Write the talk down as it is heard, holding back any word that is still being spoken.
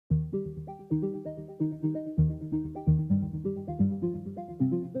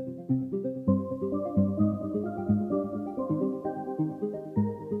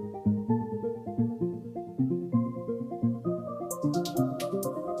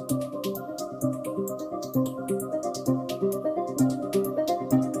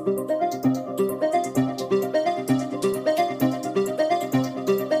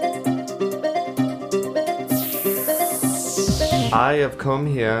I have come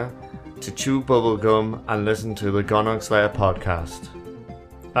here to chew bubblegum and listen to the Gonnog Slayer podcast.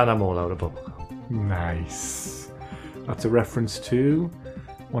 And I'm all out of bubblegum. Nice. That's a reference to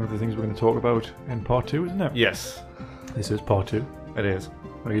one of the things we're going to talk about in part 2, isn't it? Yes. This is part 2. It is.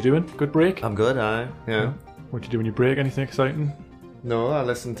 How are you doing? Good break? I'm good, yeah. What'd you do when you break? Anything exciting? No, I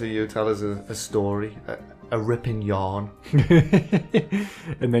listened to you tell us a story, a ripping yarn.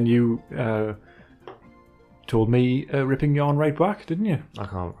 And then you told me a ripping yarn right back, didn't you? I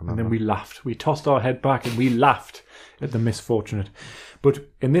can't remember. And then we laughed. We tossed our head back and we laughed at the misfortunate. But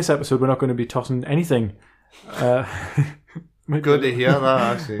in this episode, we're not going to be tossing anything. Good to hear that,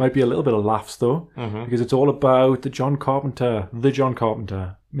 actually. Might be a little bit of laughs, though, because it's all about the John Carpenter,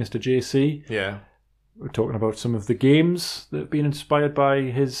 Mr. JC. Yeah. We're talking about some of the games that have been inspired by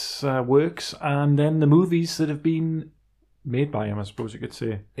his works, and then the movies that have been made by him, I suppose you could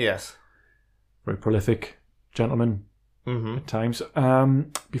say. Yes. Very prolific gentleman at times.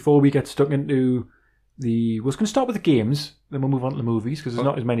 Before we get stuck into we're going to start with the games, then we'll move on to the movies, because there's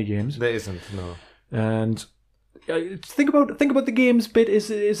not as many games. There isn't, no. And think about the games bit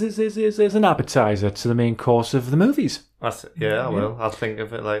is an appetizer to the main course of the movies. That's it. Yeah, I will. I'll think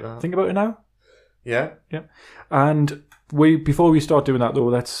of it like that. Think about it now. Yeah. Yeah. And before we start doing that, though,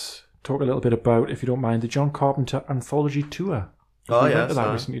 let's talk a little bit about, if you don't mind, the John Carpenter Anthology tour. Oh, we yeah. went to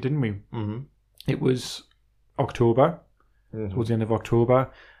that recently, didn't we? Mm-hmm. It was October, towards the end of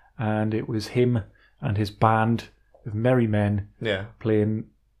October, and it was him and his band of merry men playing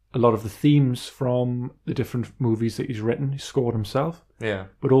a lot of the themes from the different movies that he's written. He scored himself. Yeah.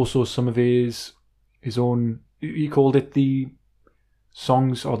 But also some of his own, he called it the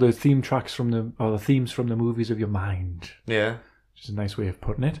songs or the theme tracks the themes from the movies of your mind. Yeah. Which is a nice way of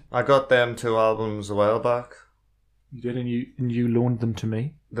putting it. I got them 2 albums a while back. You did, and you loaned them to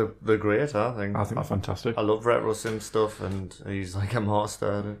me. They're great, I think. I think they're fantastic. I love retro sim stuff, and he's like a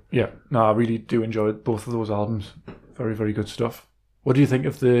master at it. Yeah. No, I really do enjoy both of those albums. Very, very good stuff. What do you think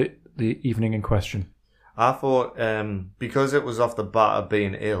of the evening in question? I thought, because it was off the bat of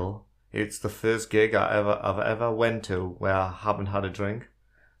being ill, it's the first gig I've ever went to where I haven't had a drink.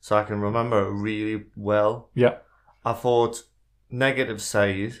 So I can remember it really well. Yeah. I thought, negative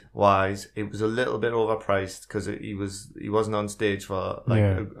side wise, it was a little bit overpriced because he wasn't on stage for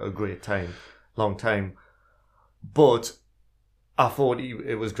a great time, long time. But I thought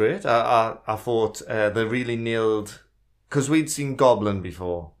it was great. I thought they really nailed, because we'd seen Goblin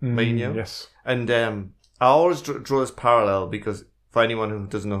before, me and you. Yes. And I always draw this parallel because for anyone who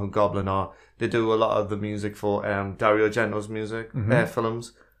doesn't know who Goblin are, they do a lot of the music for Dario Argento's music,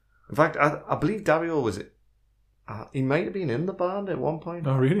 films. In fact, I believe Dario was... he might have been in the band at one point.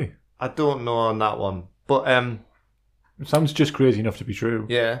 Oh, really? I don't know on that one. But... it sounds just crazy enough to be true.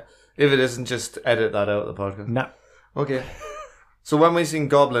 Yeah. If it isn't, just edit that out of the podcast. Nah. Okay. So when we seen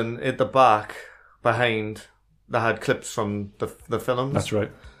Goblin, at the back, behind, they had clips from the films. That's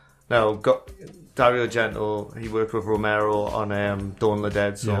right. Now, Dario Argento, he worked with Romero on Dawn of the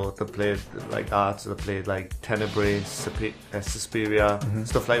Dead, so they played like that. So they played like Tenebrae, Suspiria,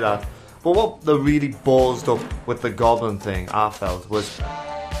 stuff like that. But what they really ballsed up with the Goblin thing, I felt, was...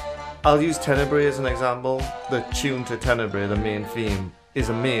 I'll use Tenebrae as an example. The tune to Tenebrae, the main theme, is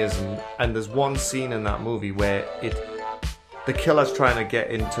amazing. And there's one scene in that movie where the killer's trying to get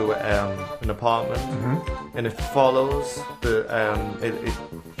into an apartment, and it follows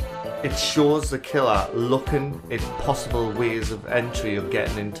it shows the killer looking at possible ways of entry of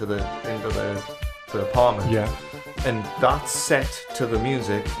getting into the apartment. Yeah. And that set to the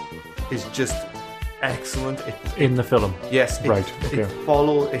music is just excellent. In the film. Yes. Right. Okay.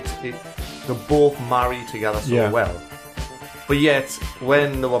 They both marry together so well. But yet,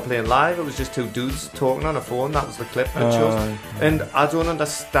 when they were playing live, it was just 2 dudes talking on a phone. That was the clip that chose. And I don't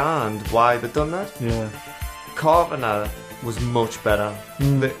understand why they've done that. Yeah. Carpenter was much better.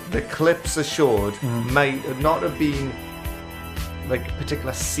 The clips they showed might not have been like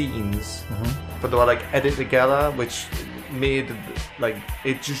particular scenes, but they were like edited together, which made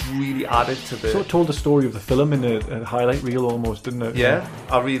it just really added to the... So it told the story of the film in a highlight reel almost, didn't it? Yeah,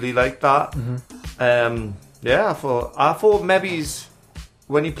 I really liked that. I thought maybe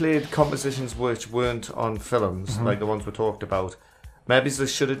when he played compositions which weren't on films, like the ones we talked about, maybe they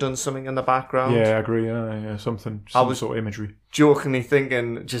should have done something in the background. Yeah, I agree. Some sort of imagery. Jokingly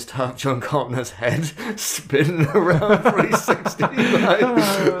thinking just have John Carpenter's head spinning around 360.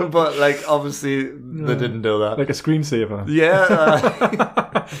 But obviously they didn't do that. Like a screensaver.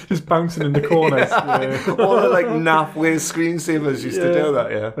 Yeah. Just bouncing in the corners. Yeah. All the napway screensavers used to do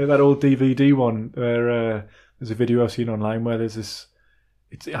that, yeah. Like that old DVD one where there's a video I've seen online where there's this...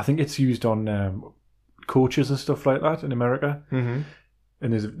 I think it's used on coaches and stuff like that in America. Mm-hmm.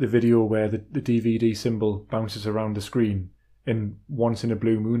 And there's the video where the DVD symbol bounces around the screen, and once in a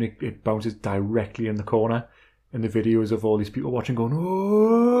blue moon it bounces directly in the corner. And the videos of all these people watching going,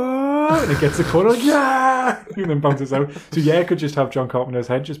 oh, and it gets the corner, like, yeah, and then bounces out. So yeah, it could just have John Carpenter's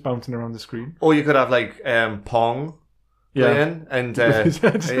head just bouncing around the screen. Or you could have like Pong playing and his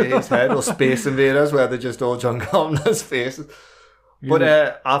head, or Space Invaders where they're just all John Carpenter's faces. But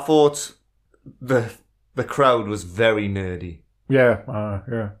I thought the crowd was very nerdy. Yeah,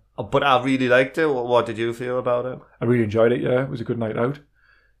 yeah. But I really liked it. What did you feel about it? I really enjoyed it, yeah. It was a good night out.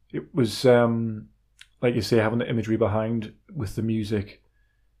 It was, like you say, having the imagery behind with the music,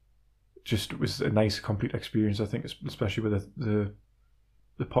 just was a nice, complete experience, I think, especially with the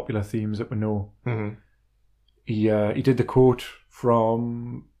popular themes that we know. Mm-hmm. He did the quote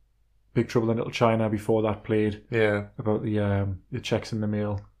from Big Trouble in Little China before that played. Yeah. About the checks in the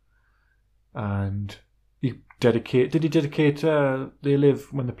mail. And did he dedicate They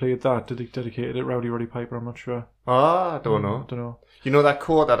Live when they played that? Did he dedicate it Rowdy Roddy Piper? I'm not sure. I don't know. I don't know. You know that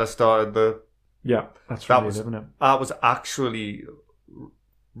quote that I started Yeah, that's from They Live, isn't it? That was actually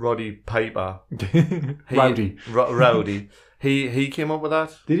Roddy Piper. Rowdy. Rowdy. He came up with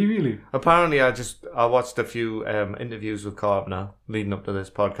that. Did he really? Apparently, I watched a few interviews with Carpenter leading up to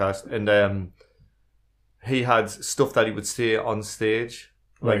this podcast, and he had stuff that he would say on stage,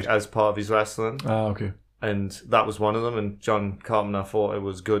 like as part of his wrestling. Ah, okay. And that was one of them, and John Carpenter thought it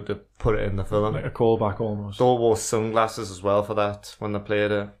was good to put it in the film. Like a callback almost. They all wore sunglasses as well for that when they played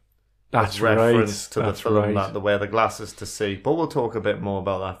it. That's reference to That's the film right. that they wear the glasses to see. But we'll talk a bit more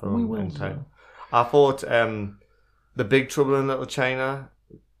about that film in time. Yeah. I thought the Big Trouble in Little China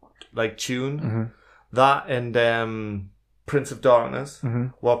like tune, mm-hmm. that and Prince of Darkness mm-hmm.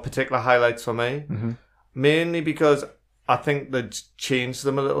 were particular highlights for me. Mm-hmm. Mainly because I think they changed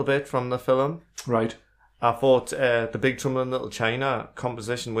them a little bit from the film. Right. I thought the Big Trouble in Little China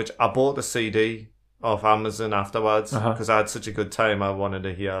composition, which I bought the CD off Amazon afterwards because I had such a good time. I wanted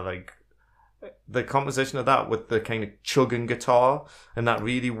to hear like the composition of that with the kind of chugging guitar and that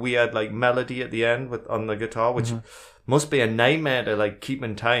really weird like melody at the end on the guitar, which must be a nightmare to like keep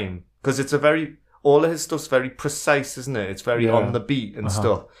in time because it's all of his stuff's very precise, isn't it? It's very on the beat and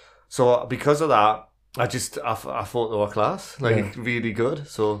stuff. So because of that, I thought they were class, like really good.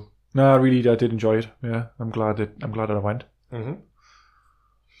 So. No, I did enjoy it. Yeah, I'm glad that I went. Mm-hmm.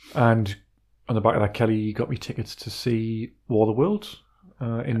 And on the back of that, Kelly got me tickets to see War of the Worlds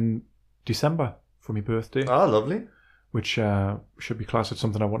in December for my birthday. Oh, lovely. Which should be classed as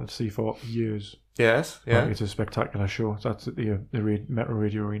something I wanted to see for years. Yes, yeah. It's a spectacular show. That's at the Metro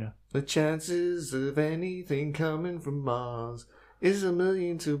Radio Arena. The chances of anything coming from Mars is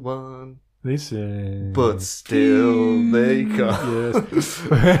 1,000,000 to 1. They say. But still they come. Yes.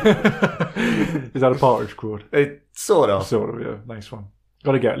 Is that a Partridge quote? It sort of, yeah. Nice one.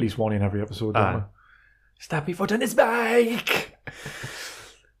 Got to get at least one in every episode, don't we? Stab me foot on his bike.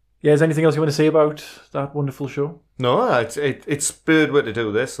 Yeah, is there anything else you want to say about that wonderful show? No, it spurred me to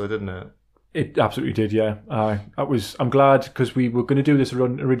do this, so didn't it? It absolutely did, yeah. I'm glad because we were going to do this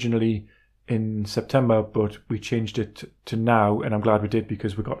run originally in September, but we changed it to now, and I'm glad we did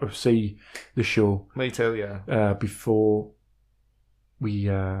because we got to see the show. Me too, yeah. Before we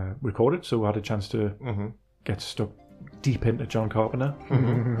recorded, so we had a chance to get stuck deep into John Carpenter.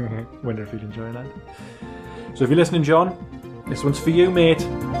 Wonder if you'd enjoy that. So if you're listening, John, this one's for you, mate.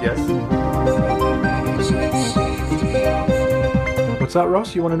 Yes. What's that,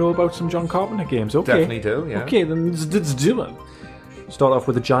 Ross? You want to know about some John Carpenter games? Okay. Definitely do, yeah. Okay, then let's do it. Start off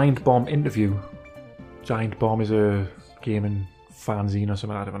with a Giant Bomb interview. Giant Bomb is a gaming fanzine or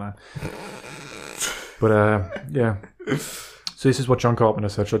something, I don't know. But, yeah. So this is what John Carpenter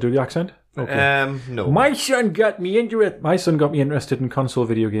said. Shall I do the accent? Okay. No. My son got me interested in console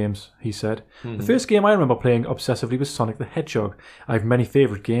video games, he said. The first game I remember playing obsessively was Sonic the Hedgehog. I have many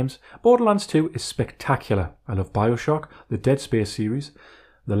favourite games. Borderlands 2 is spectacular. I love Bioshock, the Dead Space series,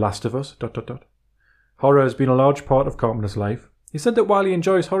 The Last of Us, ... Horror has been a large part of Carpenter's life. He said that while he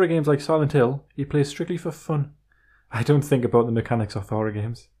enjoys horror games like Silent Hill, he plays strictly for fun. I don't think about the mechanics of horror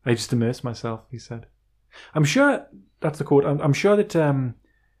games. I just immerse myself, he said. I'm sure, that's the quote, I'm sure that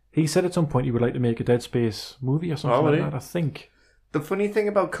he said at some point he would like to make a Dead Space movie or something like that, I think. The funny thing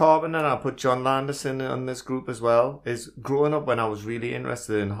about Carpenter, and I put John Landis in on this group as well, is growing up when I was really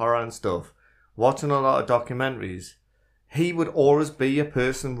interested in horror and stuff, watching a lot of documentaries, he would always be a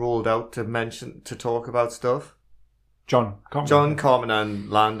person rolled out to talk about stuff. John Carpenter. John Carpenter and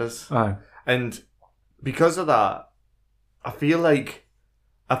Landis. Aye. And because of that, I feel like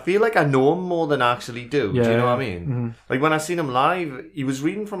I know him more than I actually do. Yeah, do you know what I mean? Mm-hmm. Like when I seen him live, he was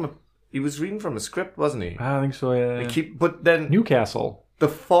reading from he was reading from a script, wasn't he? I think so, yeah. But then Newcastle. The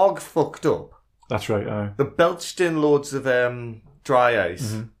fog fucked up. That's right. They belched in loads of dry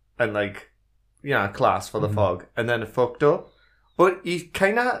ice and class for the fog, and then it fucked up. But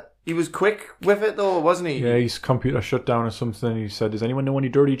he was quick with it though, wasn't he? Yeah, his computer shut down or something. He said, "Does anyone know any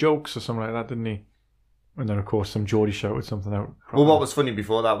dirty jokes?" or something like that, didn't he? And then of course some Geordie shouted something out. Well, what was funny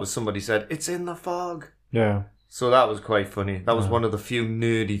before that was somebody said, "It's in the fog." Yeah. So that was quite funny. That was one of the few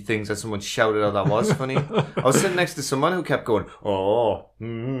nerdy things that someone shouted out that was funny. I was sitting next to someone who kept going, here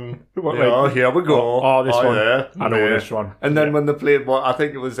we go. Oh, this one. Yeah, I know this one. And then when they played, I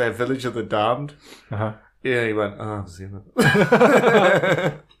think it was Village of the Damned. Uh-huh. Yeah, he went, I've seen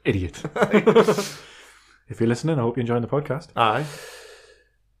it. Idiot. If you're listening, I hope you're enjoying the podcast. Aye.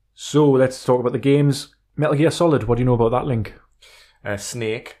 So let's talk about the games. Metal Gear Solid, what do you know about that, Link?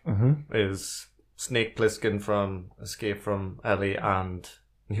 Snake is Snake Plissken from Escape from LA and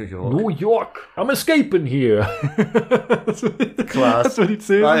New York. New York! I'm escaping here! Class. That's what he'd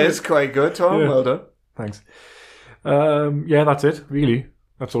say. That is quite good, Tom. Yeah. Well done. Thanks. Yeah, that's it, really.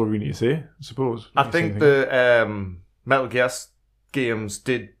 That's all we need to say, I suppose. I think the Metal Gear games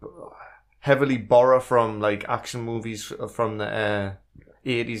did heavily borrow from like action movies from the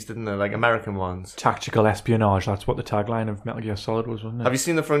 80s, didn't they? Like American ones. Tactical espionage, that's what the tagline of Metal Gear Solid was, wasn't it? Have you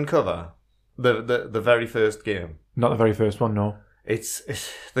seen the front cover? The very first game? Not the very first one, no. It's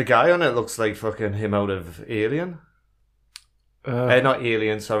the guy on it looks like fucking him out of Alien. Not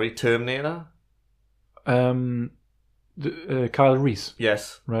Alien, sorry, Terminator. Kyle Reese.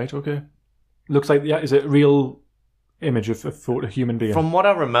 Yes. Right, okay. Looks like, is it a real image of a human being? From what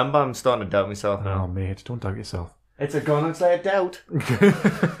I remember, I'm starting to doubt myself now. Oh, mate, don't doubt yourself. It's a gun, it's like a doubt.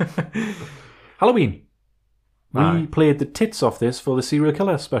 Halloween. We played the tits off this for the Serial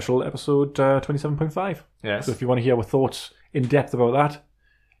Killer special, episode 27.5. Yes. So if you want to hear our thoughts in depth about that,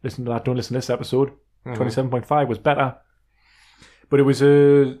 listen to that. Don't listen to this episode. 27.5 was better. But it was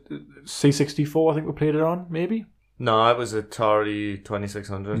a C64, I think we played it on, maybe? No, it was a Atari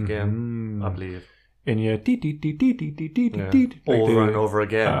 2600 game, I believe. In your over and over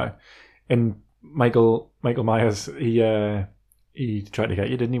again. And Michael Myers, he tried to get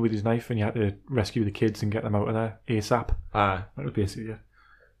you, didn't he, with his knife, and you had to rescue the kids and get them out of there ASAP. That was basically it.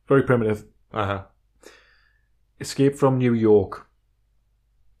 Very primitive. Escape from New York.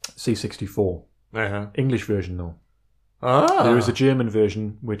 C64. English version, though. There is a German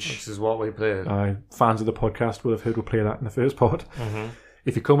version, which is what we played. Fans of the podcast will have heard we play that in the first part.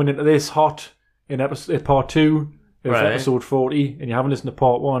 If you're coming into this hot in part 2 of episode 40 and you haven't listened to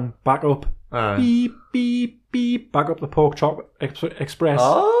part 1, back up. Beep, beep, beep. Back up the Pork Chop Express.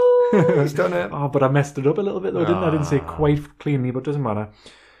 Oh, he's done it. But I messed it up a little bit, though, didn't I? I didn't say it quite cleanly, but it doesn't matter.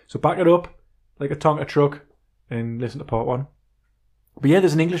 So back it up like a Tonka truck and listen to part 1. But yeah,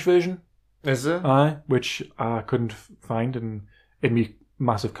 there's an English version. Is there? Which I couldn't find in my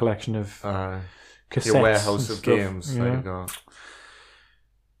massive collection of cassettes. Your warehouse of stuff. games. There you go.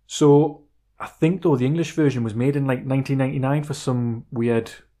 So I think, though, the English version was made in like 1999 for some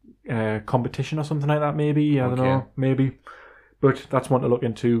weird competition or something like that, maybe. I don't know. Maybe. But that's one to look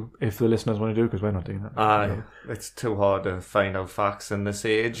into if the listeners want to do, because we're not doing that. It's too hard to find out facts in this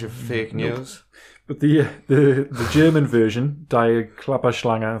age of fake news. But the German version, Die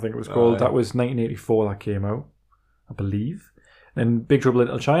Klapperschlange, I think it was called, that was 1984 that came out, I believe. And Big Trouble in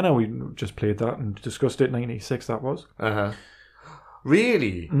Little China, we just played that and discussed it, 1986 that was.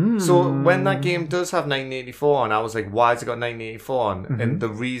 Really? So when that game does have 1984 on, I was like, why has it got 1984 on? And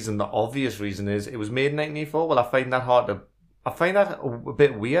the obvious reason is it was made in 1984. Well, I find that a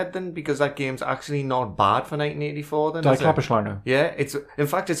bit weird then, because that game's actually not bad for 1984 then, Die Klapperschlange. Yeah, in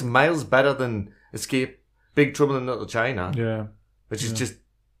fact it's miles better than Big Trouble in Little China. Yeah. Which is just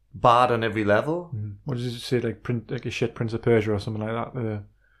bad on every level. What does it say, like a shit Prince of Persia or something like that? The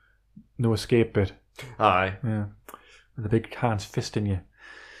no escape bit. Aye. Yeah. With the big hands fisting you.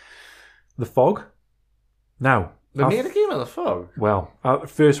 The Fog. Now. They made a game of The Fog? Well,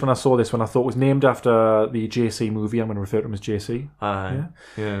 first when I saw this one, I thought it was named after the JC movie. I'm going to refer to him as JC. Aye.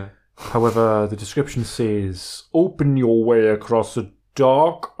 Yeah. However, the description says, open your way across a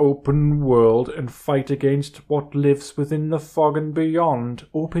dark, open world and fight against what lives within the fog and beyond.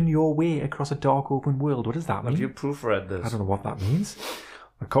 Open your way across a dark, open world. What does that mean? Have you proofread this? I don't know what that means.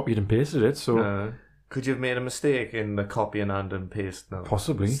 I copied and pasted it, so... could you have made a mistake in the copying and paste?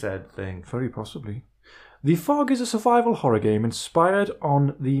 Possibly. Said thing. Very possibly. The Fog is a survival horror game inspired on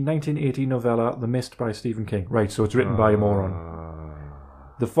the 1980 novella The Mist by Stephen King. Right, so it's written by a moron.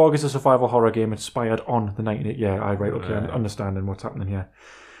 The Fog is a survival horror game inspired on the 1980... Yeah, right, okay, I'm understanding what's happening here.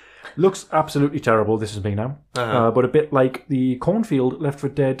 Looks absolutely terrible, this is me now. But a bit like the Cornfield Left 4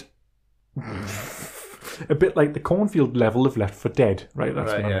 Dead A bit like the cornfield level of Left 4 Dead, right?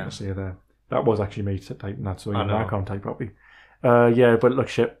 That's what I'm yeah. going to say there. That was actually me typing that, so I can't type properly. Yeah, but it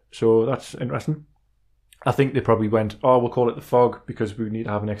looks shit, so that's interesting. I think they probably went, we'll call it the fog because we need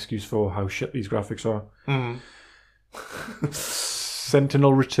to have an excuse for how shit these graphics are.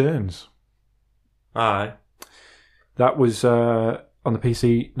 Sentinel Returns. Aye. That was on the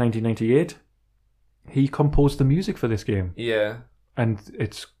PC 1998. He composed the music for this game. Yeah. And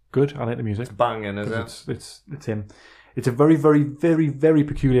it's good. I like the music. It's banging, is it? It's him. It's a very, very, very, very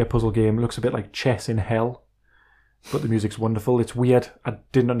peculiar puzzle game. It looks a bit like chess in hell. But the music's wonderful. It's weird. I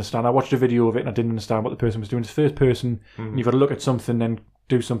didn't understand. I watched a video of it and I didn't understand what the person was doing. It's first person. And you've got to look at something, then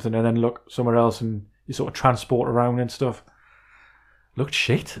do something, and then look somewhere else, and you sort of transport around and stuff. Looked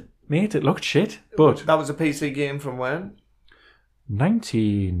shit, mate. It looked shit. But that was a PC game from when?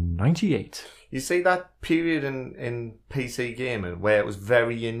 1998. You see that period in PC gaming where it was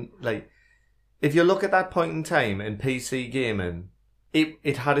very if you look at that point in time in PC gaming,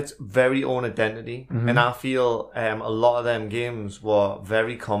 it had its very own identity, and I feel a lot of them games were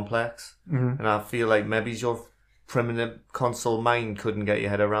very complex, and I feel like maybe your primitive console mind couldn't get your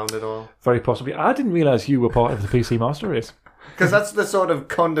head around it all. Very possibly. I didn't realise you were part of the PC Master Race. Because that's the sort of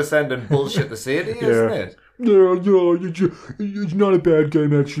condescending bullshit to say to you, isn't it? No, it's not a bad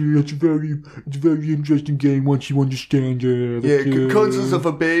game actually. It's a very interesting game once you understand. Consoles are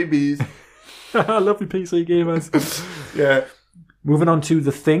for babies. I love the PC gamers. Yeah. Moving on to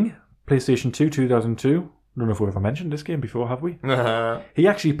The Thing, PlayStation 2, 2002. I don't know if we've ever mentioned this game before, have we? He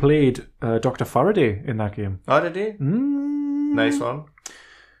actually played Dr. Faraday in that game. Oh, did he? Nice one.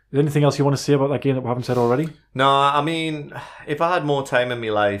 Is there anything else you want to say about that game that we haven't said already? No, I mean, if I had more time in my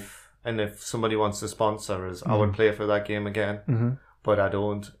life, and if somebody wants to sponsor us, I would play for that game again. But I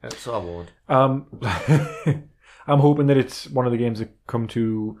don't, so I won't. I'm hoping that it's one of the games that come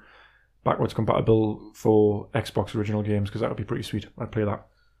to backwards compatible for Xbox original games, because that would be pretty sweet. I'd play that.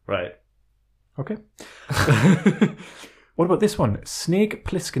 Right. Okay. What about this one? Snake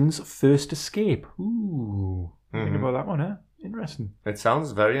Plissken's First Escape. Ooh. Think about that one, huh? Interesting. It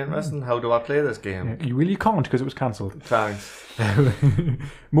sounds very interesting. How do I play this game? Yeah, you really can't because it was cancelled. Thanks.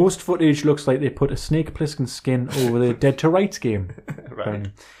 Most footage looks like they put a Snake Plissken skin over the Dead to Rights game.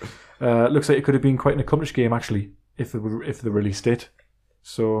 Right. Looks like it could have been quite an accomplished game, actually, if they released it.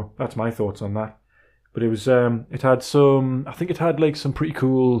 So that's my thoughts on that. But it was, it had some, I think it had like some pretty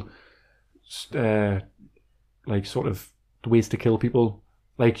cool, like sort of ways to kill people.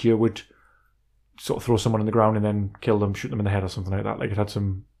 Like you would sort of throw someone on the ground and then kill them, shoot them in the head or something like that. Like it had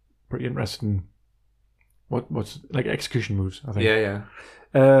some pretty interesting, what's like execution moves, I think. Yeah.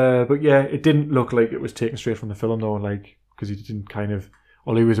 But yeah, it didn't look like it was taken straight from the film though, like, because he didn't kind of,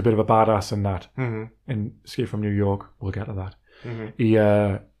 although he was a bit of a badass in that, in Escape from New York, we'll get to that.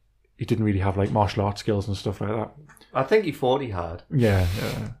 He didn't really have like martial arts skills and stuff like that. I think he thought he had. Yeah.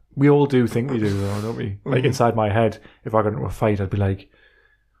 We all do think we do, though, don't we? Like inside my head, if I got into a fight, I'd be like,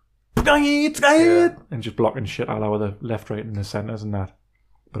 and just blocking shit out of the left, right, and the centres and that.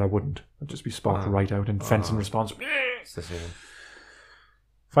 But I wouldn't. I'd just be sparked right out and fence and response. It's the same.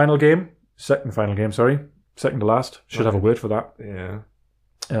 Second final game, second to last. Should have a word for that. Yeah.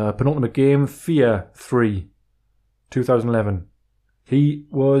 Penultimate game, Fear 3, 2011. He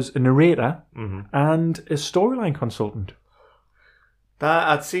was a narrator and a storyline consultant.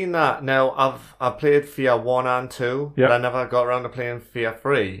 I'd seen that. Now, I've played Fear 1 and 2, but I never got around to playing Fear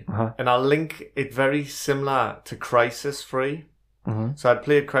 3. And I link it very similar to Crisis 3. So I'd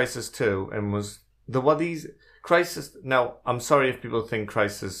played Crisis 2 and there were these... Crisis... Now, I'm sorry if people think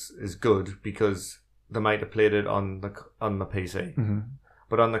Crisis is good because they might have played it on the PC.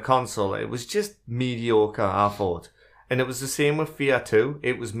 But on the console, it was just mediocre, I thought. And it was the same with Fear 2.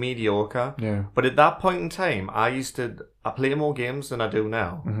 It was mediocre. Yeah. But at that point in time, I play more games than I do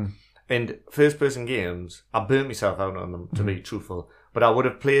now. And first-person games, I burnt myself out on them, to be truthful. But I would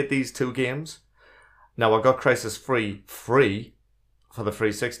have played these two games. Now, I got Crisis 3 free for the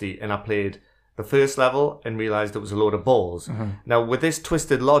 360, and I played the first level and realised it was a load of balls. Now, with this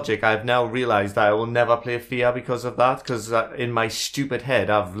twisted logic, I've now realised that I will never play Fear because of that, because in my stupid head,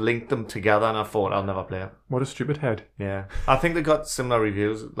 I've linked them together and I thought I'll never play it. What a stupid head. Yeah. I think they got similar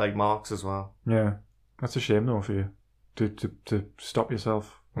reviews, like Mark's as well. Yeah. That's a shame, though, for you, to stop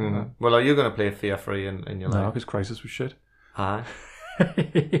yourself. Well, are you going to play Fear 3 in your life? No, because Crisis was shit. Hi.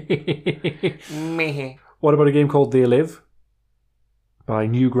 What about a game called They Live? By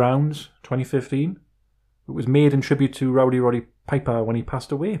Newgrounds, 2015. It was made in tribute to Rowdy Roddy Piper when he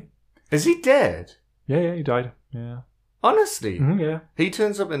passed away. Is he dead? Yeah, he died. Yeah. Honestly? Yeah. He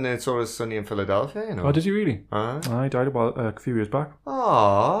turns up in It's Always Sunny in Philadelphia, you know. Oh, does he really? He died a few years back.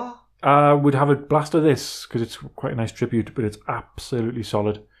 Aww. I would have a blast of this because it's quite a nice tribute, but it's absolutely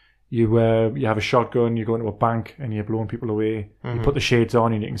solid. You have a shotgun, you go into a bank and you're blowing people away. Mm-hmm. You put the shades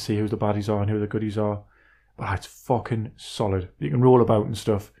on and you can see who the baddies are and who the goodies are. But it's fucking solid. You can roll about and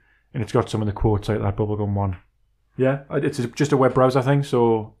stuff, and it's got some of the quotes like that bubblegum one. Yeah, it's just a web browser thing,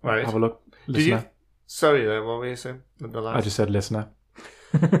 so have a look. Listener. Sorry, what were you saying? I just said listener.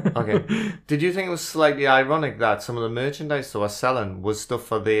 Okay. Did you think it was slightly ironic that some of the merchandise they were selling was stuff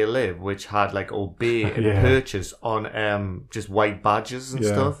for They Live, which had like obey and purchase on just white badges and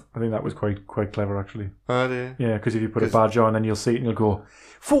stuff? I think that was quite clever actually. Oh, dear. Yeah, because if you put a badge on, then you'll see it and you'll go,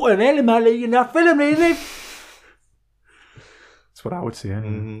 "Fucking hell, Mally, you're not filming, Live." That's what I would say.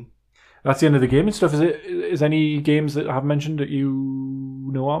 Anyway. Mm-hmm. That's the end of the gaming stuff. Is any games that I have mentioned that you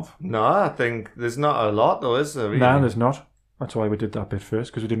know of? No, I think there's not a lot though, is there? Really? No, there's not. That's why we did that bit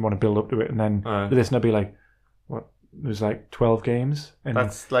first, because we didn't want to build up to it, and then the listener be like, "What? There's like 12 games, and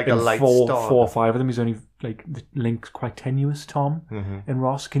that's like a light start. 4 or 5 of them is only like the link's quite tenuous." Tom and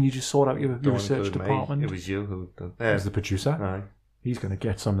Ross, can you just sort out your research department? It was you who done. It was the producer. Aye. He's going to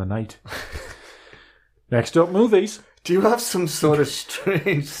get some tonight. Next up, movies. Do you have some sort of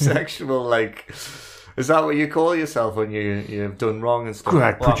strange sexual like? Is that what you call yourself when you've done wrong and stuff?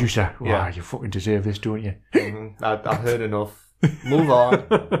 Correct, producer. Wow, you fucking deserve this, don't you? Mm-hmm. I've heard enough. Move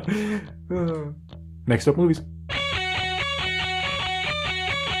on. Next up, movies.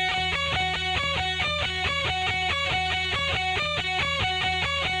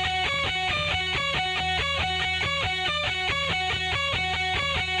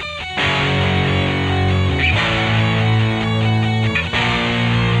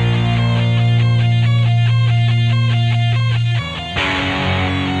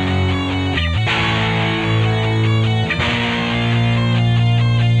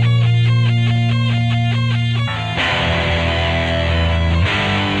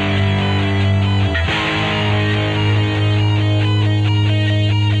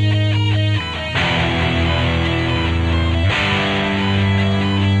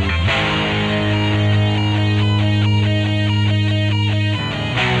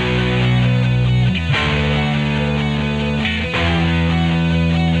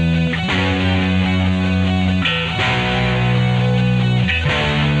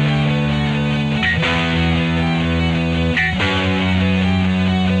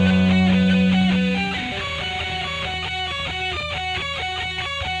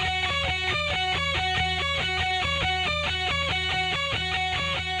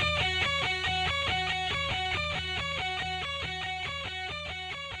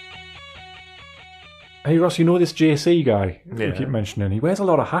 Hey Ross, you know this JC guy you keep mentioning? He wears a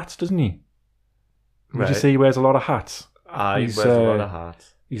lot of hats, doesn't he? Would you say he wears a lot of hats? He wears a lot of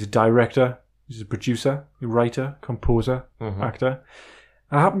hats. He's a director, he's a producer, a writer, composer, actor.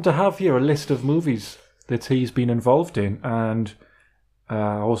 I happen to have here a list of movies that he's been involved in, and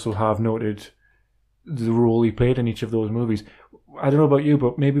I also have noted the role he played in each of those movies. I don't know about you,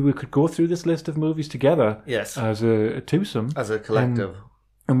 but maybe we could go through this list of movies together as a twosome. As a collective.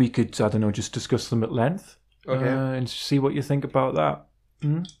 And we could, I don't know, just discuss them at length. Okay. And see what you think about that.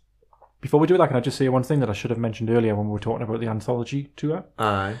 Before we do that, can I just say one thing that I should have mentioned earlier when we were talking about the Anthology tour?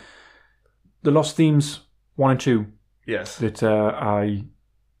 Aye. The Lost Themes 1 and 2. Yes. That I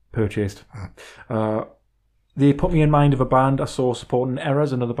purchased. They put me in mind of a band I saw supporting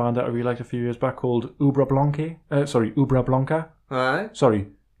Errors, another band that I really liked a few years back called Ubre Blanca. Ubre Blanca. Aye.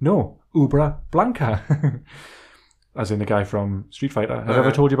 Ubre Blanca. As in the guy from Street Fighter. Have I ever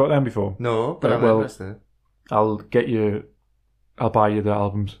told you about them before? No, but I'm interested. I'll buy you the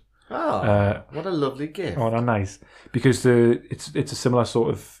albums. Oh, what a lovely gift. Oh, nice. Because it's a similar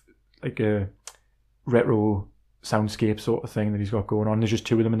sort of like a retro soundscape sort of thing that he's got going on. There's just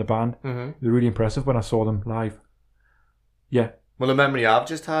 2 of them in the band. Mm-hmm. They're really impressive when I saw them live. Yeah. Well, a memory I've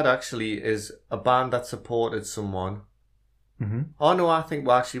just had actually is a band that supported someone. Mm-hmm. Oh no, I think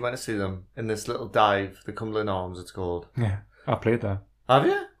we actually went to see them in this little dive, the Cumberland Arms it's called. Yeah, I played there. Have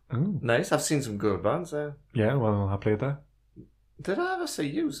you? Ooh. Nice, I've seen some good bands there. Yeah, well, I played there. Did I ever say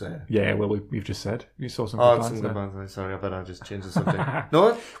you there? Yeah, well, we've just said. You saw some good bands there. Bands. Sorry, I bet I just changed the subject.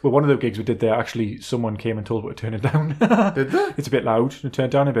 No? Well, one of the gigs we did there, actually, someone came and told me to turn it down. Did they? It's a bit loud. And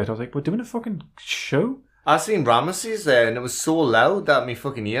turned down a bit. I was like, we're doing a fucking show? I seen Ramesses there and it was so loud that my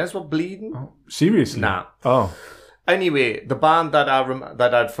fucking ears were bleeding. Oh, seriously? Nah. Oh. Anyway, the band that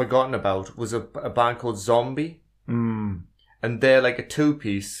I'd forgotten about was a band called Zombie. Mm. And they're like a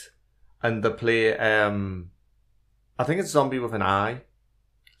 2-piece. And they play, I think it's Zombie with an I.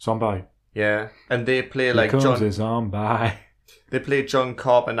 Zombie. Yeah. And they play Here like comes John... a zombie. They play John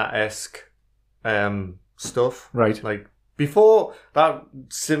Carpenter-esque stuff. Right. Like Before that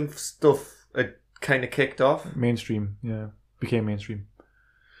synth stuff had kind of kicked off. Mainstream, yeah. Became mainstream.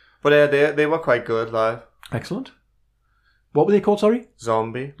 But they were quite good live. Excellent. What were they called, sorry?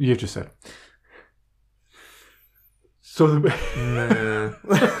 Zombie. You've just said. So the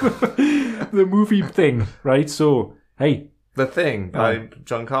movie Thing, right? So, hey. The Thing by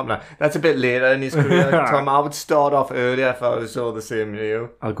John Carpenter. That's a bit later in his career. Tom, I would start off earlier if I was all the same as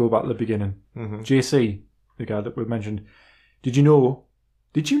you. I'll go back to the beginning. Mm-hmm. JC, the guy that we mentioned. Did you know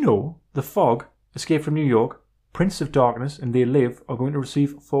The Fog, Escape from New York, Prince of Darkness, and They Live are going to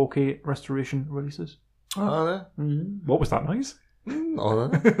receive 4K restoration releases? Oh, are they? Mm-hmm. What was that noise? Are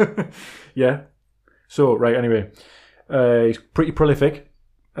they? Yeah. So, right, anyway. He's pretty prolific.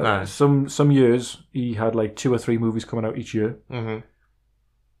 Nice. Some years he had like 2 or 3 movies coming out each year. Mm-hmm.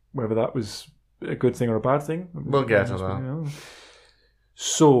 Whether that was a good thing or a bad thing, we'll get to that. You know.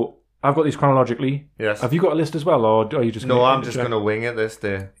 So I've got these chronologically. Yes. Have you got a list as well, or are you just? No, I'm just going to wing it this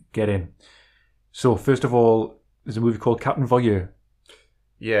day. Get in. So first of all, there's a movie called Captain Voyeur.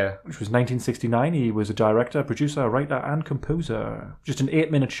 Yeah. Which was 1969. He was a director, producer, writer, and composer. Just an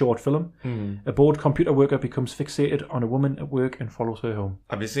 8-minute short film. Mm. A bored computer worker becomes fixated on a woman at work and follows her home.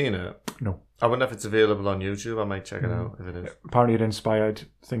 Have you seen it? No. I wonder if it's available on YouTube. I might check it out if it is. Apparently it inspired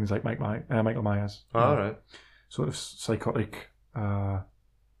things like Michael Myers. Oh, all right. Sort of psychotic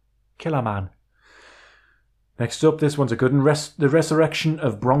killer man. Next up, this one's a good one. The Resurrection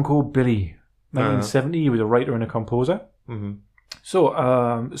of Bronco Billy. 1970, he was a writer and a composer. Mm-hmm. So,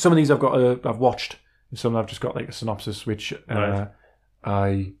 some of these I've watched, and some I've just got like a synopsis, which I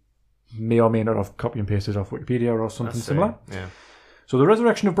may or may not have copy and pasted off Wikipedia or something similar. Yeah. So, The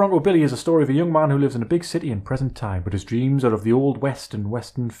Resurrection of Bronco Billy is a story of a young man who lives in a big city in present time, but his dreams are of the Old West and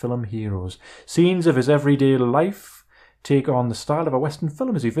Western film heroes. Scenes of his everyday life take on the style of a Western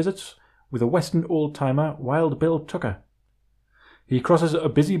film as he visits with a Western old-timer, Wild Bill Tucker. He crosses a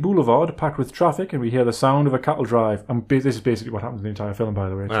busy boulevard packed with traffic, and we hear the sound of a cattle drive. And this is basically what happens in the entire film, by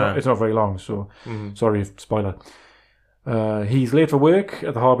the way. It's not very long, so sorry, spoiler. He's late for work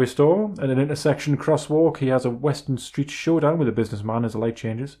at the hardware store. At an intersection crosswalk, he has a Western street showdown with a businessman as the light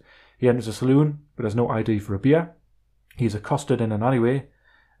changes. He enters a saloon, but has no ID for a beer. He's accosted in an alleyway.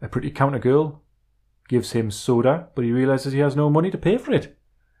 A pretty counter girl gives him soda, but he realises he has no money to pay for it.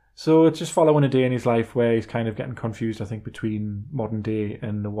 So it's just following a day in his life where he's kind of getting confused, I think, between modern day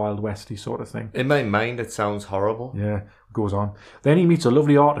and the Wild Westy sort of thing. In my mind, it sounds horrible. Yeah, goes on. Then he meets a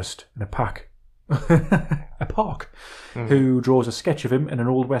lovely artist in a park, who draws a sketch of him in an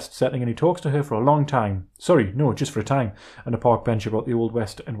Old West setting, and he talks to her for a long time. Sorry, no, just for a time, on a park bench about the Old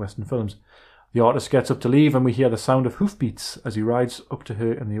West and Western films. The artist gets up to leave, and we hear the sound of hoofbeats as he rides up to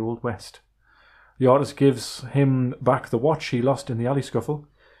her in the Old West. The artist gives him back the watch he lost in the alley scuffle.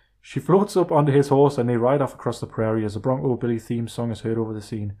 She floats up onto his horse and they ride off across the prairie as the Bronco Billy theme song is heard over the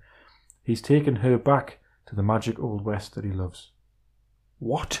scene. He's taken her back to the magic Old West that he loves.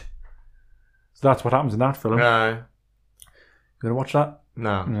 What? So that's what happens in that film. No. You gonna watch that?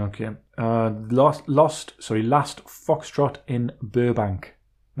 No. Okay. Last Foxtrot in Burbank,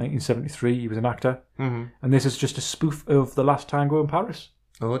 1973. He was an actor, and this is just a spoof of The Last Tango in Paris.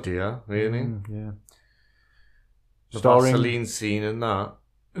 Oh dear, really? Yeah. The Vaseline scene in that.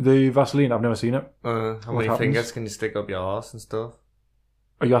 The Vaseline, I've never seen it. How many fingers can you stick up your arse and stuff?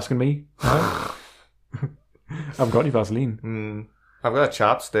 Are you asking me? I haven't got any Vaseline. I've got a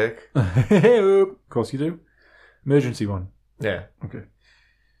chapstick. Of course you do. Emergency one. Yeah. Okay.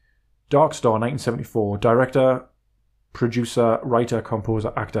 Dark Star, 1974. Director, producer, writer,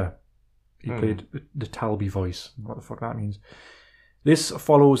 composer, actor. He played the Talby voice. What the fuck that means. This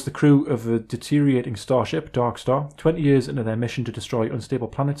follows the crew of a deteriorating starship, Dark Star, 20 years into their mission to destroy unstable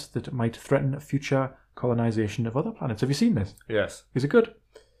planets that might threaten future colonization of other planets. Have you seen this? Yes. Is it good?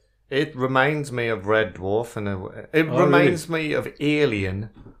 It reminds me of Red Dwarf. It reminds me of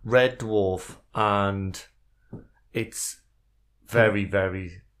Alien, Red Dwarf, and it's very,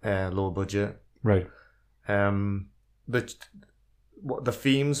 very low budget. Right. The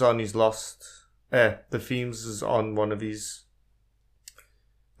themes on his lost... the themes is on one of his...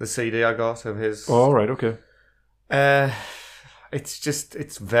 The CD I got of his... Oh, right, okay.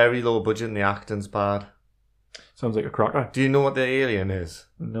 It's very low budget and the acting's bad. Sounds like a cracker. Do you know what the alien is?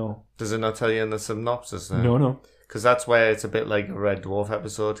 No. Does it not tell you in the synopsis then? No. Because that's where it's a bit like a Red Dwarf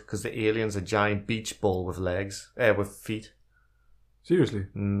episode, because the alien's a giant beach ball with legs, with feet. Seriously?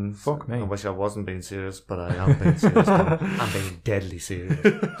 Fuck me. I wish I wasn't being serious, but I am being serious. I'm being deadly serious.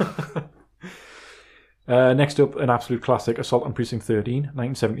 Next up, an absolute classic, Assault on Precinct 13,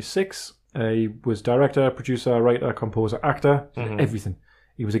 1976. He was director, producer, writer, composer, actor, everything.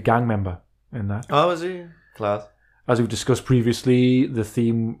 He was a gang member in that. Oh, was he? Class. As we've discussed previously, the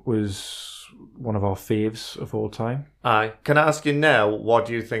theme was one of our faves of all time. Aye. Can I ask you now, what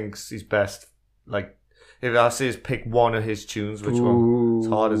do you think's his best? Like, if I say pick one of his tunes, which one? It's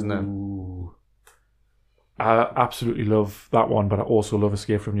hard, isn't it? I absolutely love that one, but I also love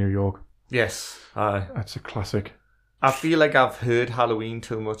Escape from New York. Yes. Aye. That's a classic. I feel like I've heard Halloween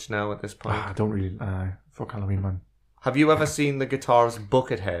too much now at this point. I don't really... fuck Halloween, man. Have you ever seen the guitarist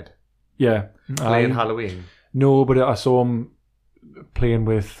Buckethead? Yeah. Playing Halloween? No, but I saw him playing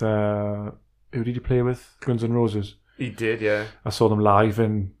with... who did he play with? Guns N' Roses. He did, yeah. I saw them live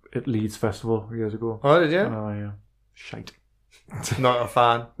at Leeds Festival years ago. Oh, did you? Yeah. Shite. Not a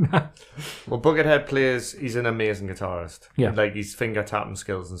fan. Well, Buckethead plays... He's an amazing guitarist. Yeah. Like, his finger tapping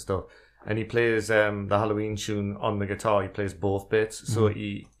skills and stuff. And he plays the Halloween tune on the guitar. He plays both bits. So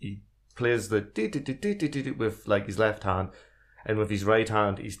he plays the with like his left hand, and with his right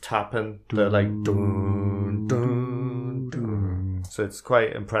hand he's tapping the like dun, dun, dun. So it's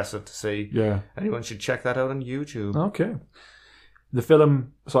quite impressive to see. Yeah. Anyone should check that out on YouTube. Okay. The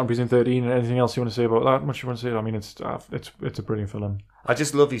film Assault on Precinct 13. Anything else you want to say about that? Much you want to say? I mean, it's a brilliant film. I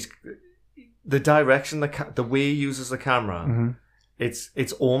just love the direction, the way he uses the camera. Mm-hmm.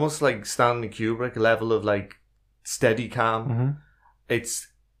 It's almost like Stanley Kubrick level of like steady cam. Mm-hmm.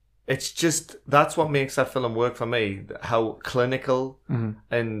 It's just, that's what makes that film work for me. How clinical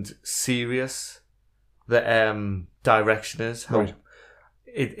and serious the direction is. How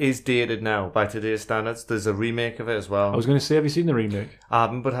it is dated now by today's standards. There's a remake of it as well. I was going to say, have you seen the remake? I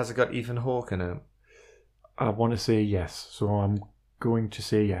haven't, but has it got Ethan Hawke in it? I want to say yes, so I'm going to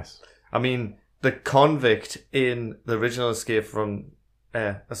say yes. I mean, the convict in the original Escape from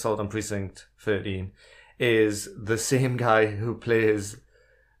Assault on Precinct 13 is the same guy who plays...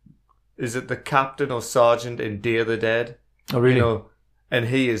 Is it the captain or sergeant in Day of the Dead? Oh, really? You know, and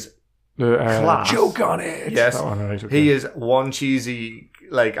he is class. Joke on it. Yes. That one, right, okay. He is one cheesy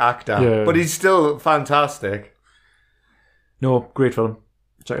like actor, but he's still fantastic. No, great film.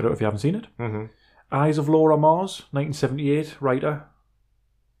 Check it out if you haven't seen it. Mm-hmm. Eyes of Laura Mars, 1978, writer.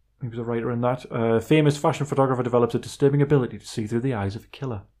 He was a writer in that. Famous fashion photographer develops a disturbing ability to see through the eyes of a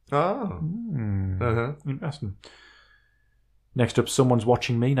killer. Oh. Interesting. Next up, Someone's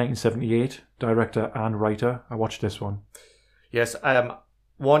Watching Me, 1978. Director and writer. I watched this one. Yes.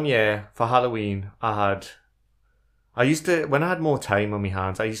 1 year for Halloween, I used to, when I had more time on my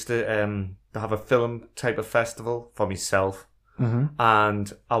hands, I used to have a film type of festival for myself. Mm-hmm.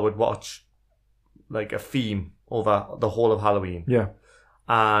 And I would watch like a theme over the whole of Halloween. Yeah.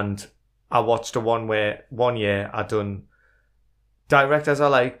 And I watched the one where 1 year I'd done directors I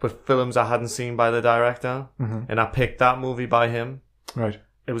like, but films I hadn't seen by the director. Mm-hmm. And I picked that movie by him. Right.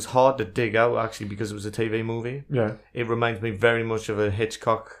 It was hard to dig out, actually, because it was a TV movie. Yeah. It reminds me very much of a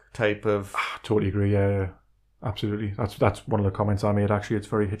Hitchcock type of... Totally agree, yeah. Absolutely. That's one of the comments I made, actually. It's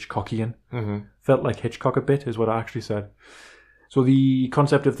very Hitchcockian. Mm-hmm. Felt like Hitchcock a bit, is what I actually said. So the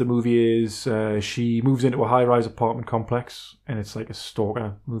concept of the movie is she moves into a high-rise apartment complex, and it's like a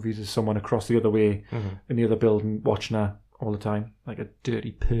stalker movie. There's someone across the other way in the other building watching her all the time, like a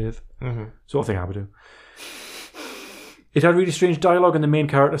dirty perv. Sort of thing I would do. It had really strange dialogue, and the main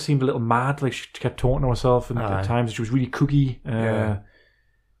character seemed a little mad. Like, she kept talking to herself, and at times she was really kooky.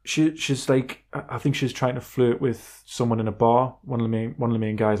 She's like, I think she's trying to flirt with someone in a bar. One of the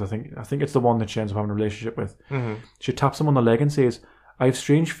main guys. I think it's the one that she ends up having a relationship with. She taps him on the leg and says, "I have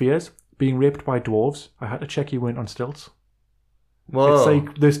strange fears. Being raped by dwarves. I had to check you weren't on stilts." Whoa. It's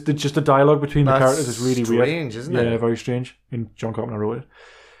like there's just the dialogue between the characters is really weird. Strange, isn't it? Yeah, very strange. And John Carpenter wrote it.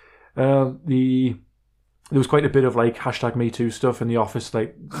 There was quite a bit of like #MeToo stuff in the office.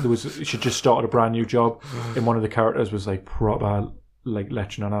 Like she just started a brand new job, and one of the characters was like proper like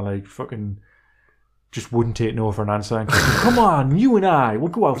lecturing on her, like fucking just wouldn't take no for an answer. And come on, you and I, we'll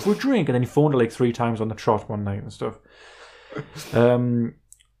go out for a drink. And then he phoned her like 3 times on the trot one night and stuff. There's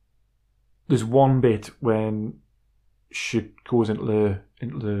one bit when she goes into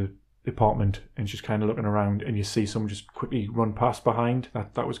the apartment and she's kind of looking around, and you see someone just quickly run past behind.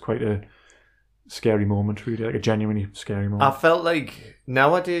 That was quite a scary moment, really, like a genuinely scary moment. I felt like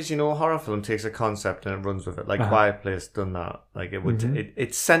nowadays, you know, a horror film takes a concept and it runs with it. Like Quiet Place done that. Like it would,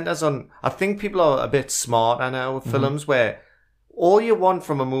 it centers on. I think people are a bit smarter now with films where all you want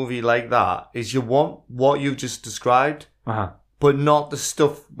from a movie like that is you want what you've just described, but not the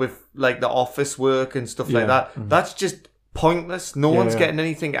stuff with like the office work and stuff like that. That's just pointless. No one's getting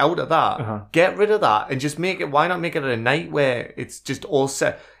anything out of that. Get rid of that and just make it. Why not make it at a night where it's just all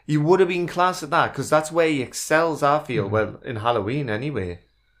set? You would have been class at that because that's where he excels, I feel. Well, in Halloween anyway.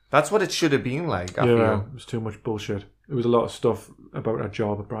 That's what it should have been like, I feel. It was too much bullshit. It was a lot of stuff about a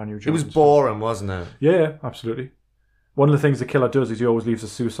job, a brand new job. It was boring, wasn't it? Yeah, absolutely. One of the things the killer does is he always leaves a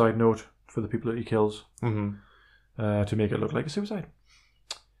suicide note for the people that he kills to make it look like a suicide.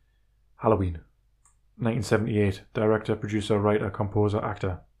 Halloween, 1978. Director, producer, writer, composer,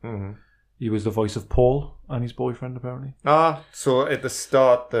 actor. Mm-hmm. He was the voice of Paul and his boyfriend, apparently. So at the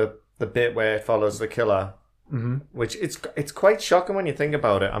start, the bit where it follows the killer, which it's quite shocking when you think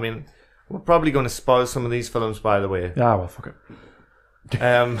about it. I mean, we're probably going to spoil some of these films, by the way. Yeah, well, fuck it.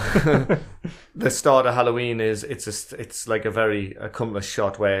 The start of Halloween is it's like a very accomplished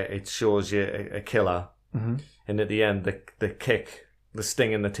shot where it shows you a killer, and at the end the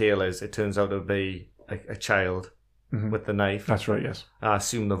sting in the tail it turns out to be a child with the knife. That's right. Yes. I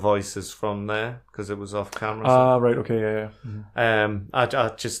assume the voice is from there because it was off camera. Right. Okay. Yeah. I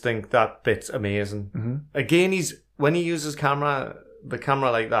just think that bit's amazing. Again, when he uses the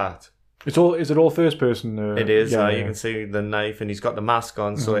camera like that. Is it all first person? It is. You can see the knife, and he's got the mask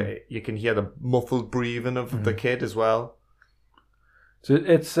on, so you can hear the muffled breathing of the kid as well. So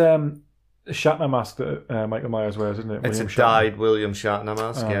it's a Shatner mask that Michael Myers wears, isn't it? It's a dyed William Shatner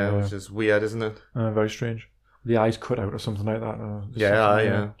mask, which is weird, isn't it? Very strange. The eyes cut out or something like that.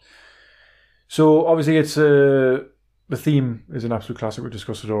 Yeah. So obviously, it's the theme is an absolute classic. We've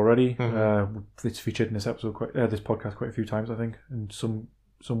discussed it already. It's featured in this episode, this podcast, quite a few times, I think, in some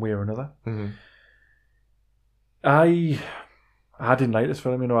way or another. I didn't like this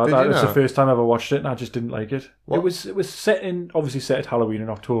film. It's the first time I ever watched it, and I just didn't like it. What? It was set at Halloween in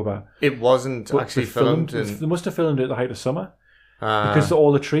October. It wasn't actually filmed. They must have filmed it at the height of summer because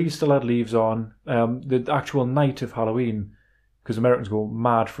all the trees still had leaves on. The actual night of Halloween, because Americans go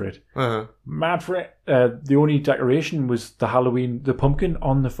mad for it. Mad for it. The only decoration was the pumpkin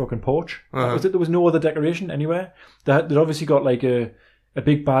on the fucking porch. That was it. There was no other decoration anywhere. They'd obviously got like a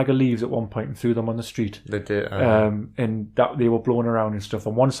big bag of leaves at one point and threw them on the street. They did. And that they were blown around and stuff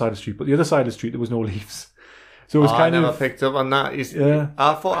on one side of the street, but the other side of the street there was no leaves. So it was I never picked up on that.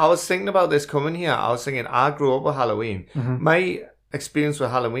 I was thinking about this coming here. I was thinking I grew up with Halloween. My experience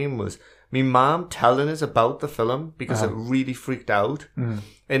with Halloween was my mum telling us about the film because it really freaked out.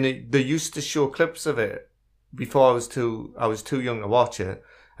 And they used to show clips of it before I was too young to watch it,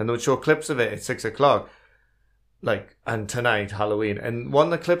 and they would show clips of it at 6:00. And tonight, Halloween. And one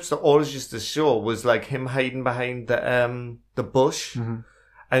of the clips that always used to show was like him hiding behind the bush.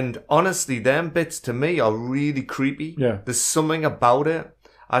 And honestly, them bits to me are really creepy. Yeah. There's something about it.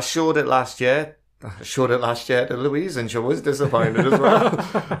 I showed it last year to Louise, and she was disappointed as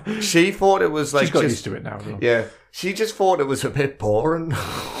well. She thought it was like... She's got used to it now, though. Yeah. She just thought it was a bit boring.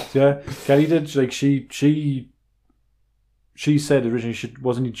 Yeah. Kelly did. Like, she said originally she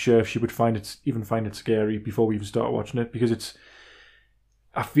wasn't sure if she would find it scary before we even started watching it, because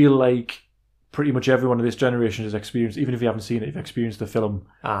I feel like pretty much everyone of this generation has experienced, even if you haven't seen it, you've experienced the film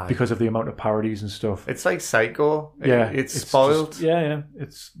because of the amount of parodies and stuff. It's like Psycho. Yeah. It's spoiled.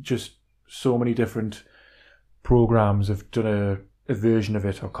 It's just so many different programs have done a version of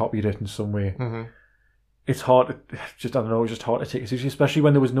it or copied it in some way. It's hard to, it's just hard to take it seriously, especially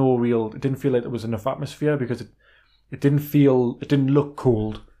when there was it didn't feel like there was enough atmosphere, because it didn't look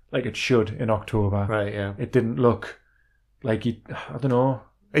cold like it should in October. Right, yeah. It didn't look like I don't know.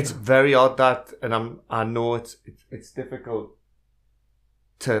 It's very odd that, and I know it's difficult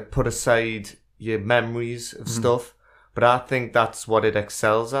to put aside your memories of stuff, but I think that's what it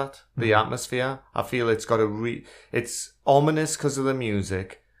excels at, the atmosphere. I feel it's got it's ominous because of the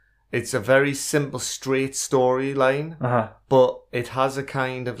music. It's a very simple, straight storyline, but it has a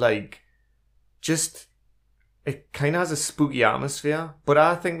kind of it kind of has a spooky atmosphere, but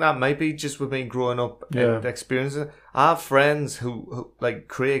I think that might be just with me growing up and experiencing it. I have friends who like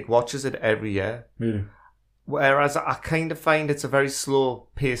Craig, watches it every year. Really? Whereas I kind of find it's a very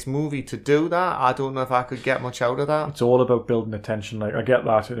slow-paced movie to do that. I don't know if I could get much out of that. It's all about building the tension. Like, I get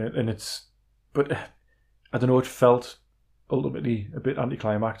that, but I don't know, it felt ultimately a bit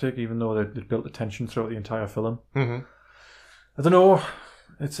anticlimactic, even though they built the tension throughout the entire film. I don't know.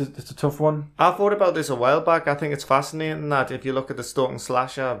 It's a tough one. I thought about this a while back. I think it's fascinating that if you look at the stalking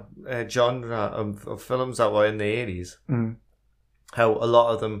slasher genre of films that were in the 80s, how a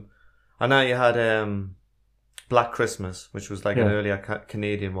lot of them... I know you had Black Christmas, which was like an earlier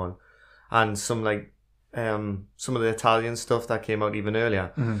Canadian one, and some of the Italian stuff that came out even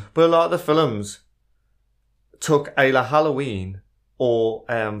earlier. But a lot of the films took either Halloween or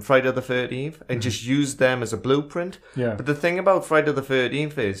Friday the 13th and just used them as a blueprint. Yeah. But the thing about Friday the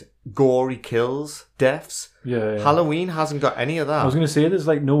 13th is gory kills, deaths. Yeah. Halloween hasn't got any of that. I was going to say there's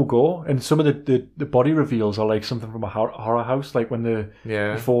like no gore, and some of the body reveals are like something from a horror house, like when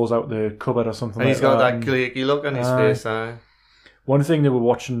he falls out the cupboard or something. And he's got that glaky look on his face. One thing, they were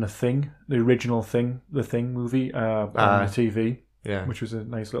watching the original Thing, the Thing movie on the TV, which was a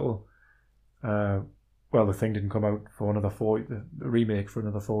nice little... well, the Thing didn't come out for another the remake for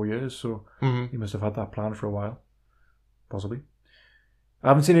another 4 years, so he must have had that planned for a while. Possibly. I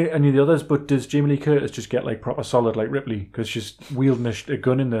haven't seen any of the others, but does Jamie Lee Curtis just get like proper solid like Ripley? Because she's wielding a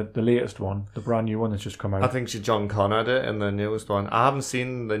gun in the latest one, the brand new one that's just come out. I think she John Connor'd it in the newest one. I haven't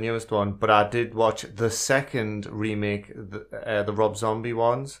seen the newest one, but I did watch the second remake, the Rob Zombie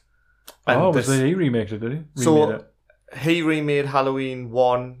ones. And he remaked it, did he? He remade Halloween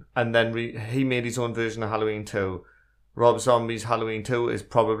 1 and then he made his own version of Halloween 2. Rob Zombie's Halloween 2 is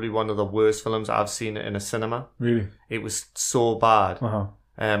probably one of the worst films I've seen in a cinema. Really? It was so bad.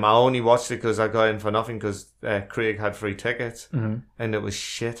 I only watched it because I got in for nothing because Craig had free tickets and it was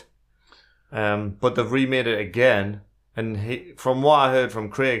shit. But they've remade it again, and from what I heard from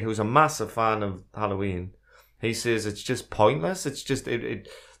Craig, who's a massive fan of Halloween, he says it's just pointless. It's just...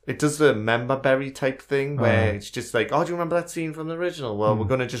 It does the member berry type thing where it's just like, oh, do you remember that scene from the original? Well, we're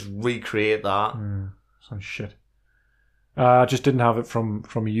going to just recreate that. Sounds shit. I just didn't have it from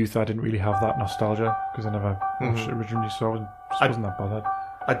youth. I didn't really have that nostalgia because I never watched it originally, so I wasn't that bothered.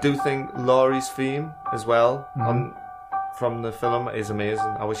 I do think Laurie's theme as well from the film is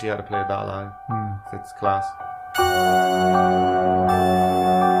amazing. I wish he had played that live. It's class.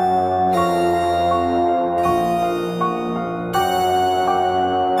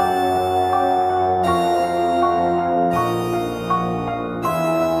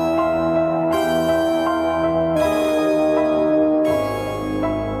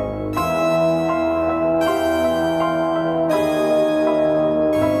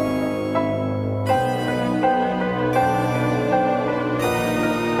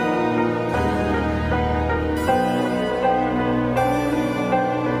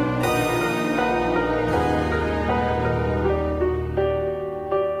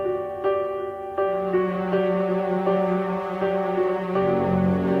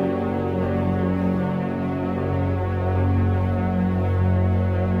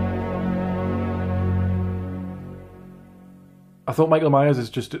 I thought Michael Myers is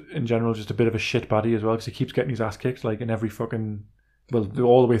just, in general, just a bit of a shit baddie as well, because he keeps getting his ass kicked, like in every fucking... Well,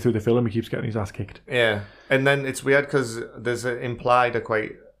 all the way through the film, he keeps getting his ass kicked. Yeah, and then it's weird because there's implied a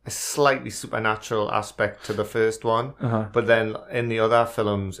slightly supernatural aspect to the first one, but then in the other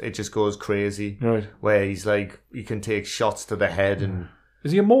films, it just goes crazy. Right. Where he's like, he can take shots to the head and...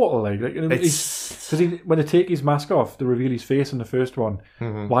 Is he immortal? Like when they take his mask off, they reveal his face in the first one.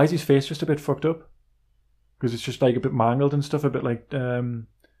 Why is his face just a bit fucked up? Because it's just like a bit mangled and stuff, a bit like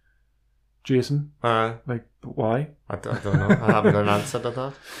Jason. Like, why? I don't know. I haven't an answer to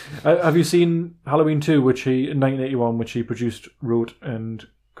that. Have you seen Halloween 2, in 1981, which he produced, wrote, and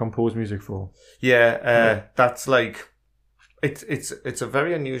composed music for? Yeah, that's like... It's a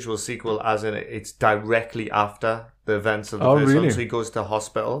very unusual sequel, as in it's directly after the events of the first film. So he goes to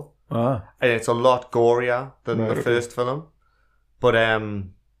hospital. And it's a lot gorier than the first film. But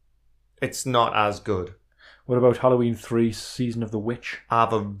it's not as good. What about Halloween 3, Season of the Witch? I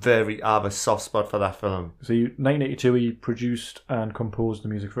have a soft spot for that film. So 1982, he produced and composed the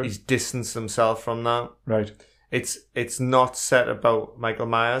music for it? He's distanced himself from that. Right. It's not set about Michael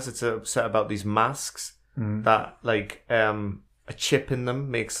Myers. It's set about these masks that, like, a chip in them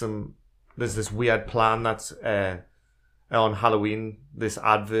makes them... There's this weird plan that's on Halloween, this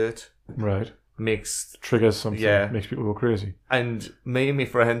advert. Right. Triggers something, makes people go crazy. And me and my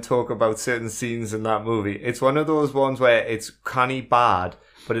friend talk about certain scenes in that movie. It's one of those ones where it's canny bad,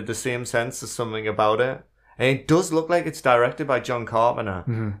 but at the same sense there's something about it. And it does look like it's directed by John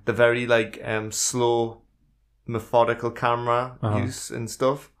Carpenter. The very like slow, methodical camera use and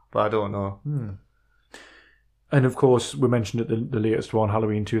stuff, but I don't know. And of course, we mentioned it, the latest one,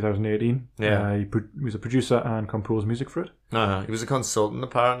 Halloween 2018. Yeah. He was a producer and composed music for it. He was a consultant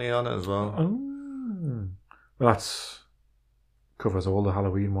apparently on it as well. Well, covers all the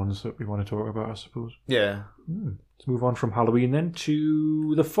Halloween ones that we want to talk about, I suppose. Yeah. Let's move on from Halloween then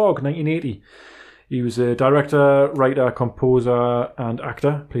to The Fog, 1980. He was a director, writer, composer, and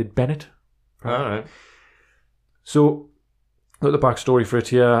actor. Played Bennett. All right. So... Look at the backstory for it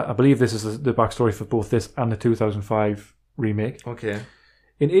here. I believe this is the backstory for both this and the 2005 remake. Okay.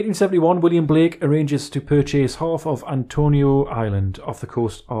 In 1871, William Blake arranges to purchase half of Antonio Island off the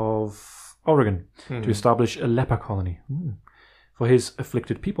coast of Oregon to establish a leper colony for his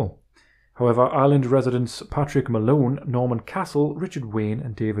afflicted people. However, island residents Patrick Malone, Norman Castle, Richard Wayne,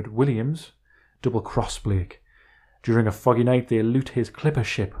 and David Williams double-cross Blake During a foggy night, they loot his clipper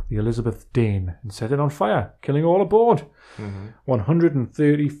ship, the Elizabeth Dane, and set it on fire, killing all aboard.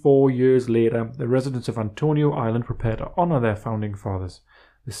 134 years later, the residents of Antonio Island prepare to honour their founding fathers,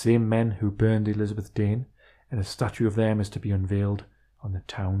 the same men who burned the Elizabeth Dane, and a statue of them is to be unveiled on the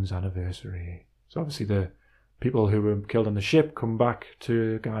town's anniversary. So obviously the people who were killed on the ship come back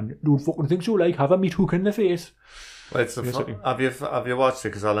to go and don't fucking think so, like, have a meat hook in the face. Well, have you watched it?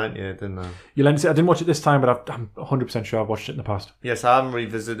 Because I lent you, didn't I? You lent it. I didn't watch it this time, but I'm 100% sure I've watched it in the past. Yes, I haven't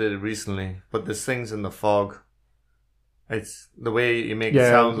revisited it recently, but there's things in the fog. It's the way you make it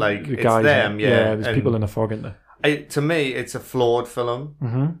sound like it's guys, them. Yeah, there's people in the fog, isn't there? To me, it's a flawed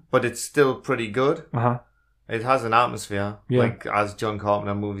film, but it's still pretty good. It has an atmosphere, like as John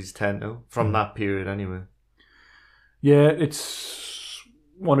Carpenter movies tend to, from that period anyway. Yeah, it's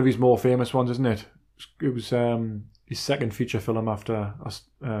one of his more famous ones, isn't it? It was his second feature film after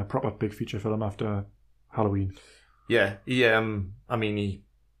a proper big feature film after Halloween. Yeah, he had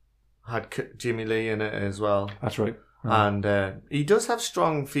Jimmy Lee in it as well. That's right. And he does have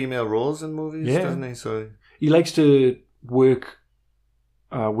strong female roles in movies, doesn't he? So he likes to work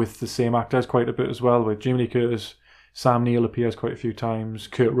with the same actors quite a bit as well. With Jamie Lee Curtis, Sam Neill appears quite a few times.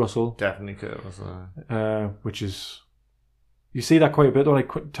 Kurt Russell, definitely Kurt Russell, which is you see that quite a bit. Though, like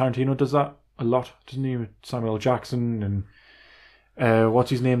Tarantino does that a lot, doesn't he? With Samuel L. Jackson and what's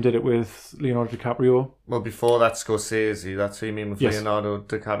his name did it with Leonardo DiCaprio. Well, before that, Scorsese. That's who you mean with Leonardo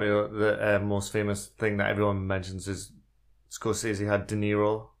DiCaprio. The most famous thing that everyone mentions is Scorsese had De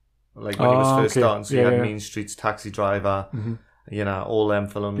Niro, like when he was first starting. So he had Mean Streets, Taxi Driver. You know, all them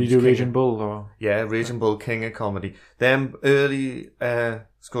films. Did you do Raging Bull? Or? Yeah, Raging Bull, king of comedy. Them early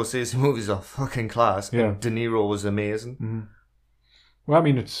Scorsese movies are fucking class. Yeah. And De Niro was amazing. Well, I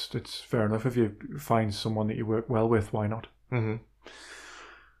mean, it's fair enough. If you find someone that you work well with, why not?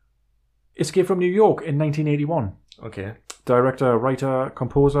 Escape from New York in 1981. Okay. Director, writer,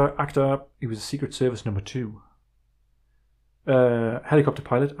 composer, actor. He was a Secret Service number 2. Helicopter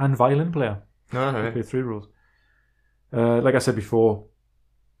pilot and violin player. He played 3 roles. Like I said before,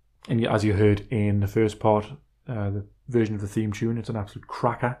 and as you heard in the first part, the version of the theme tune, it's an absolute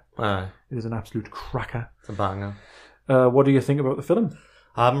cracker. It is an absolute cracker. It's a banger. What do you think about the film?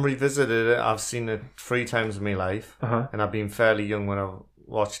 I haven't revisited it. I've seen it 3 times in my life, and I've been fairly young when I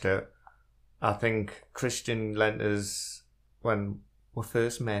watched it. I think Christian lent us when we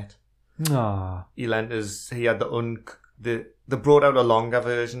first met. He lent us. He had they brought out a longer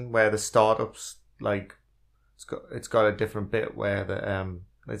version where the startups like. It's got a different bit where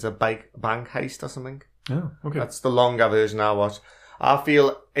there's a bank heist or something. Oh, okay. That's the longer version I watched. I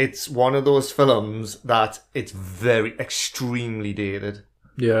feel it's one of those films that it's very extremely dated.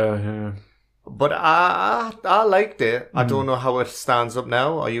 Yeah. But I liked it. I don't know how it stands up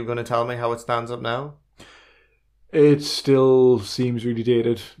now. Are you going to tell me how it stands up now? It still seems really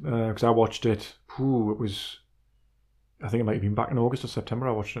dated because I watched it. It was. I think it might have been back in August or September.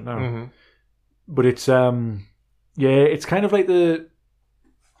 I watched it now. But it's it's kind of like the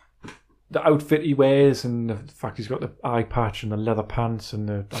outfit he wears and the fact he's got the eye patch and the leather pants and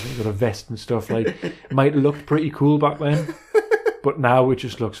I think he's got a vest and stuff. Like, it might have looked pretty cool back then, but now it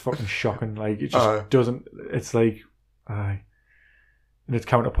just looks fucking shocking. Like, it just doesn't. It's like, and its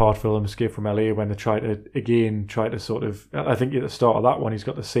counterpart film Escape from LA when they try to sort of. I think at the start of that one he's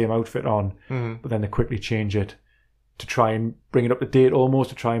got the same outfit on, but then they quickly change it to try and bring it up to date almost,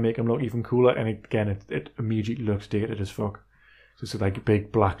 to try and make him look even cooler. And again, it immediately looks dated as fuck. So it's like a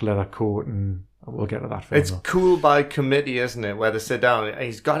big black leather coat, and we'll get to that film. It's cool by committee, isn't it? Where they sit down,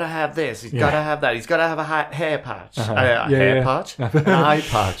 he's got to have this, he's got to have that, he's got to have a hair patch. Hair patch? An eye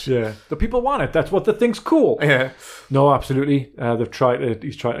patch. Yeah. The people want it. That's what they think's cool. Yeah. No, absolutely.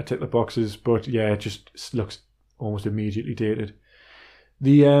 He's tried to tick the boxes, but yeah, it just looks almost immediately dated.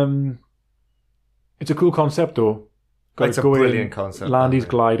 It's a cool concept though. It's a brilliant concept. Land his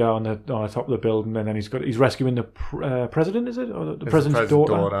glider on the top of the building, and then he's rescuing the president. Is it or the president's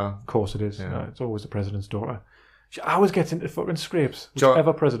daughter? Of course it is. Yeah. It's always the president's daughter. She always gets into fucking scrapes.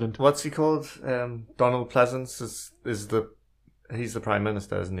 Whichever president. What's he called? Donald Pleasance he's the prime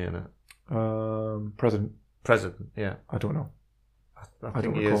minister, isn't he? In it? President. Yeah. I don't know. I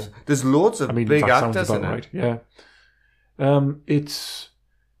think he is. There's loads of big actors in it. Right. Yeah. I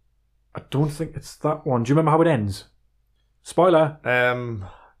don't think it's that one. Do you remember how it ends? Spoiler. Has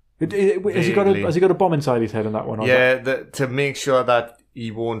he got a bomb inside his head in that one? To make sure that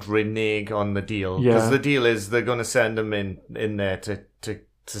he won't renege on the deal. Because the deal is they're going to send him in there to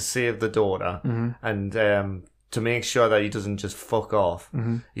save the daughter and to make sure that he doesn't just fuck off,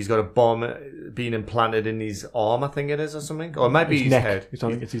 he's got a bomb being implanted in his arm, I think it is, or something. Or it might be his head. I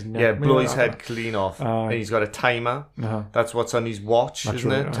think it's his neck. Yeah, blow his head clean off. And he's got a timer. That's what's on his watch,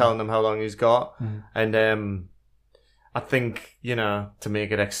 isn't it? Telling him how long he's got. And I think, you know, to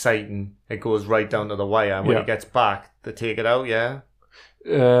make it exciting, it goes right down to the wire. And when he gets back, they take it out,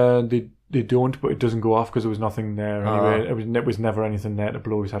 They don't, but it doesn't go off because there was nothing there anyway. It was never anything there to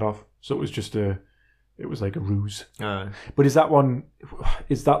blow his head off. So it was just it was like a ruse. But is that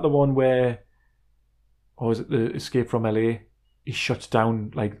the one where, or is it the Escape from LA? He shuts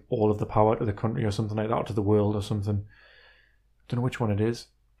down like all of the power to the country or something like that, or to the world or something. I don't know which one it is.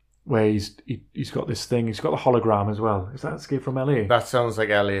 Where he's got this thing, he's got the hologram as well. Is that Escape from LA? That sounds like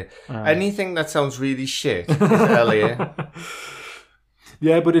LA. Anything that sounds really shit is LA.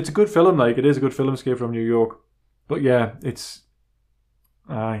 Yeah, but it's a good film. Like, it is a good film, Escape from New York. But yeah, it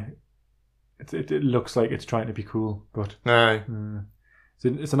looks like it's trying to be cool, but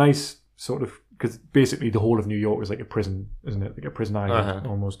it's a nice sort of, because basically the whole of New York is like a prison, isn't it? Like a prison island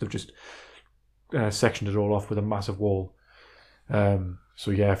almost. They've just sectioned it all off with a massive wall. So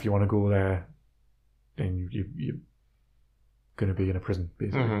yeah, if you want to go there, then you're going to be in a prison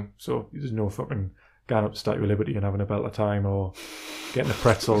basically. So there's no fucking going up to Statue of Liberty and having a belt of time, or getting a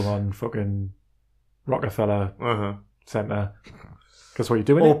pretzel on fucking Rockefeller Center. That's what you're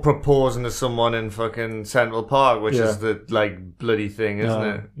doing. Or proposing to someone in fucking Central Park, which is the like bloody thing, isn't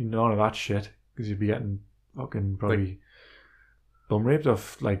it? None of that shit, because you'd be getting fucking probably bum raped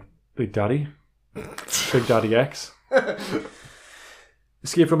off like Big Daddy X.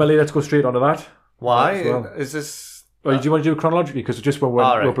 Escape from LA. Let's go straight onto that. Why well. Is this? Do you want to do it chronologically? Because just when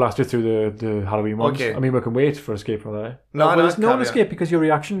we're blasted through the Halloween ones. Okay. I mean, we can wait for Escape from LA. No, there's no escape, because your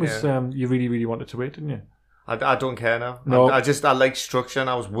reaction was you really, really wanted to wait, didn't you? I don't care now. No. I like structure, and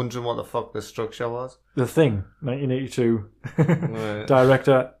I was wondering what the fuck the structure was. The Thing, 1982.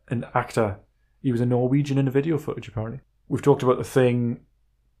 Director and actor. He was a Norwegian in the video footage, apparently. We've talked about The Thing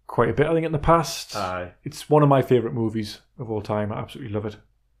quite a bit, I think, in the past. Aye. It's one of my favourite movies of all time. I absolutely love it.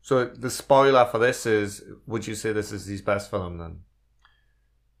 So the spoiler for this is, would you say this is his best film then?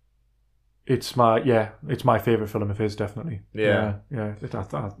 It's my favourite film of his, definitely. Yeah. I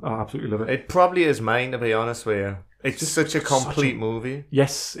absolutely love it. It probably is mine, to be honest with you. It's just such a complete movie.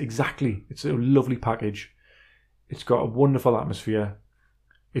 Yes, exactly. It's a lovely package. It's got a wonderful atmosphere.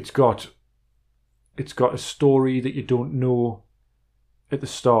 It's got a story that you don't know at the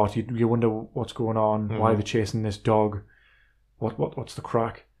start. You wonder what's going on, why they're chasing this dog, what's the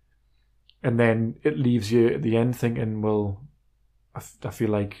crack, and then it leaves you at the end thinking, well, I feel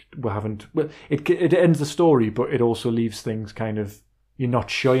like it ends the story, but it also leaves things kind of, you're not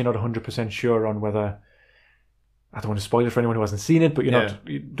 100% sure on whether, I don't want to spoil it for anyone who hasn't seen it, but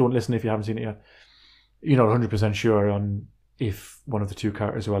don't listen if you haven't seen it yet. You're not 100% sure on if one of the two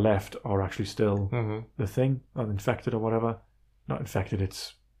characters who are left are actually still the Thing, or infected or whatever. Not infected,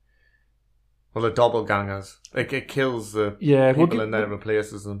 it's... Well, the doppelgangers. It kills the people in there and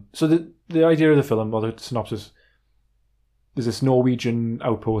replaces them. So the idea of the film, or the synopsis, there's this Norwegian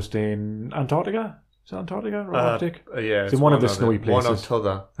outpost in Antarctica. Is it Antarctica or Arctic? Yeah. It's in one of the snowy places. One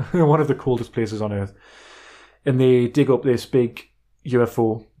of one of the coldest places on Earth. And they dig up this big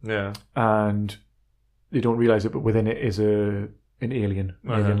UFO. Yeah. And they don't realise it, but within it is an alien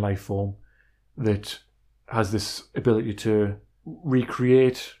life form that has this ability to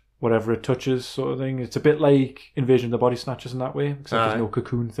recreate whatever it touches, sort of thing. It's a bit like Invasion of the Body Snatchers in that way, except there's no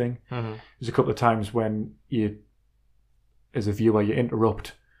cocoon thing. There's a couple of times when you, as a viewer, you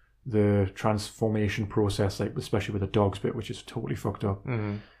interrupt the transformation process, like especially with the dog's bit, which is totally fucked up.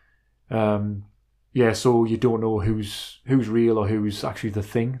 So you don't know who's real or who's actually the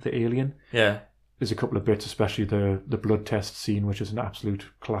Thing, the alien. Yeah. There's a couple of bits, especially the blood test scene, which is an absolute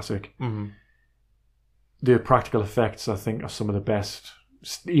classic. The practical effects, I think, are some of the best.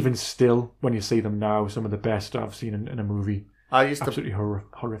 Even still, when you see them now, some of the best I've seen in a movie. Absolutely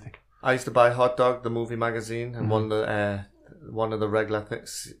horrific. I used to buy Hot Dog, the movie magazine, and one of the regular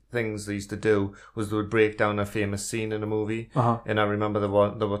things they used to do was they would break down a famous scene in a movie. And I remember the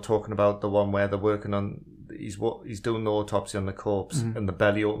one they were talking about, the one where they're working on, he's doing the autopsy on the corpse, and the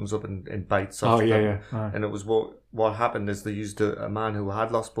belly opens up and bites off. And it was what happened is they used a man who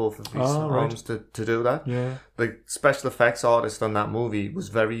had lost both of his arms to do that. Yeah. The special effects artist on that movie was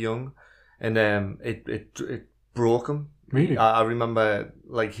very young, and it broke him. Really? I remember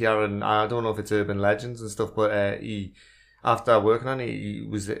like hearing, I don't know if it's urban legends and stuff, but he, after working on it, he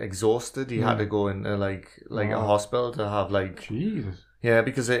was exhausted. He had to go into like a hospital to have like... Jesus. Yeah,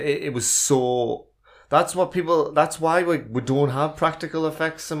 because it was so... That's why we don't have practical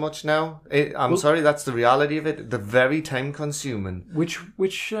effects so much now. Sorry, that's the reality of it. They're very time consuming. Which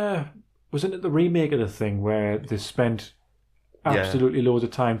wasn't it the remake of the thing where they spent absolutely loads of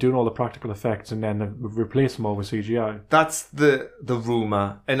time doing all the practical effects and then replace them all with CGI? That's the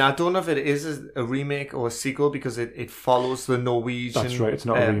rumour. And I don't know if it is a remake or a sequel because it follows the Norwegian... That's right, it's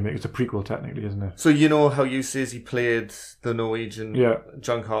not a remake, it's a prequel technically, isn't it? So you know how you says he played the Norwegian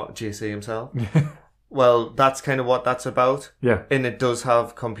John Carpenter, JC himself? Well, that's kind of what that's about. Yeah. And it does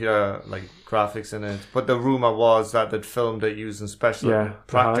have computer graphics in it. But the rumour was that they'd filmed it using special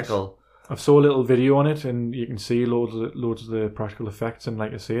practical. I saw a little video on it, and you can see loads of the practical effects, and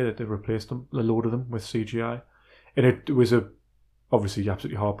like I say, that they've replaced a load of them with CGI. And it was obviously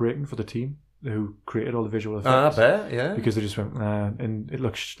absolutely heartbreaking for the team who created all the visual effects. I bet, yeah. Because they just went, and it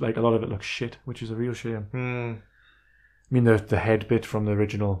looks like a lot of it looks shit, which is a real shame. I mean, the head bit from the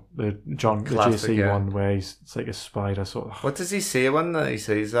original, the JC one, where it's like a spider sort of. What does he say when he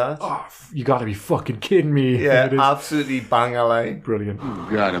says that? Oh, you gotta be fucking kidding me. Yeah, absolutely banger line. Brilliant.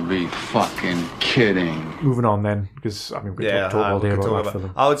 You gotta be fucking kidding. Moving on then, because we could talk all day about that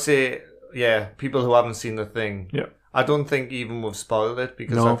film. I would say, people who haven't seen the thing. Yeah. I don't think even we've spoiled it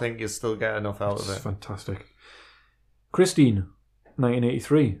because I think you still get enough out of it. Fantastic. Christine,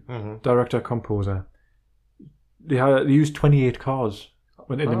 1983, director, composer. They used 28 cars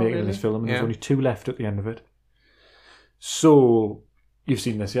in the making of this film, and there's only 2 left at the end of it. So, you've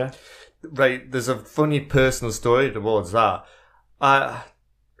seen this, yeah? Right, there's a funny personal story towards that.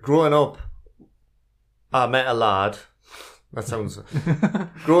 Growing up, I met a lad. That sounds...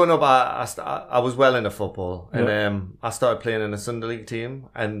 Growing up, I was well into football, and I started playing in a Sunday League team,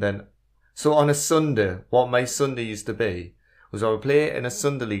 and then... So on a Sunday, what my Sunday used to be, was I would play in a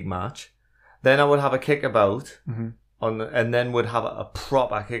Sunday League match, then I would have a kickabout, and then would have a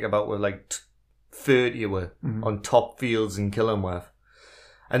proper kickabout with 30 on top fields in Killingworth.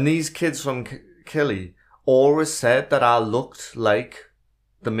 And these kids from Killy always said that I looked like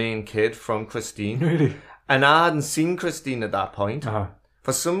the main kid from Christine. Really? And I hadn't seen Christine at that point.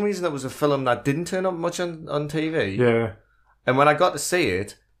 For some reason, it was a film that didn't turn up much on TV. Yeah. And when I got to see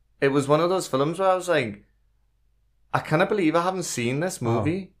it, it was one of those films where I was like, I cannot believe I haven't seen this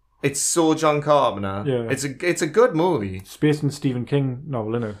movie. It's so John Carpenter. Yeah. It's a good movie. It's based on a Stephen King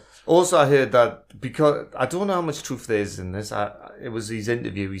novel, isn't it? Also, I heard that because I don't know how much truth there is in this. It was his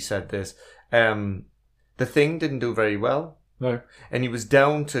interview. He said this. The Thing didn't do very well. No. And he was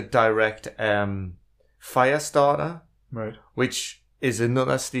down to direct Firestarter, right? Which is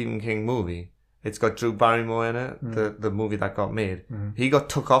another Stephen King movie. It's got Drew Barrymore in it. The movie that got made. He got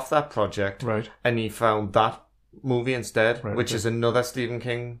took off that project, right? And he found that movie instead, which is another Stephen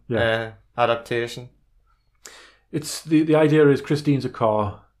King adaptation. It's the idea is Christine's a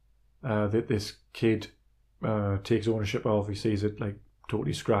car that this kid takes ownership of. He sees it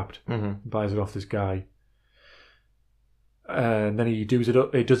totally scrapped, buys it off this guy, and then he does it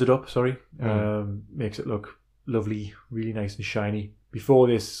up. Makes it look lovely, really nice and shiny. Before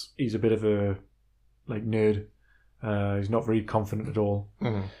this, he's a bit of a nerd. He's not very confident at all.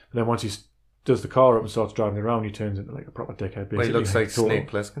 But then once he does the car up and starts driving around, he turns into a proper dickhead, basically. Well, he looks like Snake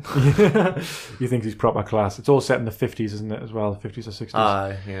Plissken. He thinks he's proper class. It's all set in the 50s, isn't it, as well? 50s or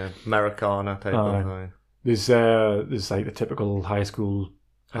 60s? Yeah. Americana type of... There's the typical high school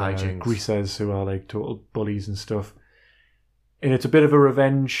greasers who are total bullies and stuff. And it's a bit of a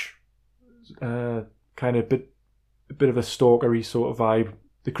revenge, kind of a bit of a stalkery sort of vibe.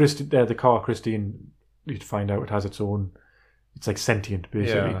 The car Christine, you'd find out it has its own... It's sentient,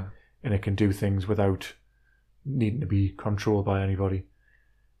 basically. Yeah. And it can do things without needing to be controlled by anybody.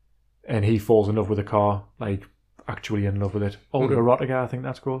 And he falls in love with the car, actually in love with it. Autoerotica, I think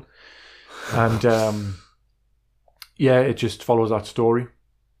that's called. And it just follows that story.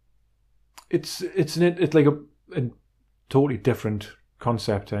 It's like a totally different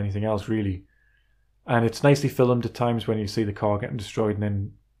concept to anything else, really. And it's nicely filmed at times when you see the car getting destroyed and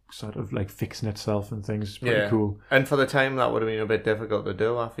then sort of fixing itself and things. It's pretty cool. And for the time, that would have been a bit difficult to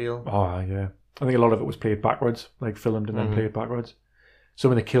do, I feel. Oh, yeah. I think a lot of it was played backwards, filmed and then played backwards.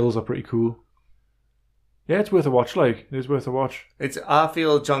 Some of the kills are pretty cool. Yeah, it's worth a watch, It is worth a watch. I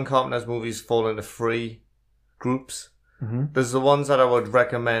feel John Carpenter's movies fall into 3 groups. There's the ones that I would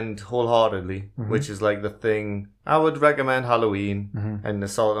recommend wholeheartedly, which is The Thing. I would recommend Halloween and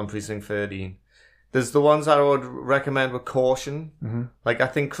Assault on Precinct 13. There's the ones that I would recommend with caution. I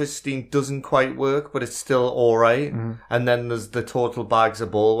think Christine doesn't quite work, but it's still alright. And then there's the total bags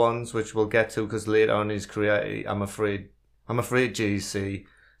of ball ones, which we'll get to because later on in his career, I'm afraid JC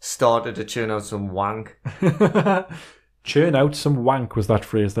started to churn out some wank. Churn out some wank was that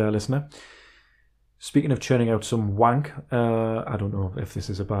phrase there, listener. Speaking of churning out some wank, I don't know if this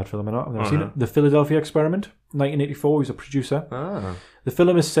is a bad film or not. I've never seen it. The Philadelphia Experiment, 1984. He's a producer. The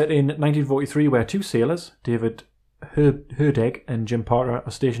film is set in 1943, where two sailors, David Herdeg and Jim Parker,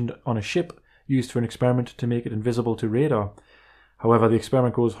 are stationed on a ship used for an experiment to make it invisible to radar. However, the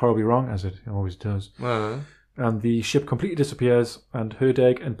experiment goes horribly wrong, as it always does. And the ship completely disappears, and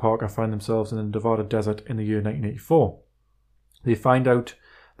Herdeg and Parker find themselves in the Nevada desert in the year 1984. They find out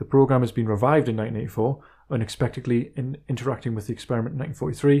the program has been revived in 1984, unexpectedly interacting with the experiment in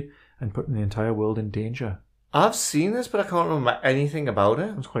 1943 and putting the entire world in danger. I've seen this, but I can't remember anything about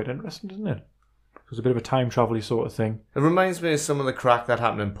it. It's quite interesting, isn't it? It was a bit of a time travel-y sort of thing. It reminds me of some of the crack that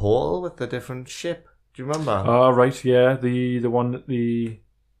happened in Portal with the different ship. Do you remember? Oh, right, yeah. The one that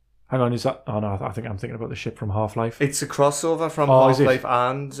Hang on, is that... Oh, no, I think I'm thinking about the ship from Half-Life. It's a crossover from Half-Life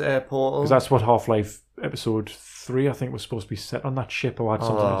and Portal. Because that's what Half-Life Episode 3, I think, was supposed to be set on that ship, or had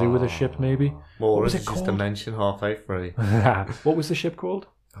something to do with a ship, maybe. Well, what was it called? Just to mention Half-Life 3. What was the ship called?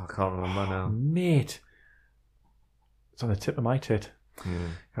 I can't remember now. Mate. It's on the tip of my tit.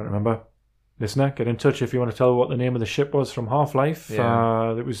 Can't remember. Listener, get in touch if you want to tell what the name of the ship was from Half-Life.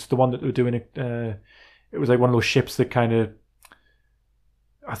 Yeah. It was the one that they were doing. It was like one of those ships that kind of...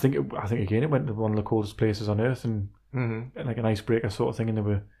 I think again it went to one of the coldest places on Earth and like an icebreaker sort of thing, and they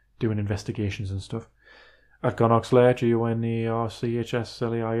were doing investigations and stuff. At Gonoxlair,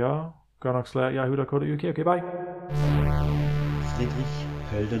 GONERCHSLAIR, Gonoxlair, yahoo.co.uk. Okay, bye. Friedrich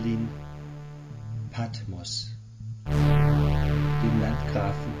Hölderlin, Patmos, dem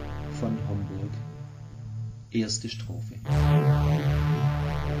Landgrafen von Homburg. Erste Strophe.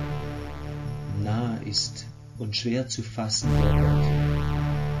 Nah ist und schwer zu fassen der Gott.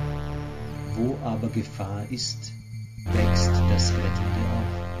 Wo aber Gefahr ist, wächst das Rettende auf.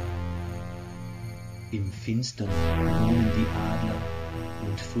 Im Finstern wohnen die Adler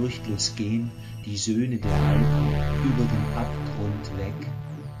und furchtlos gehen die Söhne der Alpen über den Abgrund weg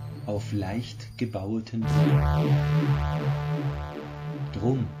auf leicht gebaueten Brücken.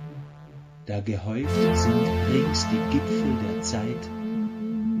 Drum, da gehäuft sind rings die Gipfel der Zeit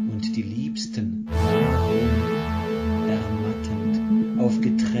und die Liebsten nahrum ermattend auf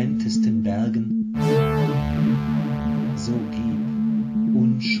getrenntesten Bergen, so gib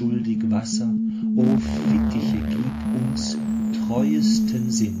unschuldig Wasser, o Fittiche, gib uns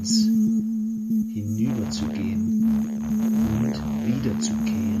treuesten Sinns, hinüberzugehen und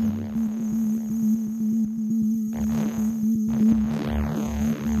wiederzukehren.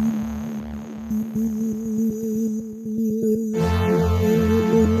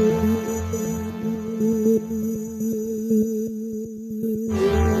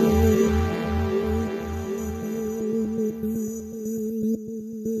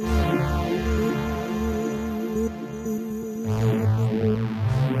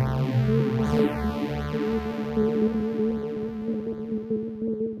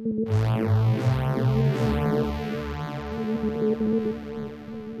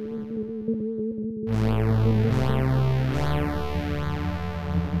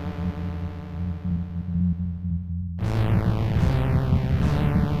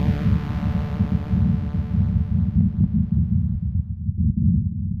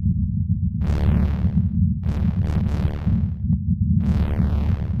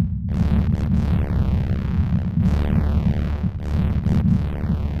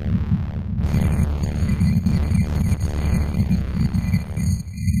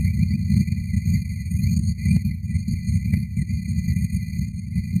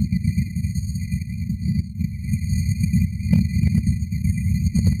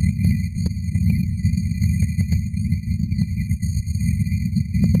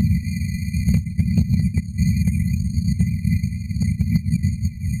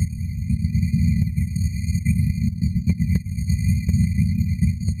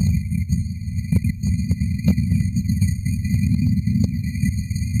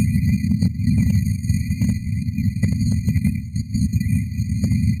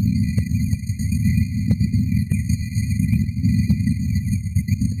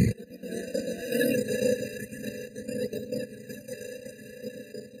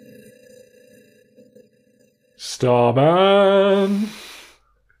 Starman.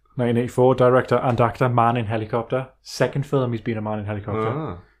 1984, director and actor, Man in Helicopter. Second film he's been a man in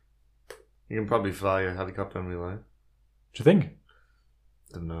helicopter. You can probably fly a helicopter in real life. Do you think?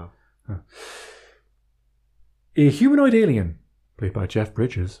 Don't know. A humanoid alien, played by Jeff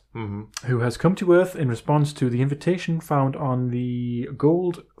Bridges, who has come to Earth in response to the invitation found on the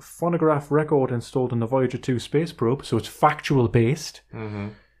gold phonograph record installed in the Voyager 2 space probe, so it's factual based.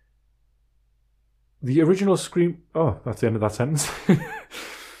 The original screen... Oh, that's the end of that sentence.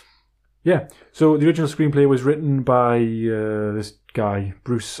 Yeah. So the original screenplay was written by this guy,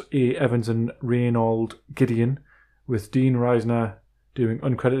 Bruce A. Evans and Reynold Gideon, with Dean Reisner doing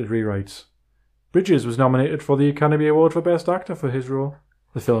uncredited rewrites. Bridges was nominated for the Academy Award for Best Actor for his role.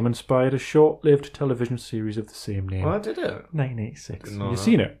 The film inspired a short-lived television series of the same name. Oh, did it? 1986. Have you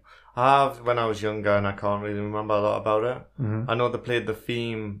seen it? I have when I was younger, and I can't really remember a lot about it. Mm-hmm. I know they played the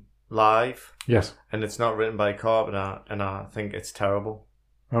theme live. Yes. And it's not written by Carpenter, and I think it's terrible.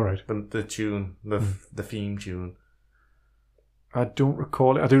 All right. The tune, the theme tune. I don't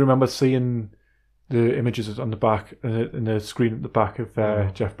recall it. I do remember seeing the images on the back, in the screen at the back of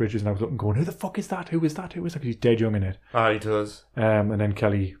Jeff Bridges, and I was looking going, who the fuck is that? Who is that? Who is that? Because he's dead young in it. Ah, he does. And then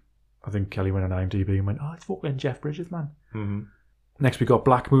Kelly went on IMDb and went, oh, it's fucking Jeff Bridges, man. Mm-hmm. Next we got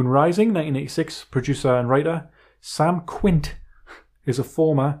Black Moon Rising, 1986. Producer and writer Sam Quint is a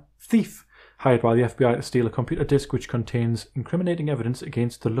former thief hired by the FBI to steal a computer disk which contains incriminating evidence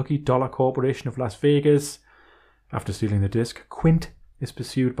against the Lucky Dollar Corporation of Las Vegas. After stealing the disk, Quint is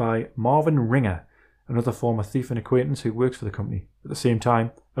pursued by Marvin Ringer, another former thief and acquaintance who works for the company. At the same time,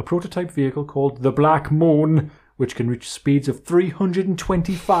 a prototype vehicle called the Black Moon, which can reach speeds of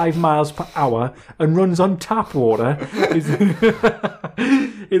 325 miles per hour and runs on tap water,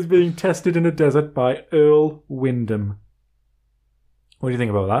 is being tested in a desert by Earl Wyndham. What do you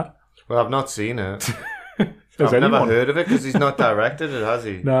think about that? Well, I've not seen it. I've never heard of it because he's not directed it, has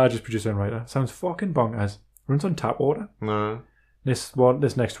he? Nah, just producer and writer. Sounds fucking bonkers. Runs on tap water. No. This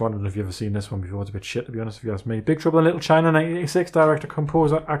next one, I don't know if you've ever seen this one before. It's a bit shit, to be honest, if you ask me. Big Trouble in Little China, 1986. Director,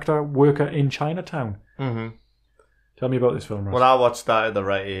 composer, actor, worker in Chinatown. Mm-hmm. Tell me about this film, Ross. Well, I watched that at the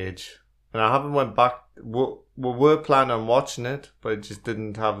right age. And I haven't went back. We were planning on watching it, but it just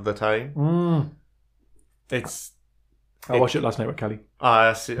didn't have the time. I watched it last night with Kelly.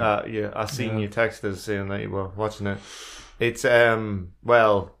 I seen you text us saying that you were watching it. It's,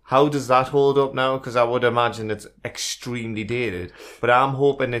 well, how does that hold up now? Because I would imagine it's extremely dated. But I'm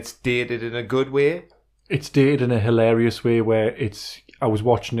hoping it's dated in a good way. It's dated in a hilarious way where I was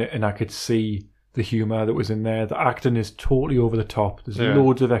watching it and I could see the humour that was in there. The acting is totally over the top. There's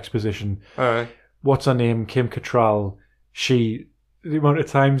loads of exposition. All right. What's her name? Kim Cattrall. The amount of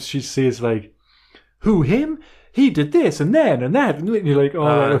times she says, like, who, him? He did this and then and that. And you're like, oh,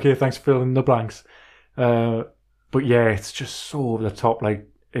 right, okay, thanks for filling in the blanks. But yeah, it's just so over the top. Like,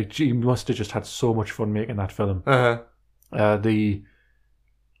 she must have just had so much fun making that film. The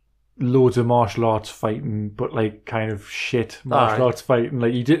loads of martial arts fighting, but like kind of shit martial arts fighting.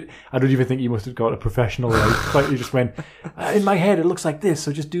 Like I don't even think he must have got a professional fight. He just went, in my head it looks like this,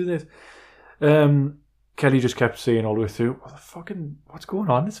 so just do this. Kelly just kept saying all the way through, what's going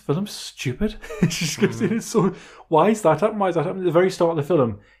on? This film's stupid. She just kept saying, why is that happening? Why is that happening? At the very start of the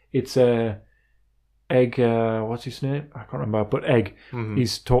film, it's Egg, what's his name? I can't remember, but Egg. Mm-hmm.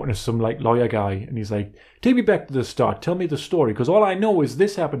 He's talking to some like lawyer guy, and he's like, take me back to the start, tell me the story, because all I know is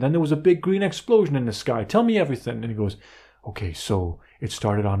this happened, and there was a big green explosion in the sky, tell me everything. And he goes, okay, so it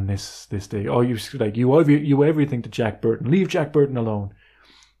started on this day. Oh, you owe everything to Jack Burton. Leave Jack Burton alone.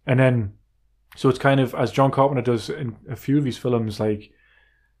 And then, so it's kind of, as John Carpenter does in a few of his films, like,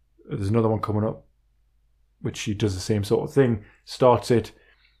 there's another one coming up, which he does the same sort of thing, starts it,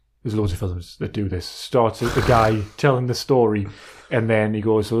 there's loads of films that do this. Starts with the guy telling the story, and then he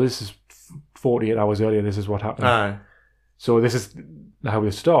goes, so this is 48 hours earlier, this is what happened. So this is how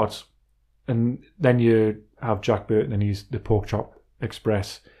it starts. And then you have Jack Burton and he's the Pork Chop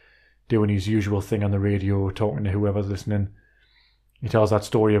Express doing his usual thing on the radio, talking to whoever's listening. He tells that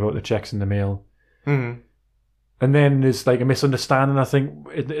story about the checks in the mail. Mm-hmm. And then there's like a misunderstanding, I think,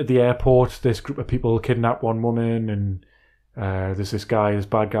 at the airport. This group of people kidnap one woman, and there's this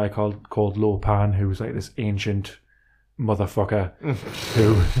bad guy called Lo Pan, who's like this ancient motherfucker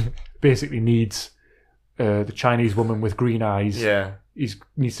who basically needs the Chinese woman with green eyes. Yeah, he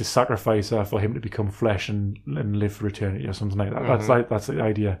needs to sacrifice her for him to become flesh and live for eternity or something like that. Mm-hmm. That's the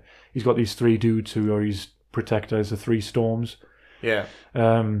idea. He's got these three dudes who are his protectors, the three storms. Yeah.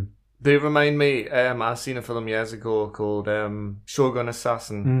 They remind me, I seen a film years ago called Shogun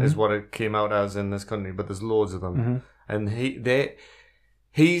Assassin, is what it came out as in this country, but there's loads of them. Mm-hmm. And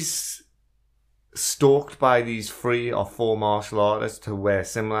he's stalked by these 3 or 4 martial artists to wear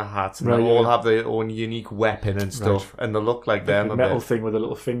similar hats, and they all have their own unique weapon and stuff, and they look like them. The metal thing with the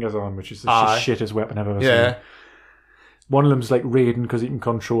little fingers on, which is the shittest weapon I've ever seen. One of them's like Raiden because he can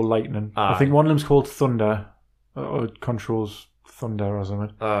control lightning. I think one of them's called Thunder, or it controls thunder or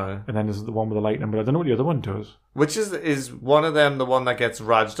something. And then there's the one with the lightning, but I don't know what the other one does. Which is one of them the one that gets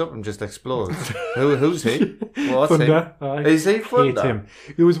ragged up and just explodes? Who's he? What's Thunder. Is he Thunder? Hate him.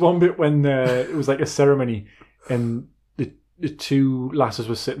 There was one bit when it was like a ceremony, and the 2 lasses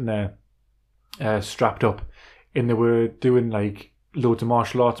were sitting there, strapped up, and they were doing like loads of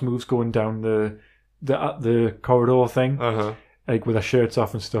martial arts moves going down the corridor thing, like with their shirts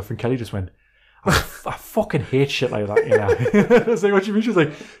off and stuff. And Kelly just went, I fucking hate shit like that, you know. I was like, what do you mean? She was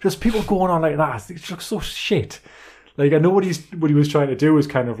like, just people going on like that. It looks so shit. Like, I know what he was trying to do was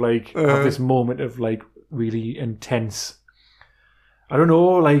kind of like have this moment of like really intense. I don't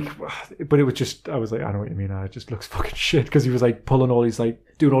know, like, but it was just, I was like, I know what you mean. It just looks fucking shit, because he was like pulling all these, like,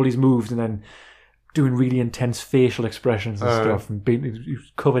 doing all these moves and then doing really intense facial expressions and stuff, and he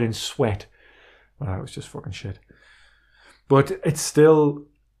was covered in sweat. Well, it was just fucking shit. But it's still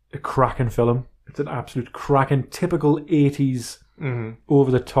a cracking film. It's an absolute cracking, typical 80s,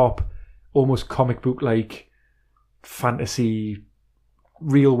 over the top, almost comic book like fantasy,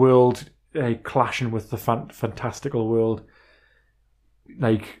 real world clashing with the fantastical world.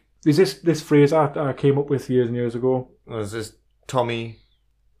 Like, is this phrase I came up with years and years ago? Was this Tommy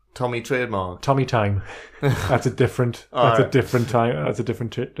trademark? Tommy time. That's a different. Different time. That's a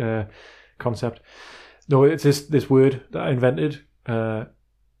different concept. No, it's this word that I invented.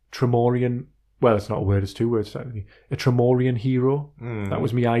 Tremorian. Well, it's not a word. It's two words technically. A Tremorian Hero. That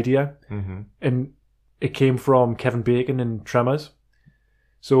was my idea, and it came from Kevin Bacon in Tremors.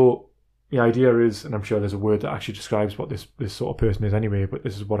 So the idea is, and I'm sure there's a word that actually describes what this sort of person is anyway, but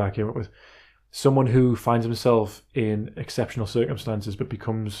this is what I came up with. Someone who finds himself in exceptional circumstances but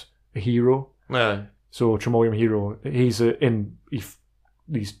becomes a hero. Yeah. So Tremorian Hero, he's in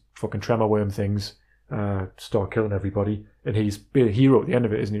these fucking tremor worm things start killing everybody, and he's a hero at the end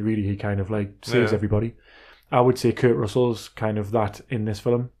of it, isn't he? Really, he kind of like saves everybody. I would say Kurt Russell's kind of that in this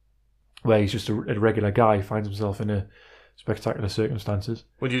film, where he's just a regular guy, finds himself in a spectacular circumstances.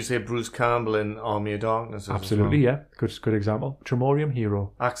 Would you say Bruce Campbell in Army of Darkness? Absolutely, yeah. Good example. Tremorian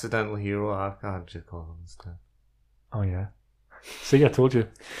Hero. Accidental hero, I can't just call him instead. Oh, yeah. See, I told you.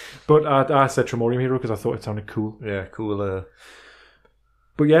 But I said Tremorian Hero because I thought it sounded cool. Yeah, cooler.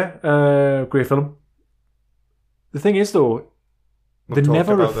 But yeah, great film. The thing is, though, they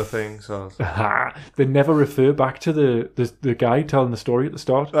never they never refer back to the guy telling the story at the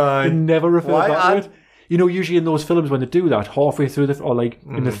start. They never refer back to it. You know, usually in those films when they do that, halfway through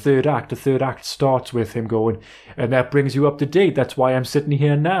in the third act starts with him going, and that brings you up to date. That's why I'm sitting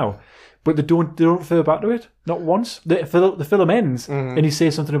here now. But they don't refer back to it, not once. The film ends, and he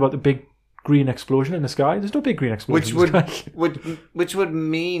says something about the big green explosion in the sky. There's no big green explosion in the sky. Which would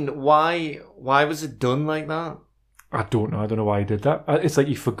mean why was it done like that? I don't know. I don't know why he did that. It's like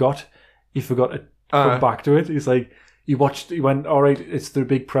he forgot to come back to it. He's like, he went, all right, it's the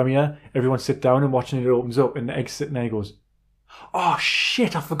big premiere. Everyone sit down and watching it opens up, and Egg's sitting there. He goes, oh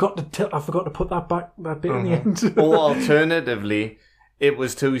shit! I forgot to put that bit in the end. Or alternatively, it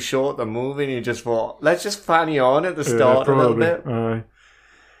was too short the movie, and you just thought, let's just fanny on at the start a little bit.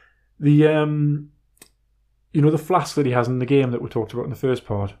 The flask that he has in the game that we talked about in the first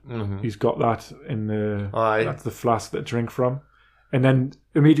part. He's got that in the. That's the flask that I drink from. And then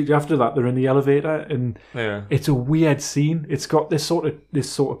immediately after that, they're in the elevator, and it's a weird scene. It's got this sort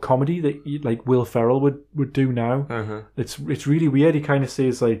of comedy that like Will Ferrell would do now. It's really weird. He kind of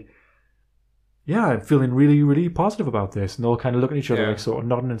says like, "Yeah, I'm feeling really, really positive about this," and they'll kind of look at each other like sort of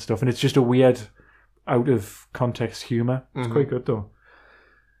nodding and stuff. And it's just a weird, out of context humor. It's quite good though.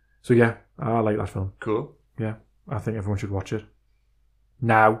 So yeah, I like that film. Cool. Yeah, I think everyone should watch it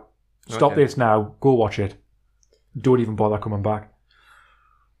now. Stop this now. Go watch it. Don't even bother coming back.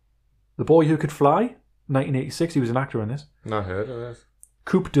 The Boy Who Could Fly, 1986. He was an actor in this. Not heard of this.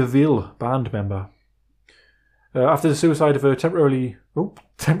 Coupe de Ville band member. After the suicide of her temporarily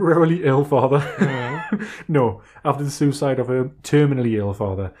ill father. No, after the suicide of her terminally ill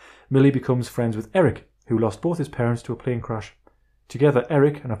father, Millie becomes friends with Eric, who lost both his parents to a plane crash. Together,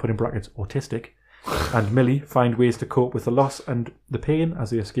 Eric, and I put in brackets autistic, and Millie find ways to cope with the loss and the pain as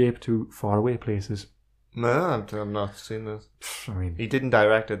they escape to faraway places. No, I've not seen this. I mean, he didn't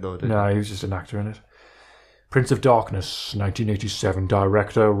direct it though, did he? No, he was just an actor in it. Prince of Darkness, 1987,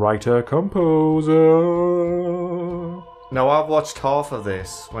 director, writer, composer. Now, I've watched half of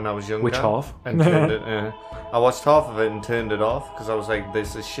this when I was younger. Which half? And turned it. I watched half of it and turned it off because I was like,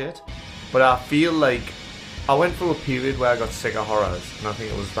 "This is shit." But I feel like I went through a period where I got sick of horrors, and I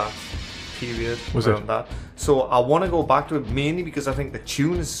think it was that period. Was it? That? So I want to go back to it mainly because I think the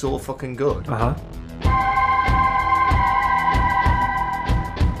tune is so fucking good.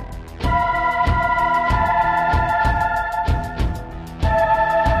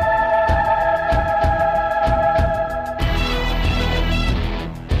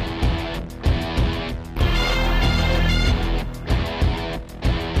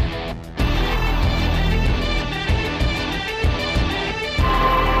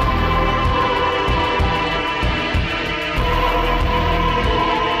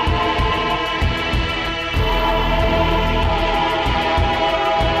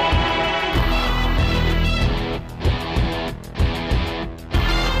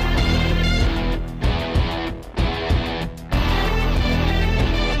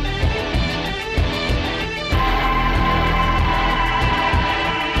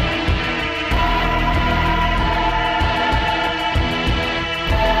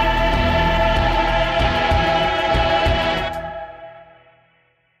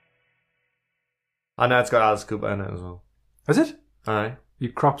 I know it's got Alice Cooper in it as well. Is it? Aye. He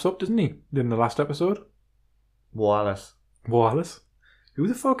crops up, doesn't he, in the last episode? Wallace. Who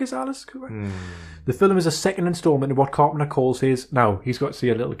the fuck is Alice Cooper? The film is a second installment in what Carpenter calls his... Now, he's got to see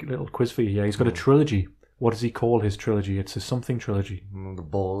a little quiz for you here. He's got a trilogy. What does he call his trilogy? It's a something trilogy. The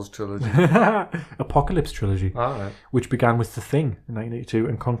Balls trilogy. Apocalypse trilogy. All right. Which began with The Thing in 1982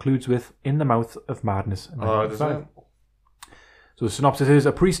 and concludes with In the Mouth of Madness in 1985. So the synopsis is,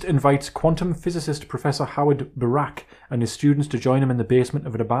 a priest invites quantum physicist Professor Howard Barak and his students to join him in the basement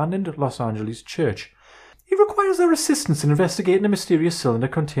of an abandoned Los Angeles church. He requires their assistance in investigating a mysterious cylinder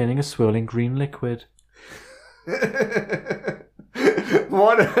containing a swirling green liquid.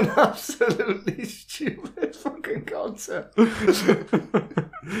 What an absolutely stupid fucking concept.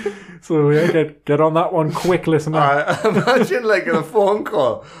 So yeah, get on that one quick, listener. Imagine like a phone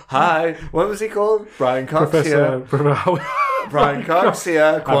call. Hi, what was he called? Brian Cox here. Brian Cox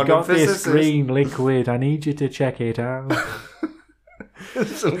here, quantum I've got physicist. this green liquid. I need you to check it out.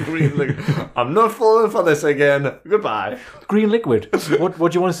 Some green liquid. I'm not falling for this again. Goodbye. Green liquid. What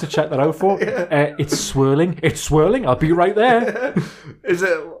do you want us to check that out for? Yeah. It's swirling. It's swirling. I'll be right there. Is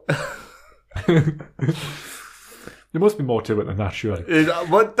it? There must be more to it than that, surely.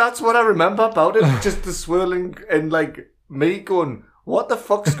 That's what I remember about it. Just the swirling and like me going, what the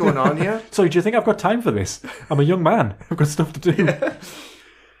fuck's going on here? Sorry, do you think I've got time for this? I'm a young man. I've got stuff to do. Yeah.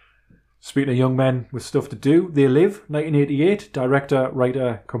 Speaking of young men with stuff to do, They Live, 1988. Director,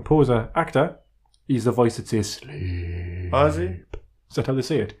 writer, composer, actor. He's the voice that says sleep. Oh, is he? Is that how they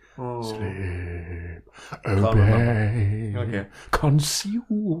say it? Oh. Sleep. Obey. Okay.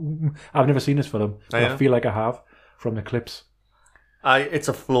 Consume. I've never seen this film. I feel like I have from the clips. It's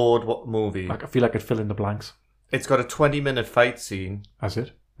a flawed movie. Like, I feel like I'd fill in the blanks. It's got a 20-minute fight scene. That's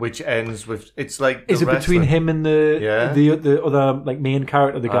it. Which ends with, it's like is it between him and the other like main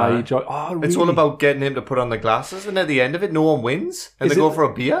character, the guy? Really? It's all about getting him to put on the glasses, and at the end of it, no one wins, and they go for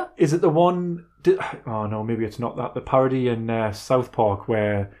a beer. Is it the one? Oh no, maybe it's not that. The parody in South Park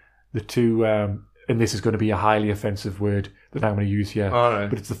where the two, and this is going to be a highly offensive word that I'm going to use here,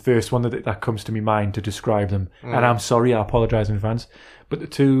 but it's the first one that comes to my mind to describe them. And I'm sorry, I apologise in advance. But the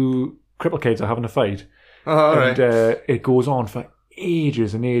two cripple kids are having a fight, it goes on for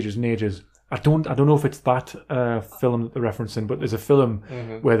ages and ages and ages. I don't know if it's that film that they're referencing, but there's a film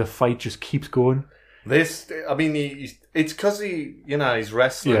where the fight just keeps going. It's because he's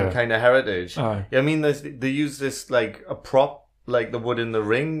wrestling kind of heritage. I mean, they use this like a prop, like the wood in the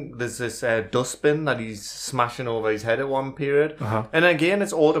ring. There's this dustbin that he's smashing over his head at one period, and again,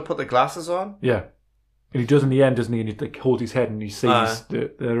 it's all to put the glasses on. Yeah, and he does in the end, doesn't he? And he like holds his head and he sees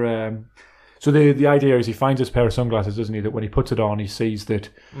So the idea is he finds this pair of sunglasses, doesn't he? That when he puts it on, he sees that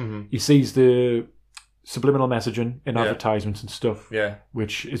he sees the subliminal messaging in advertisements and stuff. Yeah,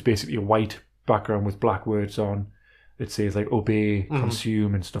 which is basically a white background with black words on. It says like obey,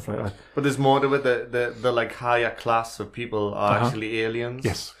 consume, and stuff like that. But there's more to it. The like higher class of people are actually aliens.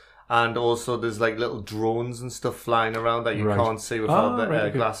 Yes. And also there's like little drones and stuff flying around that you can't see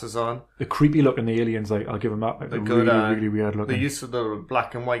without glasses on. The creepy looking aliens, like I'll give them that. Like, the really weird looking. The use of the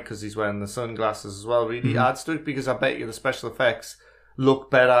black and white because he's wearing the sunglasses as well really adds to it, because I bet you the special effects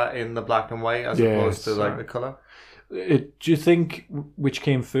look better in the black and white as opposed to like the colour. Do you think which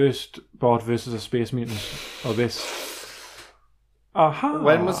came first, Bard versus a Space Mutants, or this?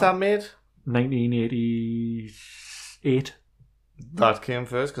 When was that made? 1988. That came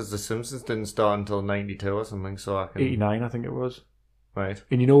first because The Simpsons didn't start until 92 or something. 89, I think it was. Right.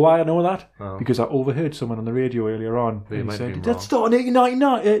 And you know why I know that? Oh. Because I overheard someone on the radio earlier on. And he said, did that start in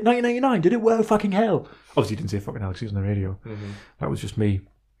 1999? Did it? Well, fucking hell. Obviously, he didn't say fucking hell because he was on the radio. That was just me.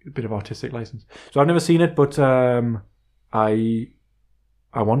 A bit of artistic license. So I've never seen it, but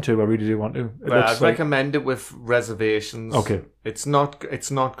I want to. I really do want to. I'd recommend it with reservations. Okay. It's not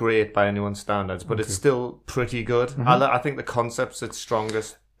great by anyone's standards, but it's still pretty good. I think the concept's its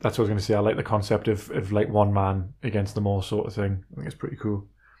strongest. That's what I was going to say. I like the concept of like one man against them all sort of thing. I think it's pretty cool.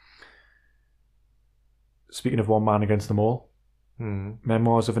 Speaking of one man against them all,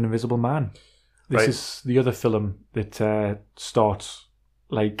 Memoirs of an Invisible Man. This is the other film that starts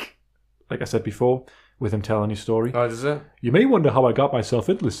like I said before, with him telling his story. Oh, does it? You may wonder how I got myself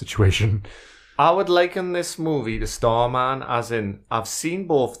into this situation. I would liken this movie to Starman, as in, I've seen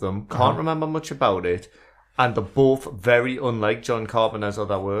both of them, can't remember much about it, and they're both very unlike John Carpenter's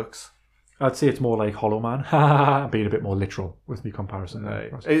other works. I'd say it's more like Hollow Man. Being a bit more literal with the comparison.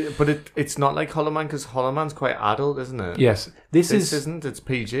 Right. It's not like Hollow Man, because Hollow Man's quite adult, isn't it? Yes. This isn't. It's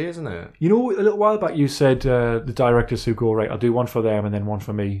PG, isn't it? You know, a little while back you said the directors who go, right, I'll do one for them and then one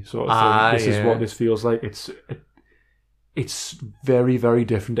for me, sort of thing. This is what this feels like. It's very, very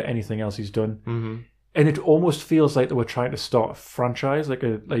different to anything else he's done. And it almost feels like they were trying to start a franchise, like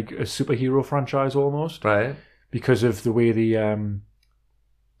a superhero franchise almost. Right. Because of the way they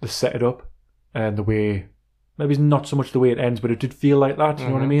set it up and the way, maybe it's not so much the way it ends, but it did feel like that. You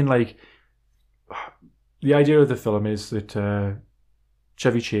know what I mean? Like, the idea of the film is that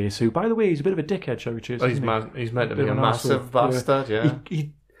Chevy Chase, who, by the way, he's a bit of a dickhead, Chevy Chase. He's meant to be a massive bastard, yeah.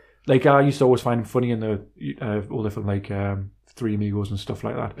 He, like, I used to always find him funny in the older film, like Three Amigos and stuff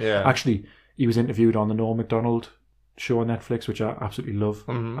like that. Yeah. Actually, he was interviewed on the Norm MacDonald Show on Netflix, which I absolutely love.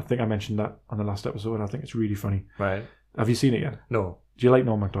 I think I mentioned that on the last episode. I think it's really funny. Right. Have you seen it yet? No. Do you like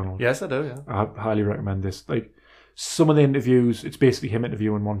Norm MacDonald? Yes, I do, yeah. I highly recommend this. Like, some of the interviews, it's basically him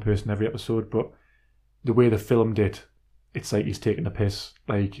interviewing one person every episode, but the way they filmed it, it's like he's taking a piss,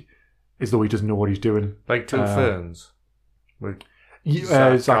 like, as though he doesn't know what he's doing. Like Two Ferns. Zach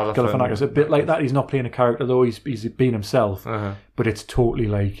Galifianakis, a bit like that. He's not playing a character, though. He's being himself, but it's totally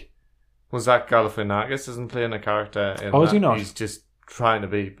like... Well, Zach Galifianakis isn't playing a character in is he not? He's just trying to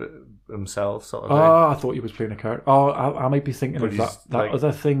be himself, sort of thing. Oh, I thought he was playing a character. Oh, I might be thinking of that like,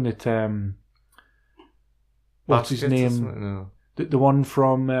 other thing that... what's his name? No. The one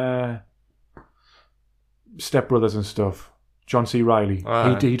from Step Brothers and stuff. John C. Reilly.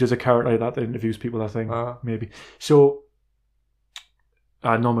 He does a character like that interviews people, I think. Maybe. So...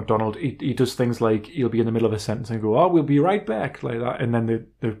 Norm MacDonald, he does things like he'll be in the middle of a sentence and go, "Oh, we'll be right back," like that, and then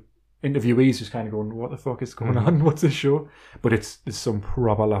the interviewees just kind of going, "What the fuck is going on? What's this show?" But it's some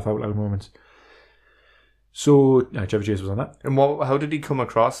proper laugh out loud moments. So Chevy Chase was on that. And how did he come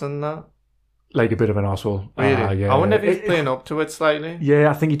across in that? Like a bit of an arsehole. Really? Yeah. I wonder if he's playing up to it slightly. Yeah,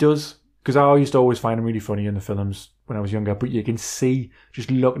 I think he does. Because I used to always find him really funny in the films when I was younger. But you can see, just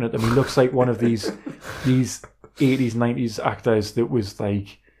looking at him, he looks like one of these 80s, 90s actors that was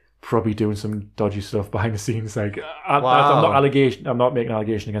like probably doing some dodgy stuff behind the scenes. Like, I'm not making an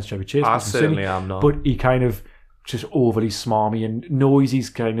allegation against Chevy Chase. I certainly am not. But he kind of just overly smarmy and knows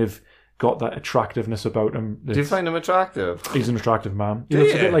he's kind of got that attractiveness about him. Do you find him attractive? He's an attractive man. He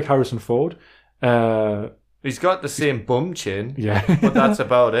looks a bit like Harrison Ford. He's got the same bum chin. Yeah. But that's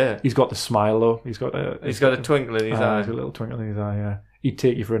about it. He's got the smile though. He's got a twinkle in his eye. He's got a little twinkle in his eye, yeah. He'd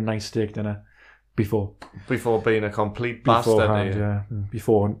take you for a nice steak dinner before being a complete bastard.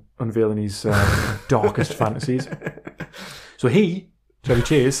 Before unveiling his darkest fantasies. So Chevy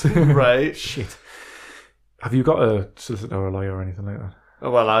Chase, right? Shit. Have you got a solicitor or a lawyer or anything like that?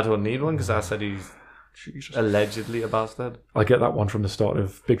 Well, I don't need one because I said he's allegedly a bastard. I'll get that one from the start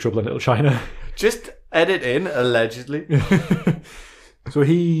of Big Trouble in Little China. Just edit in allegedly. So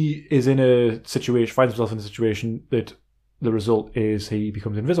he is in a situation, finds himself in a situation that the result is he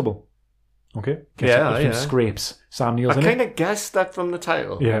becomes invisible. Okay? Scrapes. Sam Neill's in it. I kind of guessed that from the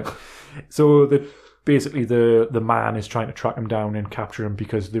title. Yeah. So basically the man is trying to track him down and capture him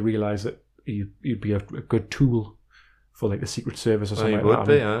because they realise that he'd be a good tool for like the Secret Service or something like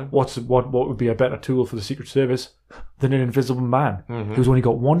that. What would be a better tool for the Secret Service than an invisible man who's only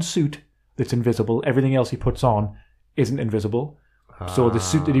got one suit that's invisible. Everything else he puts on isn't invisible. So the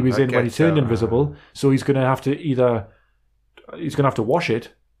suit that he was in when he turned invisible, so he's going to have to wash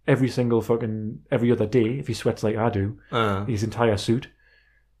it every other day if he sweats like I do. His entire suit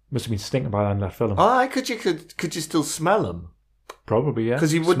must have been stinking by the end of that film. Could you still smell him? Probably, yeah.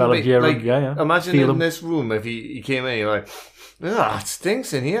 Because he wouldn't smell be him, like. Imagine Feel in him. this room if he came in, you're like, it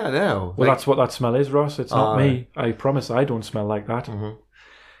stinks in here now. Well, that's what that smell is, Ross. It's not me. I promise I don't smell like that. Mm-hmm.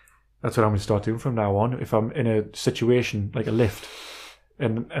 That's what I'm going to start doing from now on. If I'm in a situation like a lift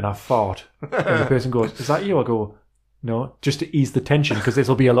and I fart and the person goes, "Is that you?" I go, "No," just to ease the tension because this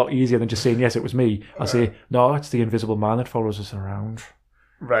will be a lot easier than just saying, "Yes, it was me." I'll say, "No, it's the invisible man that follows us around."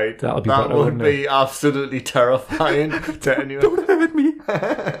 Right. That'll be that better, would be absolutely terrifying to anyone. Don't hurt me.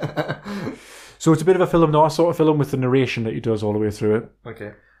 So it's a bit of a film noir sort of film with the narration that he does all the way through it.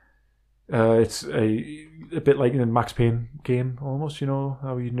 Okay. It's a bit like in the Max Payne game almost, you know,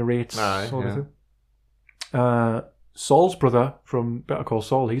 how he narrates all the thing. Saul's brother from Better Call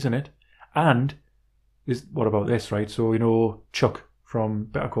Saul, he's in it. And what about this, right? So, you know, Chuck from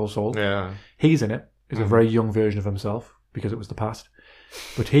Better Call Saul. Yeah. He's in it. He's a very young version of himself because it was the past.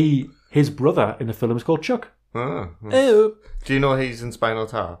 But his brother in the film is called Chuck. Oh. Oh. Do you know he's in Spinal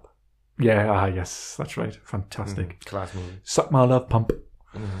Tap? Yeah, yes, that's right. Fantastic. Class movie. Suck my love pump.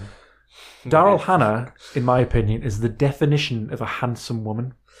 Daryl Hannah, in my opinion, is the definition of a handsome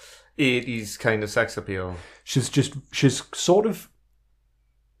woman. 80s kind of sex appeal. She's sort of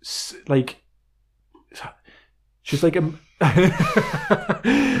like, she's like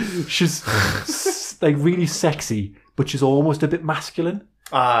she's like really sexy, but she's almost a bit masculine.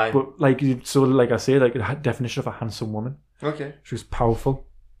 Aye. But like, so like I say, like a definition of a handsome woman. Okay. She's powerful.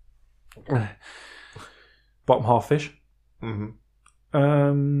 bottom half fish.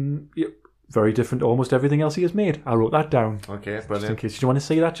 Yeah, very different to almost everything else he has made. I wrote that down. Okay, brilliant. Just in case. Do you want to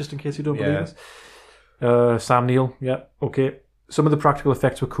say that, just in case you don't believe us? Sam Neill, yeah, okay. Some of the practical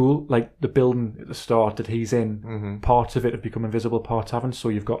effects were cool, like the building at the start that he's in. Parts of it have become invisible, parts haven't. So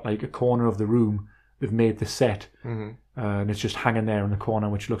you've got like a corner of the room. They've made the set, and it's just hanging there in the corner,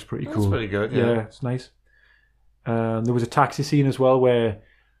 which looks pretty cool. That's pretty good, yeah. It's nice. There was a taxi scene as well where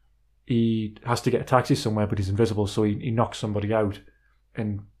he has to get a taxi somewhere, but he's invisible, so he knocks somebody out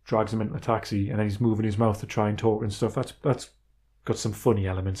and drags him into the taxi, and then he's moving his mouth to try and talk and stuff. That's got some funny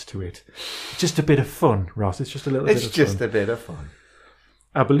elements to it. Just a bit of fun, Ross. It's just a little bit of fun. It's just a bit of fun.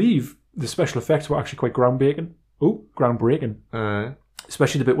 I believe the special effects were actually quite groundbreaking.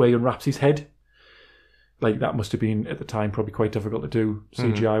 Especially the bit where he unwraps his head. Like, that must have been, at the time, probably quite difficult to do,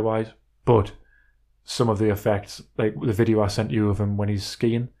 CGI-wise. But some of the effects, like the video I sent you of him when he's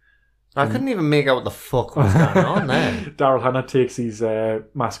skiing. I couldn't even make out what the fuck was going on there. Daryl Hannah takes his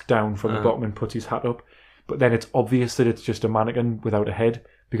mask down from the bottom and puts his hat up. But then it's obvious that it's just a mannequin without a head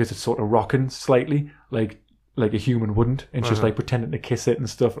because it's sort of rocking slightly, like a human wouldn't. And she's like pretending to kiss it and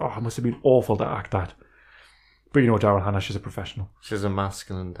stuff. Oh, it must have been awful to act that. But you know Daryl Hannah, she's a professional. She's a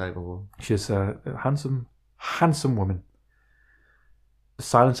masculine type of woman. She's a handsome woman. The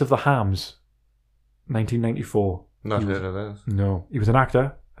Silence of the Hams, 1994. Not heard of this. No. He was an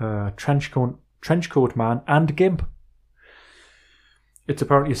actor, trench coat man, and gimp. It's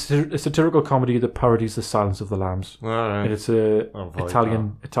apparently a satirical comedy that parodies The Silence of the Lambs. All right. And it's a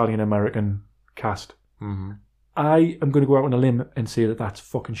Italian-American cast. I am going to go out on a limb and say that that's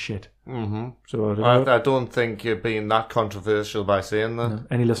fucking shit. So I don't think you're being that controversial by saying that. No.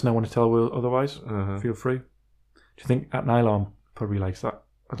 Any listener want to tell Will otherwise? Feel free. Do you think At Nylon probably likes that?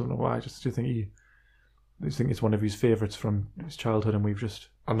 I don't know why. Do you think it's one of his favourites from his childhood and we've just...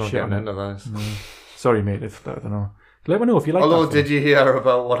 I'm not getting into this. No. Sorry, mate. If I don't know. Let me know if you like Although, that did you hear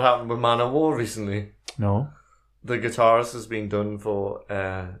about what happened with Man of War recently? No. The guitarist has been done for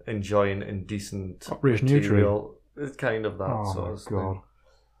enjoying indecent Operation material. It's kind of that sort of thing.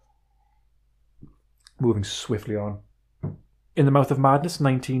 Moving swiftly on. In the Mouth of Madness,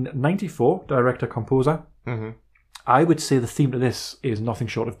 1994, director-composer. I would say the theme to this is nothing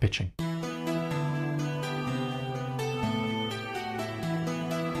short of bitching.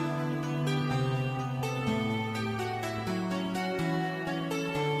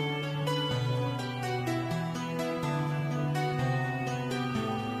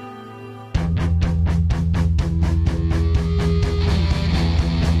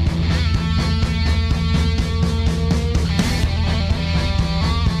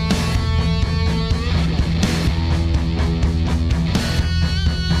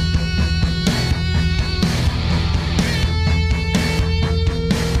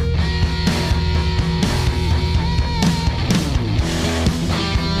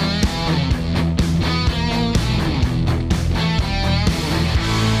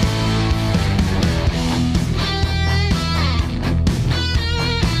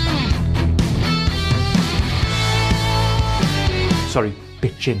 Sorry,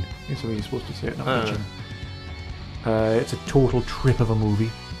 bitchin' is the way you're supposed to say it, not bitchin'. It's a total trip of a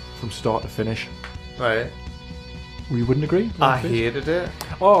movie from start to finish. Right. You wouldn't agree? I hated it.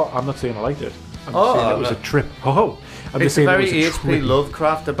 Oh, I'm not saying I liked it. I'm just saying it was a trip. I'm it's just saying very it was a H.P.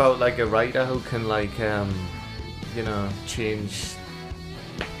 Lovecraft about like a writer who can like, change.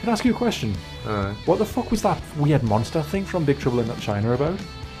 Can I ask you a question? What the fuck was that weird monster thing from Big Trouble in Little China about?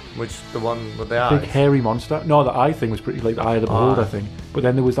 Which, the one with the eyes? Big hairy monster. No, the eye thing was pretty like the Eye of the Beholder thing. But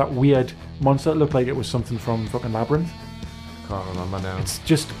then there was that weird monster that looked like it was something from fucking Labyrinth. Can't remember now.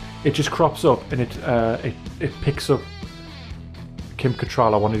 It just crops up and it picks up Kim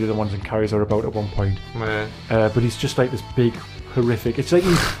Cattrall, one of the other ones, and carries her about at one point. But he's just like this big, horrific. It's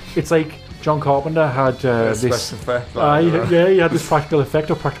like John Carpenter had this effect. He had this practical effect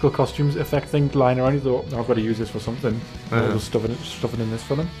or practical costumes effect thing lying around. He thought, I've got to use this for something. And it was stuffing in this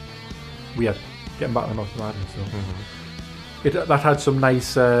film. Weird. Getting back to the North of Madness. That had some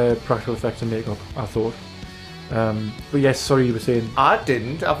nice practical effects and makeup, I thought. But yes, sorry, you were saying. I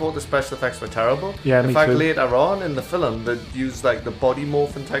didn't. I thought the special effects were terrible. Yeah, in fact, later on in the film, they use like the body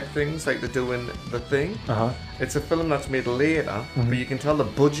morphing type things, like they do in The Thing. It's a film that's made later, but you can tell the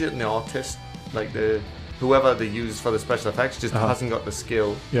budget and the artist, like whoever they use for the special effects, just hasn't got the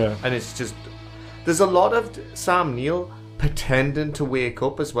skill. Yeah, and it's just there's a lot of Sam Neill pretending to wake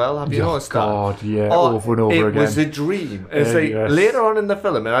up as well. Have you noticed that? Over and over again. It was a dream. It's like later on in the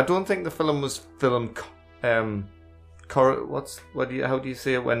film, and I don't think the film was filmed. How do you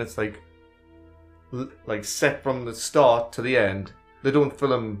say it when it's like set from the start to the end? They don't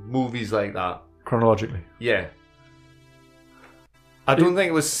film movies like that. chronologically. Yeah. I don't think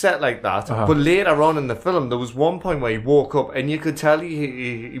it was set like that, but later on in the film, there was one point where he woke up and you could tell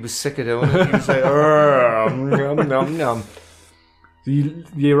he was sick of doing it. He was like, nom, nom, nom.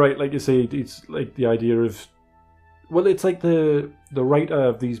 You're right, like you say, it's like the idea of... Well, it's like the writer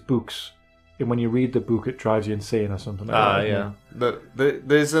of these books, and when you read the book, it drives you insane or something like that. Yeah.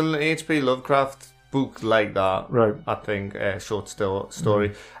 There's an H.P. Lovecraft book like that, right? I think, short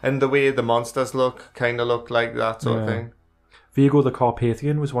story. And the way the monsters kind of look like that sort of thing. Vigo the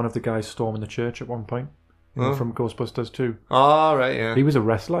Carpathian was one of the guys storming the church at one point from Ghostbusters 2. Oh, right, yeah. He was a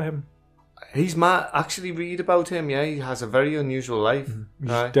wrestler, him. He's mad. Actually, read about him, yeah. He has a very unusual life.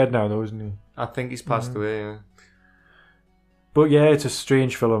 He's dead now, though, isn't he? I think he's passed away, yeah. But yeah, it's a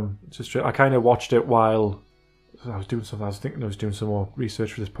strange film. I kind of watched it while I was doing something. I was thinking I was doing some more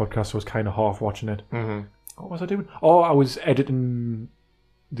research for this podcast, so I was kind of half watching it. Mm-hmm. What was I doing? Oh, I was editing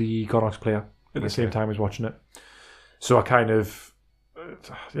the Gonox player at the same time I was watching it. So I kind of,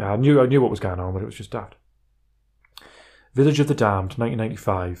 I knew what was going on, but it was just daft. Village of the Damned,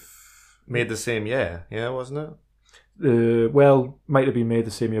 1995. Made the same year, yeah, wasn't it? Well, might have been made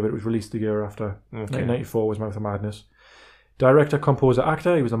the same year, but it was released the year after. Okay. 1994 was Mouth of Madness. Director, composer,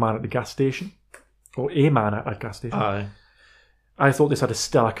 actor. He was a man at the gas station, or a man at a gas station. Aye. I thought this had a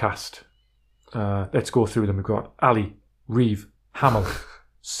stellar cast. Let's go through them. We've got Ali, Reeve, Hamill,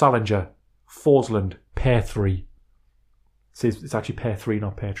 Salinger, Forsland, Pair 3. It's actually Pair 3,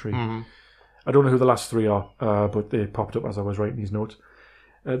 not Pair 3. Mm-hmm. I don't know who the last three are, but they popped up as I was writing these notes.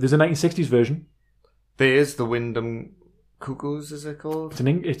 There's a 1960s version. There's the Wyndham Cuckoos, is it called?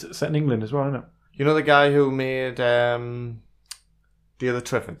 It's set in England as well, isn't it? You know the guy who made the other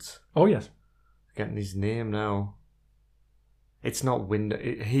Triffids? Oh, yes. Getting his name now. It's not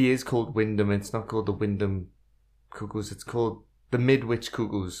Wyndham. He is called Wyndham. It's not called the Wyndham Cuckoos. It's called the Midwich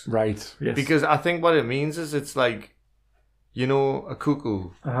Cuckoos. Right, yes. Because I think what it means is it's like, you know, a cuckoo.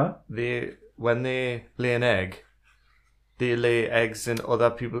 Uh-huh. When they lay an egg, they lay eggs in other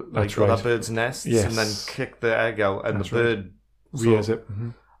people, like other birds' nests, and then kick the egg out, and the bird rears it. Mm-hmm.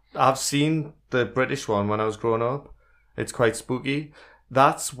 I've seen the British one when I was growing up. It's quite spooky.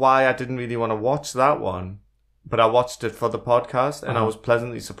 That's why I didn't really want to watch that one, but I watched it for the podcast, and I was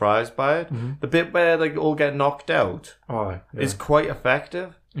pleasantly surprised by it. Mm-hmm. The bit where they all get knocked out is quite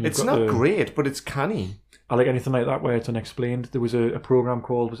effective. It's not great, but it's canny. I like anything like that where it's unexplained. There was a program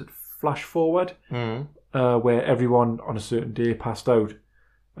called, was it Flash Forward? Where everyone on a certain day passed out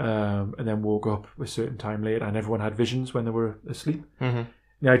and then woke up a certain time later, and everyone had visions when they were asleep. Mm-hmm.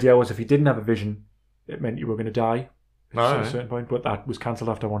 The idea was if you didn't have a vision, it meant you were going to die at a certain point, but that was cancelled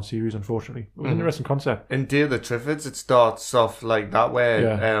after one series, unfortunately. It was an interesting concept. In Day of the Triffids, it starts off like that,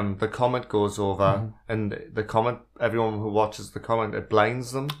 where the comet goes over, and the comet, everyone who watches the comet, it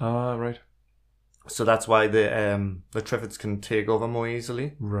blinds them. Ah, right. So that's why the Triffids can take over more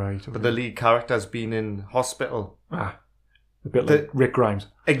easily. Right. Okay. But the lead character's been in hospital. A bit like Rick Grimes.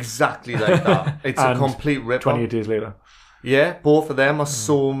 Exactly like that. It's a complete rip-off. 28 Days Later. Yeah, both of them are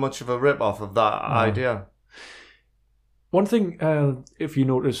so much of a rip-off of that idea. One thing, if you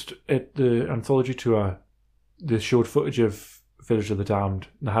noticed at the Anthology tour, they showed footage of Village of the Damned.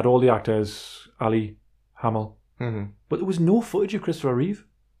 They had all the actors, Ali, Hamill, but there was no footage of Christopher Reeve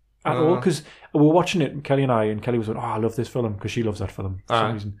at all, because we were watching it, Kelly and I, and Kelly was like, I love this film, because she loves that film for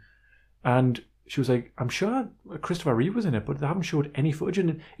some reason. And she was like, I'm sure Christopher Reeve was in it, but they haven't showed any footage.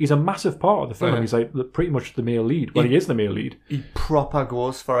 And he's a massive part of the film. He's like pretty much the male lead. Well, he is the male lead. He proper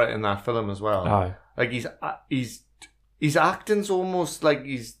goes for it in that film as well. Aye. Like his acting's almost like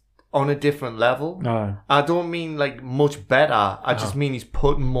he's on a different level. Aye. I don't mean like much better. I just mean he's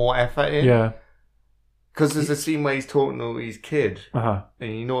putting more effort in. Yeah. Because there's a scene where he's talking to his kid, and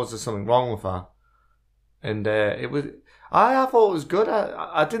he knows there's something wrong with her. And it was, I thought it was good.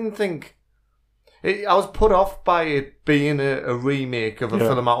 I didn't think. I was put off by it being a remake of a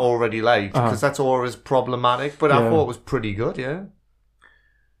film I already liked, because that's always problematic, but I thought it was pretty good,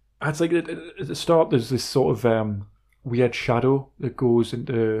 It's like at the start there's this sort of weird shadow that goes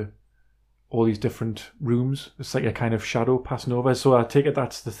into all these different rooms. It's like a kind of shadow passing over, so I take it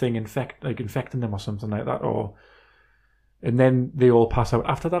that's the thing infecting them or something like that, and then they all pass out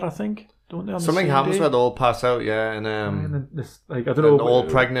after that, I think. Don't they? Something happens where they all pass out, and then this, like, I don't know, they're all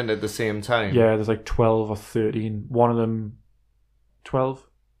pregnant at the same time. Yeah, there's like 12 or 13. One of them, 12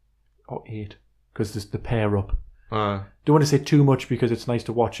 or 8, because there's the pair up. Don't want to say too much because it's nice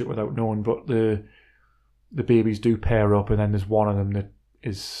to watch it without knowing, but the babies do pair up, and then there's one of them that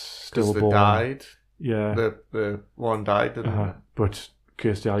is still born. Died. Yeah, the one died, didn't it? But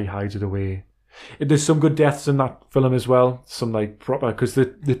Kirstie Alley hides it away. There's some good deaths in that film as well. Some like proper, because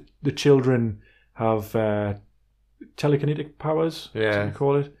the children have telekinetic powers. Yeah, you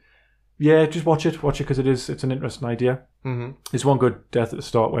call it. Yeah, just watch it because it's an interesting idea. Mm-hmm. There's one good death at the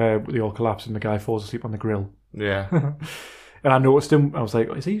start where they all collapse and the guy falls asleep on the grill. Yeah. And I noticed him. I was like,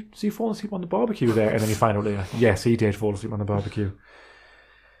 is he falling asleep on the barbecue there? And then you find out later, yes, he did fall asleep on the barbecue.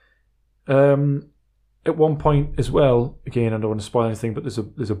 At one point as well, again, I don't want to spoil anything, but there's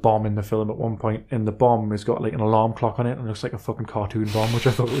a bomb in the film at one point, and the bomb has got like an alarm clock on it, and it looks like a fucking cartoon bomb, which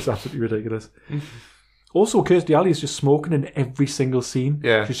I thought was absolutely ridiculous. Also, Kirstie Alley is just smoking in every single scene.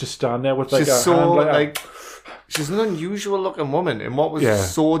 Yeah, she's just standing there with like she's a hand like she's an unusual looking woman. And what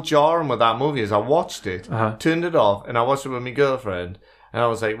was so jarring with that movie is I watched it, turned it off, and I watched it with my girlfriend, and I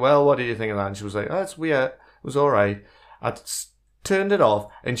was like, "Well, what do you think of that?" And she was like, "Oh, it's weird. It was all right." I turned it off,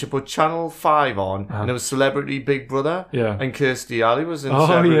 and she put Channel 5 on, and it was Celebrity Big Brother, and Kirstie Alley was in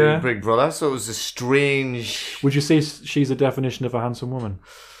Celebrity Big Brother, so it was a strange... Would you say she's a definition of a handsome woman?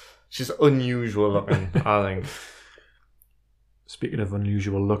 She's unusual looking, I think. Speaking of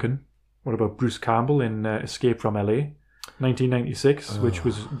unusual looking, what about Bruce Campbell in Escape from LA, 1996, which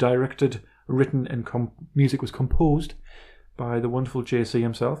was directed, written, and music was composed by the wonderful JC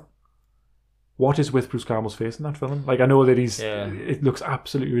himself. What is with Bruce Campbell's face in that film? Like, I know that it looks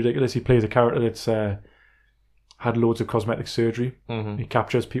absolutely ridiculous. He plays a character that's had loads of cosmetic surgery. Mm-hmm. He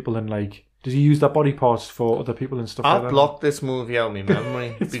captures people and, like, does he use that body parts for other people and stuff like that? I've blocked this movie out of my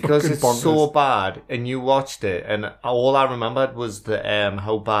memory because it's so bad, and you watched it, and all I remembered was the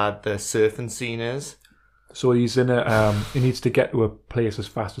how bad the surfing scene is. So he's in he needs to get to a place as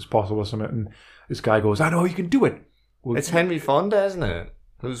fast as possible or something, and this guy goes, "I know you can do it." Well, it's Henry Fonda, isn't it?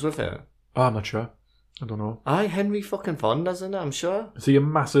 Who's with it? Oh, I'm not sure. I don't know. Henry fucking Fonda, isn't it? I'm sure. Is he a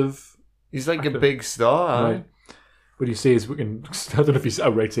massive... He's like actor? A big star, right? But he says we can... I don't know if he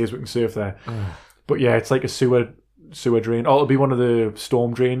outright says we can surf there. But yeah, it's like a sewer drain. Oh, it'll be one of the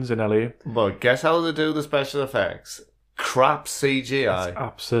storm drains in LA. But guess how they do the special effects? Crap CGI. It's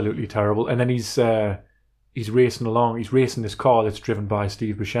absolutely terrible. And then he's racing along. He's racing this car that's driven by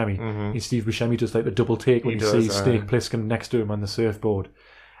Steve Buscemi. Mm-hmm. And Steve Buscemi does like the double take when he sees Snake Plissken next to him on the surfboard.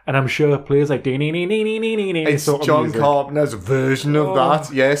 And I'm sure players like... It's John Carpenter's version of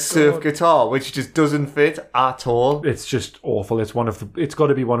that. Yes, surf guitar, which just doesn't fit at all. It's just awful. It's got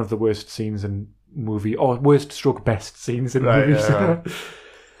to be one of the worst scenes in movie, or worst stroke best scenes in movies. Yeah.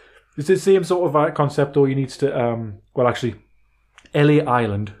 It's the same sort of concept, though. You need to... LA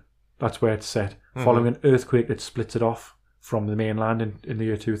Island, that's where it's set, following an earthquake that splits it off from the mainland in the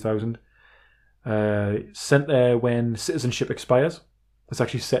year 2000. Sent there when citizenship expires. It's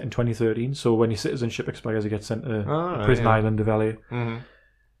actually set in 2013, so when your citizenship expires, you get sent to the prison island of LA. Mm-hmm.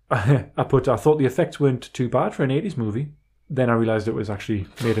 I thought the effects weren't too bad for an 80s movie. Then I realised it was actually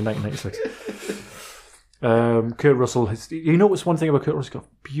made in 1996. Kurt Russell, you notice one thing about Kurt Russell, he's got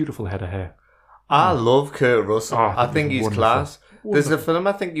a beautiful head of hair. I love Kurt Russell. I think he's class. There's a film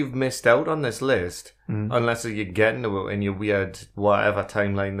I think you've missed out on this list, unless you're getting to it in your weird whatever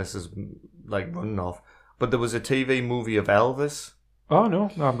timeline this is like running off. But there was a TV movie of Elvis. Oh,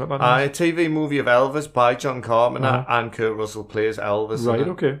 no, I've got that. A TV movie of Elvis by John Carpenter, and Kurt Russell plays Elvis. Right,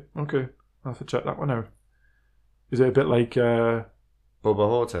 okay. I'll have to check that one out. Is it a bit like... Bubba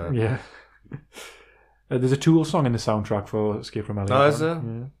Hotep? Yeah. There's a Tool song in the soundtrack for Escape from LA. Oh, is there?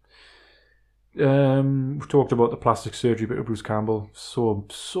 Yeah. We've talked about the plastic surgery bit of Bruce Campbell. So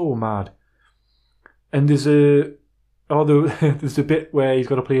mad. And there's a bit where he's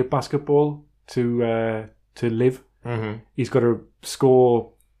got to play basketball to live. Mm-hmm. He's got to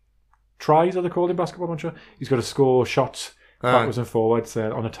score tries, are they called in basketball? I'm not sure. He's got to score shots backwards and forwards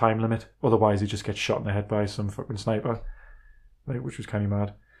on a time limit. Otherwise, he just gets shot in the head by some fucking sniper, which was kind of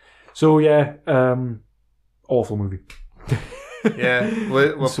mad. So yeah, awful movie. Yeah,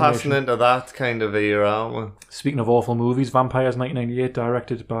 we're passing into that kind of era, aren't we? Speaking of awful movies, Vampires 1998,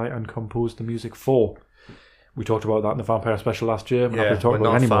 directed by and composed the music for. We talked about that in the Vampire special last year. We're not going to talk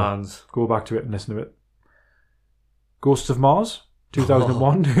about it anymore. Fans. Go back to it and listen to it. Ghosts of Mars,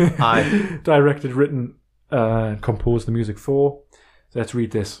 2001. Directed, written, composed the music for. So let's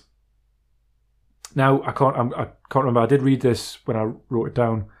read this. Now, I can't remember. I did read this when I wrote it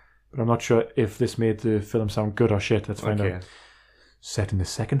down, but I'm not sure if this made the film sound good or shit. Let's find out. Set in the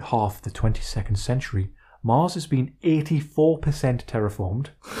second half of the 22nd century, Mars has been 84% terraformed.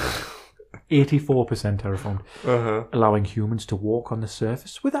 84% terraformed, allowing humans to walk on the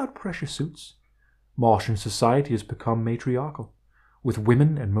surface without pressure suits. Martian society has become matriarchal, with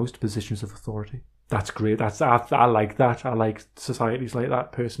women in most positions of authority. That's great. I like that. I like societies like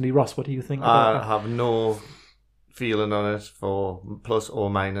that personally. Ross, what do you think about that? I have no feeling on it for plus or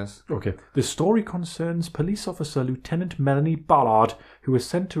minus. Okay. The story concerns police officer Lieutenant Melanie Ballard, who was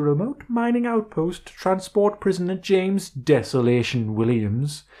sent to a remote mining outpost to transport prisoner James Desolation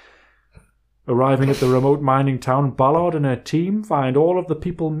Williams. Arriving at the remote mining town, Ballard and her team find all of the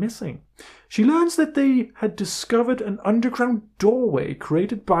people missing. She learns that they had discovered an underground doorway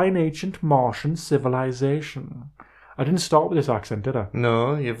created by an ancient Martian civilization. I didn't start with this accent, did I?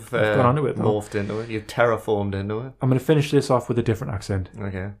 No, you've gone on to it, though. morphed into it. You've terraformed into it. I'm going to finish this off with a different accent.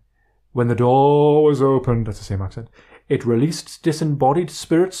 Okay. When the door was opened, that's the same accent, it released disembodied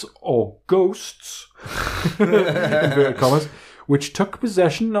spirits or ghosts, inverted commas, which took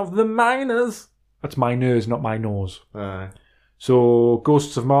possession of the miners. That's miners, not minors. So,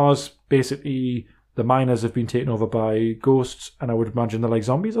 Ghosts of Mars, basically, the miners have been taken over by ghosts, and I would imagine they're like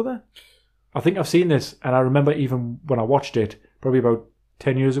zombies, are they? I think I've seen this, and I remember even when I watched it, probably about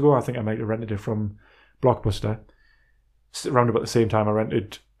 10 years ago, I think I might have rented it from Blockbuster. Around about the same time I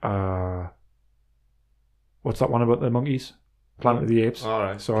rented, what's that one about the monkeys? Planet of the Apes. All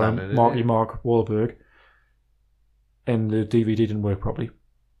right. So Mark Wahlberg. And the DVD didn't work properly.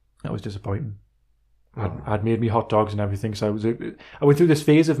 That was disappointing. I'd made me hot dogs and everything, so I went through this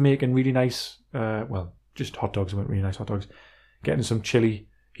phase of making really nice, just hot dogs. I weren't really nice hot dogs. Getting some chili,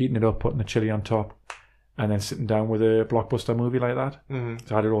 heating it up, putting the chili on top, and then sitting down with a Blockbuster movie like that. Mm-hmm.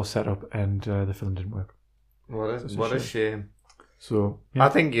 So I had it all set up, and the film didn't work. What a shame. So yeah. I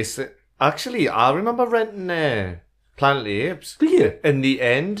think actually, I remember renting Planet of the Apes. Did you? In the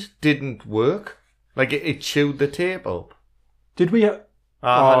end, didn't work. Like it chewed the tape up. Did we? You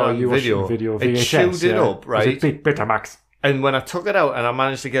watched video. VHS, it chewed it up, right? Was it Betamax? And when I took it out and I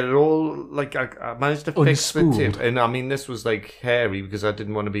managed to get it all, like I managed to fix the tape. And I mean, this was like hairy because I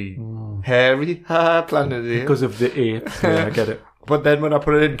didn't want to be hairy. Planet of the Apes. Because of the apes. Yeah, I get it. But then when I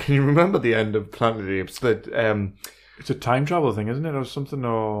put it in, can you remember the end of Planet of the Apes? That it's a time travel thing, isn't it, or something?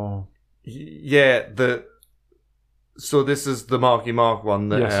 Or yeah, so this is the Marky Mark one.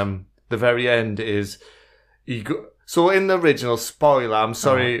 That yes. The very end is so in the original, spoiler, I'm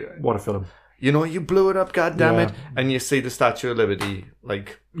sorry. What a film. You know, you blew it up, goddammit, and you see the Statue of Liberty,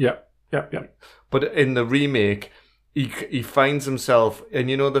 like... Yeah. But in the remake, he finds himself, and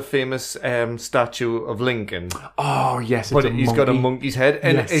you know the famous statue of Lincoln? Oh, yes, but he's got a monkey's head,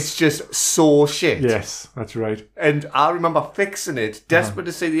 and it's just so shit. Yes, that's right. And I remember fixing it, desperate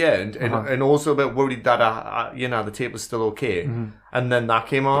to see the end, and also a bit worried that, the tape was still okay. Mm-hmm. And then that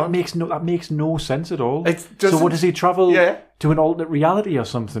came on. That makes no sense at all. So what, does he travel to an alternate reality or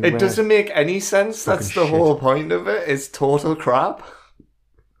something? It doesn't make any sense. That's the whole point of it. It's total crap.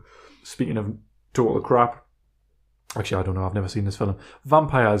 Speaking of total crap, actually, I don't know. I've never seen this film.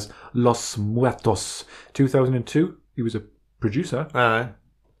 Vampires, Los Muertos, 2002. He was a producer.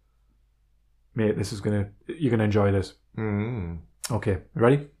 Mate, you're gonna enjoy this. Mm. Okay,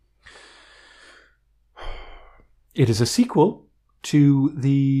 ready? It is a sequel to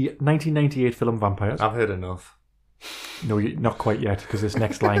the 1998 film Vampires. I've heard enough. No, not quite yet, because this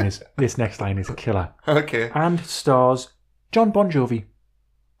next line is a killer. Okay. And stars John Bon Jovi.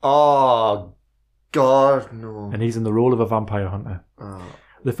 Oh, God, no. And he's in the role of a vampire hunter. Oh.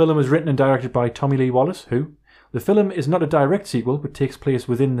 The film was written and directed by Tommy Lee Wallace, who... The film is not a direct sequel, but takes place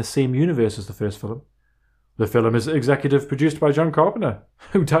within the same universe as the first film. The film is executive produced by John Carpenter,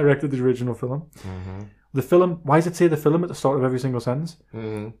 who directed the original film. Mm-hmm. The film... Why does it say the film at the start of every single sentence?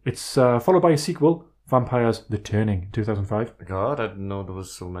 Mm-hmm. It's followed by a sequel, Vampires The Turning, 2005. God, I didn't know there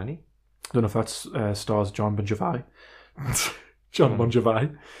was so many. I don't know if that stars John Bon Jovi. John Bon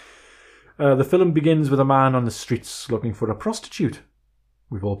Jovi. The film begins with a man on the streets looking for a prostitute.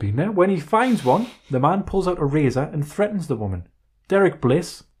 We've all been there. When he finds one, the man pulls out a razor and threatens the woman. Derek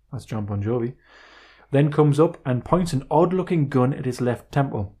Bliss, that's John Bon Jovi, then comes up and points an odd-looking gun at his left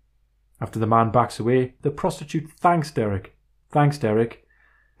temple. After the man backs away, the prostitute thanks Derek.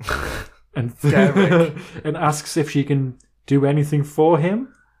 And and asks if she can do anything for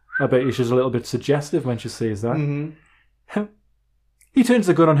him. I bet she's a little bit suggestive when she says that. Mm-hmm. He turns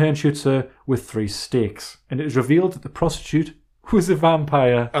the gun on her and shoots her with 3 stakes. And it is revealed that the prostitute was a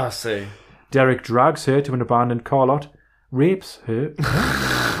vampire. I see. Derek drags her to an abandoned car lot, rapes her...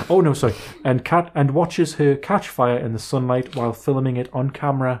 and watches her catch fire in the sunlight while filming it on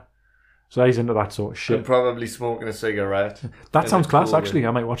camera. So he's into that sort of shit. And probably smoking a cigarette. That sounds class, actually.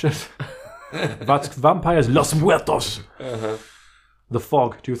 I might watch it. That's Vampires Los Muertos. Uh-huh. The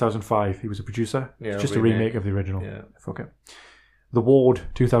Fog, 2005. He was a producer. Yeah, it's just a remake of the original. Yeah. Fuck it. The Ward,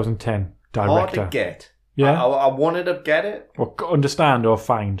 2010. Director. Hard to get. Yeah. I wanted to get it. Or understand or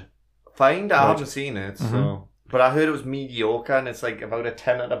find. Find? I haven't seen it, so... But I heard it was mediocre, and it's like about a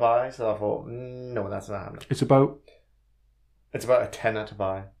tenner to buy. So I thought, no, that's not happening. It's about a tenner to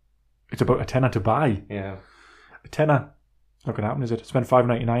buy. It's about a tenner to buy. Yeah, a tenner. Not going to happen, is it? I spent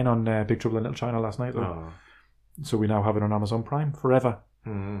 $5.99 on Big Trouble in Little China last night, though. Oh. So we now have it on Amazon Prime forever.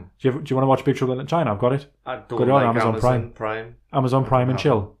 Mm. Do you want to watch Big Trouble in Little China? I've got it. I don't got it on like Amazon Prime. Amazon I Prime and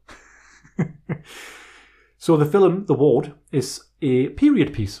chill. So the film The Ward is a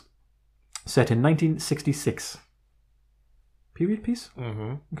period piece set in 1966. Period piece?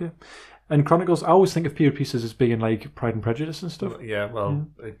 Mm-hmm. Okay. And chronicles, I always think of period pieces as being like Pride and Prejudice and stuff. Yeah, well,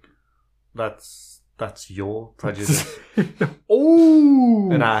 that's your prejudice.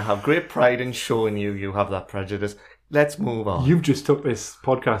 Oh! And I have great pride in showing you have that prejudice. Let's move on. You've just took this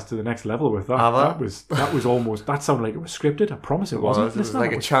podcast to the next level with that. That was almost, that sounded like it was scripted. I promise it wasn't. It was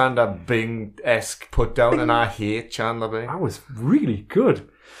like a Chandler Bing-esque put down, and I hate Chandler Bing. That was really good.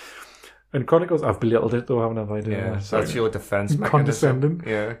 And Chronicles, I've belittled it though, haven't I? Yeah, that's your defense mechanism. Condescending.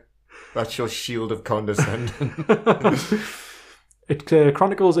 Yeah, that's your shield of condescending. It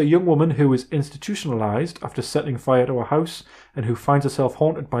chronicles a young woman who is institutionalized after setting fire to a house and who finds herself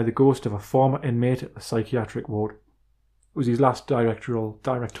haunted by the ghost of a former inmate at the psychiatric ward. It was his last directorial.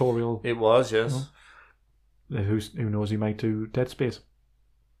 It was, yes. Who knows, he might do Dead Space.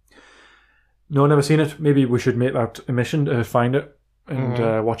 No, never seen it. Maybe we should make that a mission to find it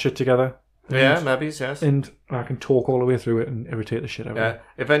and watch it together. Yeah, maybe, yes. And I can talk all the way through it and irritate the shit out of it.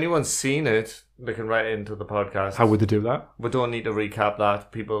 If anyone's seen it, they can write it into the podcast. How would they do that? We don't need to recap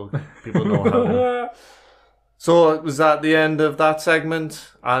that. People know how to. So, was that the end of that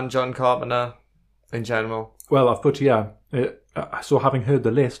segment and John Carpenter in general? Well, I've put here, so having heard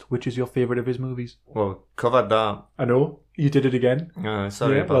the list, which is your favourite of his movies? Well, covered that. I know. You did it again.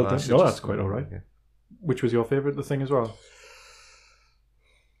 Sorry about that. No, that's quite alright. Yeah. Which was your favourite, The Thing, as well?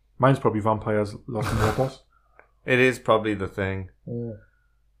 Mine's probably Vampires Lost in Warpos. It is probably The Thing. Yeah.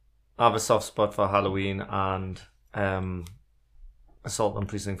 I have a soft spot for Halloween and Assault on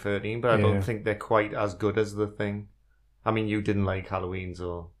Precinct 13, but I don't think they're quite as good as The Thing. I mean, you didn't like Halloween,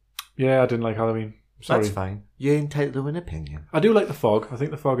 so... Yeah, I didn't like Halloween. Sorry. That's fine. You're entitled to an opinion. I do like The Fog. I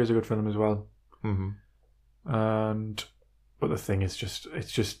think The Fog is a good film as well. Mm-hmm. But The Thing is just...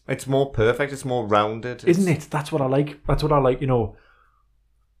 It's more perfect. It's more rounded. Isn't it? That's what I like. That's what I like,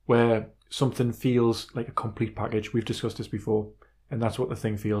 where something feels like a complete package. We've discussed this before, and that's what The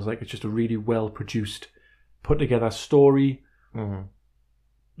Thing feels like. It's just a really well produced, put together story. Mm-hmm.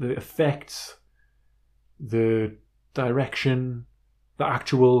 The effects, the direction, the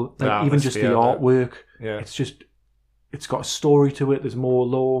actual, even just the artwork. Yeah. It's got a story to it. There's more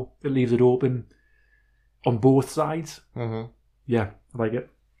lore. It leaves it open on both sides. Mm-hmm. Yeah, I like it.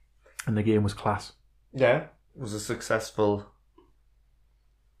 And the game was class. Yeah, it was a successful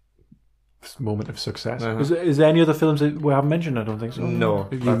moment of success. Is there any other films that we haven't mentioned? I don't think so. No.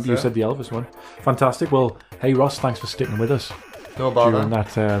 You said the Elvis one. Fantastic. Well, hey Ross, thanks for sticking with us. No bother. During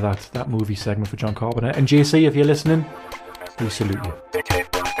that movie segment for John Carpenter. And JC, if you're listening, we salute you.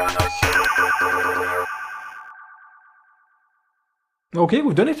 Okay,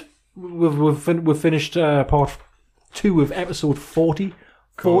 we've done it. We've finished part 2 of episode 40.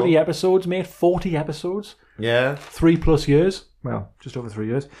 Cool. 40 episodes, mate. 40 episodes. Yeah. 3+ years. Well, just over 3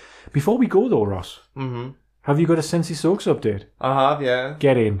 years. Before we go, though, Ross, have you got a Sensi Soaks update? I have, yeah.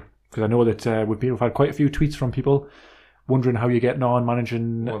 Get in. Because I know that we've had quite a few tweets from people wondering how you're getting on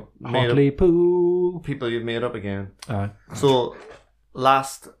managing Hartlepool. People you've made up again. So,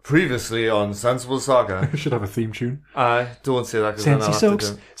 previously on Sensible Soccer. I should have a theme tune. Don't say that. Sensi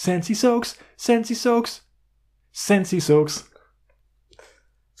Soaks, Sensi Soaks, Sensi Soaks, Sensi Soaks.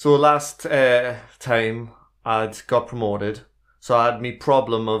 So last time I'd got promoted. So I had me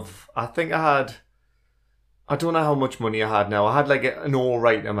problem of, I don't know how much money I had now. I had like an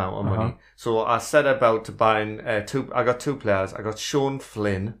alright amount of money. So I set about to buying I got 2 players. I got Sean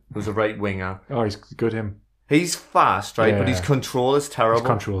Flynn, who's a right winger. Oh, he's good, him. He's fast, right? Yeah. But his control is terrible. His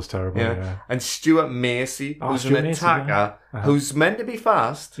control is terrible, yeah. And Stuart Macy, who's an attacker, who's meant to be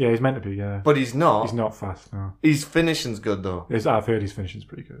fast. Yeah, he's meant to be, yeah. But he's not. He's not fast, no. His finishing's good, though. I've heard his finishing's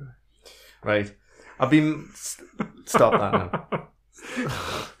pretty good. Right. Stop that now.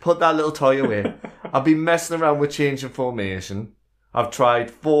 Put that little toy away. I've been messing around with changing formation. I've tried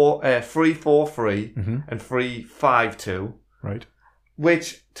 3-4-3 and 3-5-2. Right.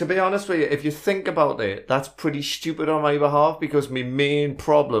 Which, to be honest with you, if you think about it, that's pretty stupid on my behalf because my main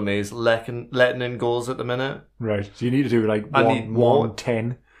problem is letting in goals at the minute. Right. So you need to do like I need more.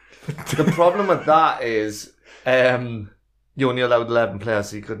 1-10. The problem with that is you only allowed 11 players,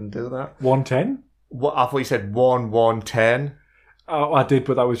 so you couldn't do that. 1-10? I thought you said 1-1-10. Oh, I did,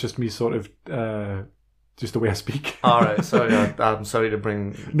 but that was just me sort of just the way I speak. All right, sorry. I'm sorry to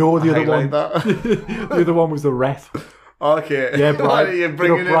bring. No, the other one. That. The other one was the ref. Okay. Yeah, bribe. What, you're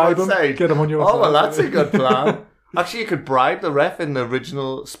bringing bribe him outside. Get him on your side. side. Well, that's a good plan. Actually, you could bribe the ref in the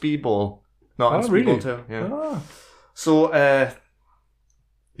original Speedball. Not in Speedball really? 2. Yeah. Ah. So,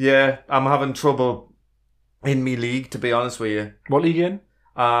 yeah, I'm having trouble in me league, to be honest with you. What league in?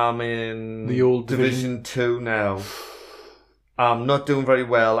 I'm in the old Division 2 now. I'm not doing very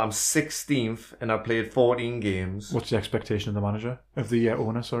well. I'm 16th and I played 14 games. What's the expectation of the manager? Of the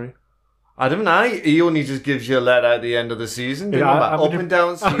owner, sorry? I don't know. He only just gives you a letter at the end of the season. Up and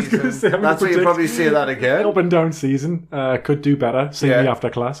down season. Say, that's why you probably say that again. Up and down season. Could do better. See me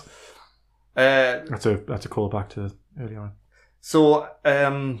after class. That's a callback to earlier on. So,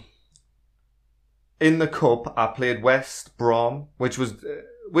 in the cup, I played West Brom, which was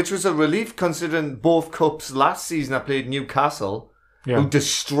a relief considering both cups last season I played Newcastle, who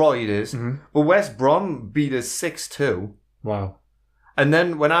destroyed us. Mm-hmm. But West Brom beat us 6-2. Wow. And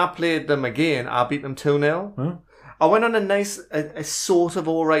then when I played them again, I beat them 2-0. Huh? I went on a sort of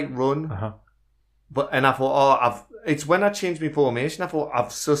alright run. Uh-huh. And I thought, it's when I changed my formation, I thought, I've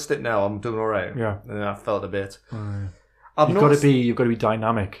sussed it now, I'm doing alright. Yeah. And then I felt a bit. You've got to be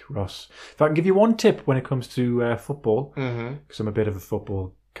dynamic, Ross. If I can give you one tip when it comes to football, because I'm a bit of a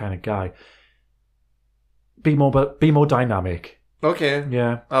football kind of guy, be more dynamic. Okay.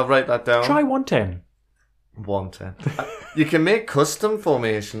 Yeah. I'll write that down. Try 110. 110. You can make custom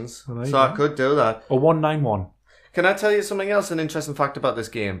formations, so I could do that. Or 191. Can I tell you something else, an interesting fact about this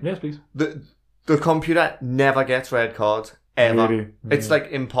game? Yes, please. The computer never gets red cards, ever. Really? It's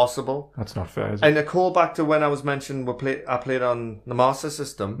like impossible. That's not fair, is it? And a callback to when I was mentioned, I played on the Master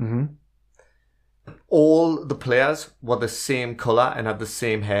System. Mm-hmm. All the players were the same colour and had the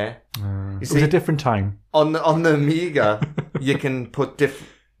same hair. It was a different time. On the Amiga, you can put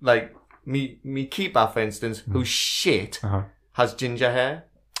like me keeper, for instance, who's shit, has ginger hair.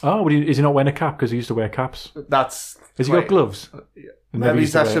 Oh, is he not wearing a cap because he used to wear caps? Has he got gloves? Maybe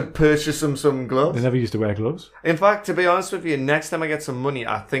I should purchase him some gloves. They never used to wear gloves. In fact, to be honest with you, next time I get some money,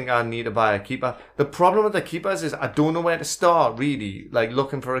 I think I need to buy a keeper. The problem with the keepers is I don't know where to start, really, like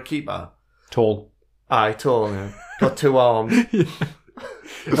looking for a keeper. Tall. Aye, tall, yeah. Got 2 arms.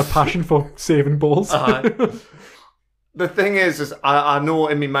 A passion for saving balls. The thing is I know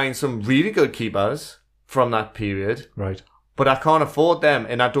in my mind some really good keepers from that period. Right. But I can't afford them,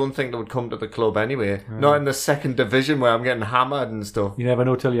 and I don't think they would come to the club anyway. Not in the 2nd division where I'm getting hammered and stuff. You never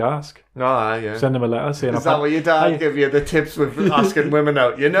know till you ask. Oh, yeah. Send them a letter saying... Is that what your dad give you, the tips with asking women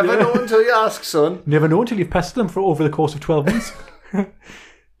out? You never know until you ask, son. Never know until you've pestered them for over the course of 12 months.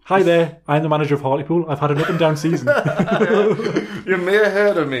 Hi there, I'm the manager of Hartlepool. I've had an up and down season. You may have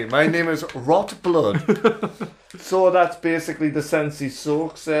heard of me. My name is Rot Blood. So that's basically the Sensi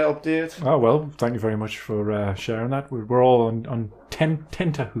Soaks update. Oh, well, thank you very much for sharing that. We're all on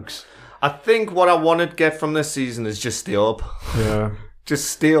tenterhooks. I think what I want to get from this season is just stay up. Yeah. Just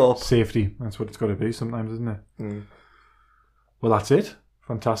stay up. Safety. That's what it's got to be sometimes, isn't it? Mm. Well, that's it.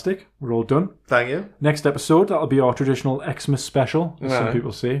 Fantastic. We're all done. Thank you. Next episode, that'll be our traditional Xmas special, as some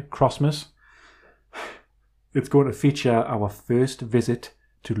people say. Crossmas. It's going to feature our first visit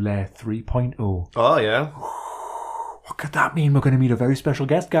to Lair 3.0. Oh, yeah. What could that mean? We're going to meet a very special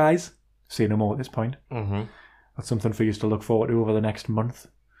guest, guys. Say no more at this point. Mm-hmm. That's something for you to look forward to over the next month.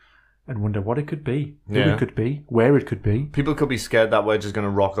 And wonder what it could be. Who it could be. Where it could be. People could be scared that we're just going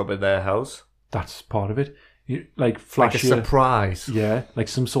to rock up at their house. That's part of it. Like flash like a surprise. Yeah, like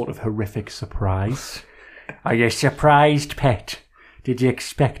some sort of horrific surprise. Are you surprised, pet? Did you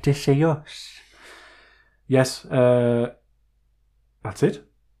expect to see us? Yes, that's it.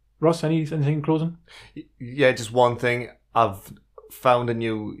 Ross, anything in closing? Yeah, just one thing. I've found a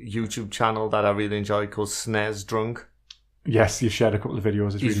new YouTube channel that I really enjoy called SNES Drunk. Yes, you shared a couple of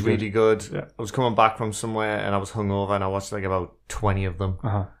videos. He's really good. Yeah. I was coming back from somewhere and I was hungover and I watched like about 20 of them.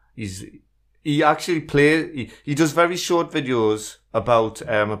 Uh-huh. He actually plays... He does very short videos about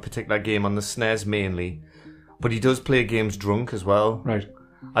a particular game on the SNES mainly. But he does play games drunk as well. Right.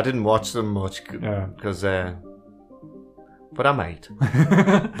 I didn't watch them much because... but I might.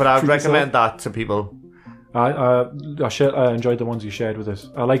 But I'd recommend that to people. I enjoyed the ones you shared with us.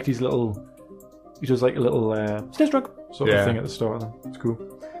 I like these little... He does like a little SNES drunk sort of thing at the start of them. It's cool.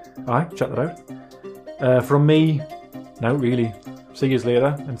 Alright, check that out. From me, no, really. See you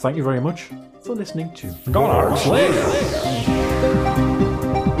later, and thank you very much for listening to Goblin Arms.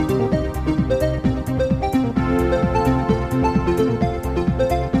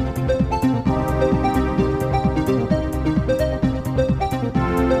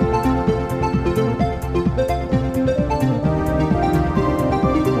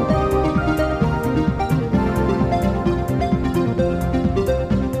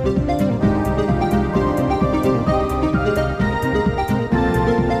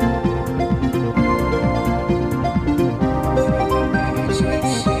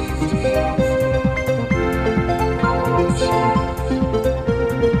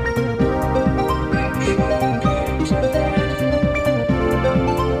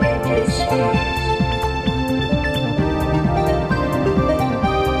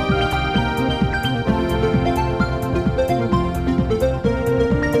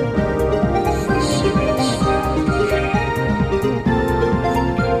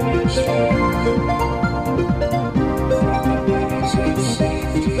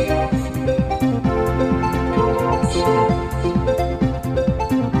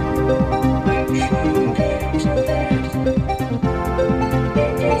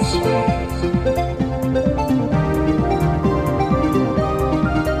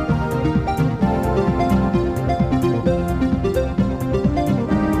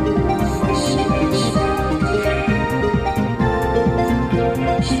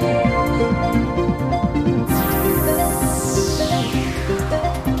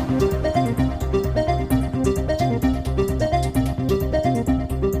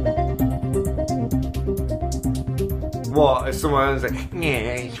 what? If someone's like,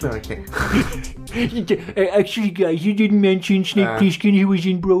 yeah, it's okay. Actually, guys, you didn't mention Snake Plissken, who was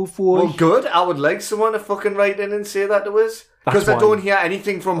in Bro Force. Well, good. I would like someone to fucking write in and say that to us. Because I don't hear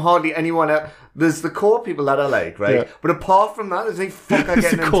anything from hardly anyone else. There's the core people that I like, right? Yeah. But apart from that, there's any fucker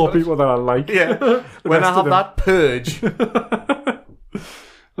getting the core people that I like. Yeah. When I have that purge.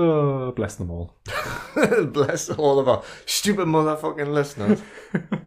 Oh, bless them all. Bless all of our stupid motherfucking listeners.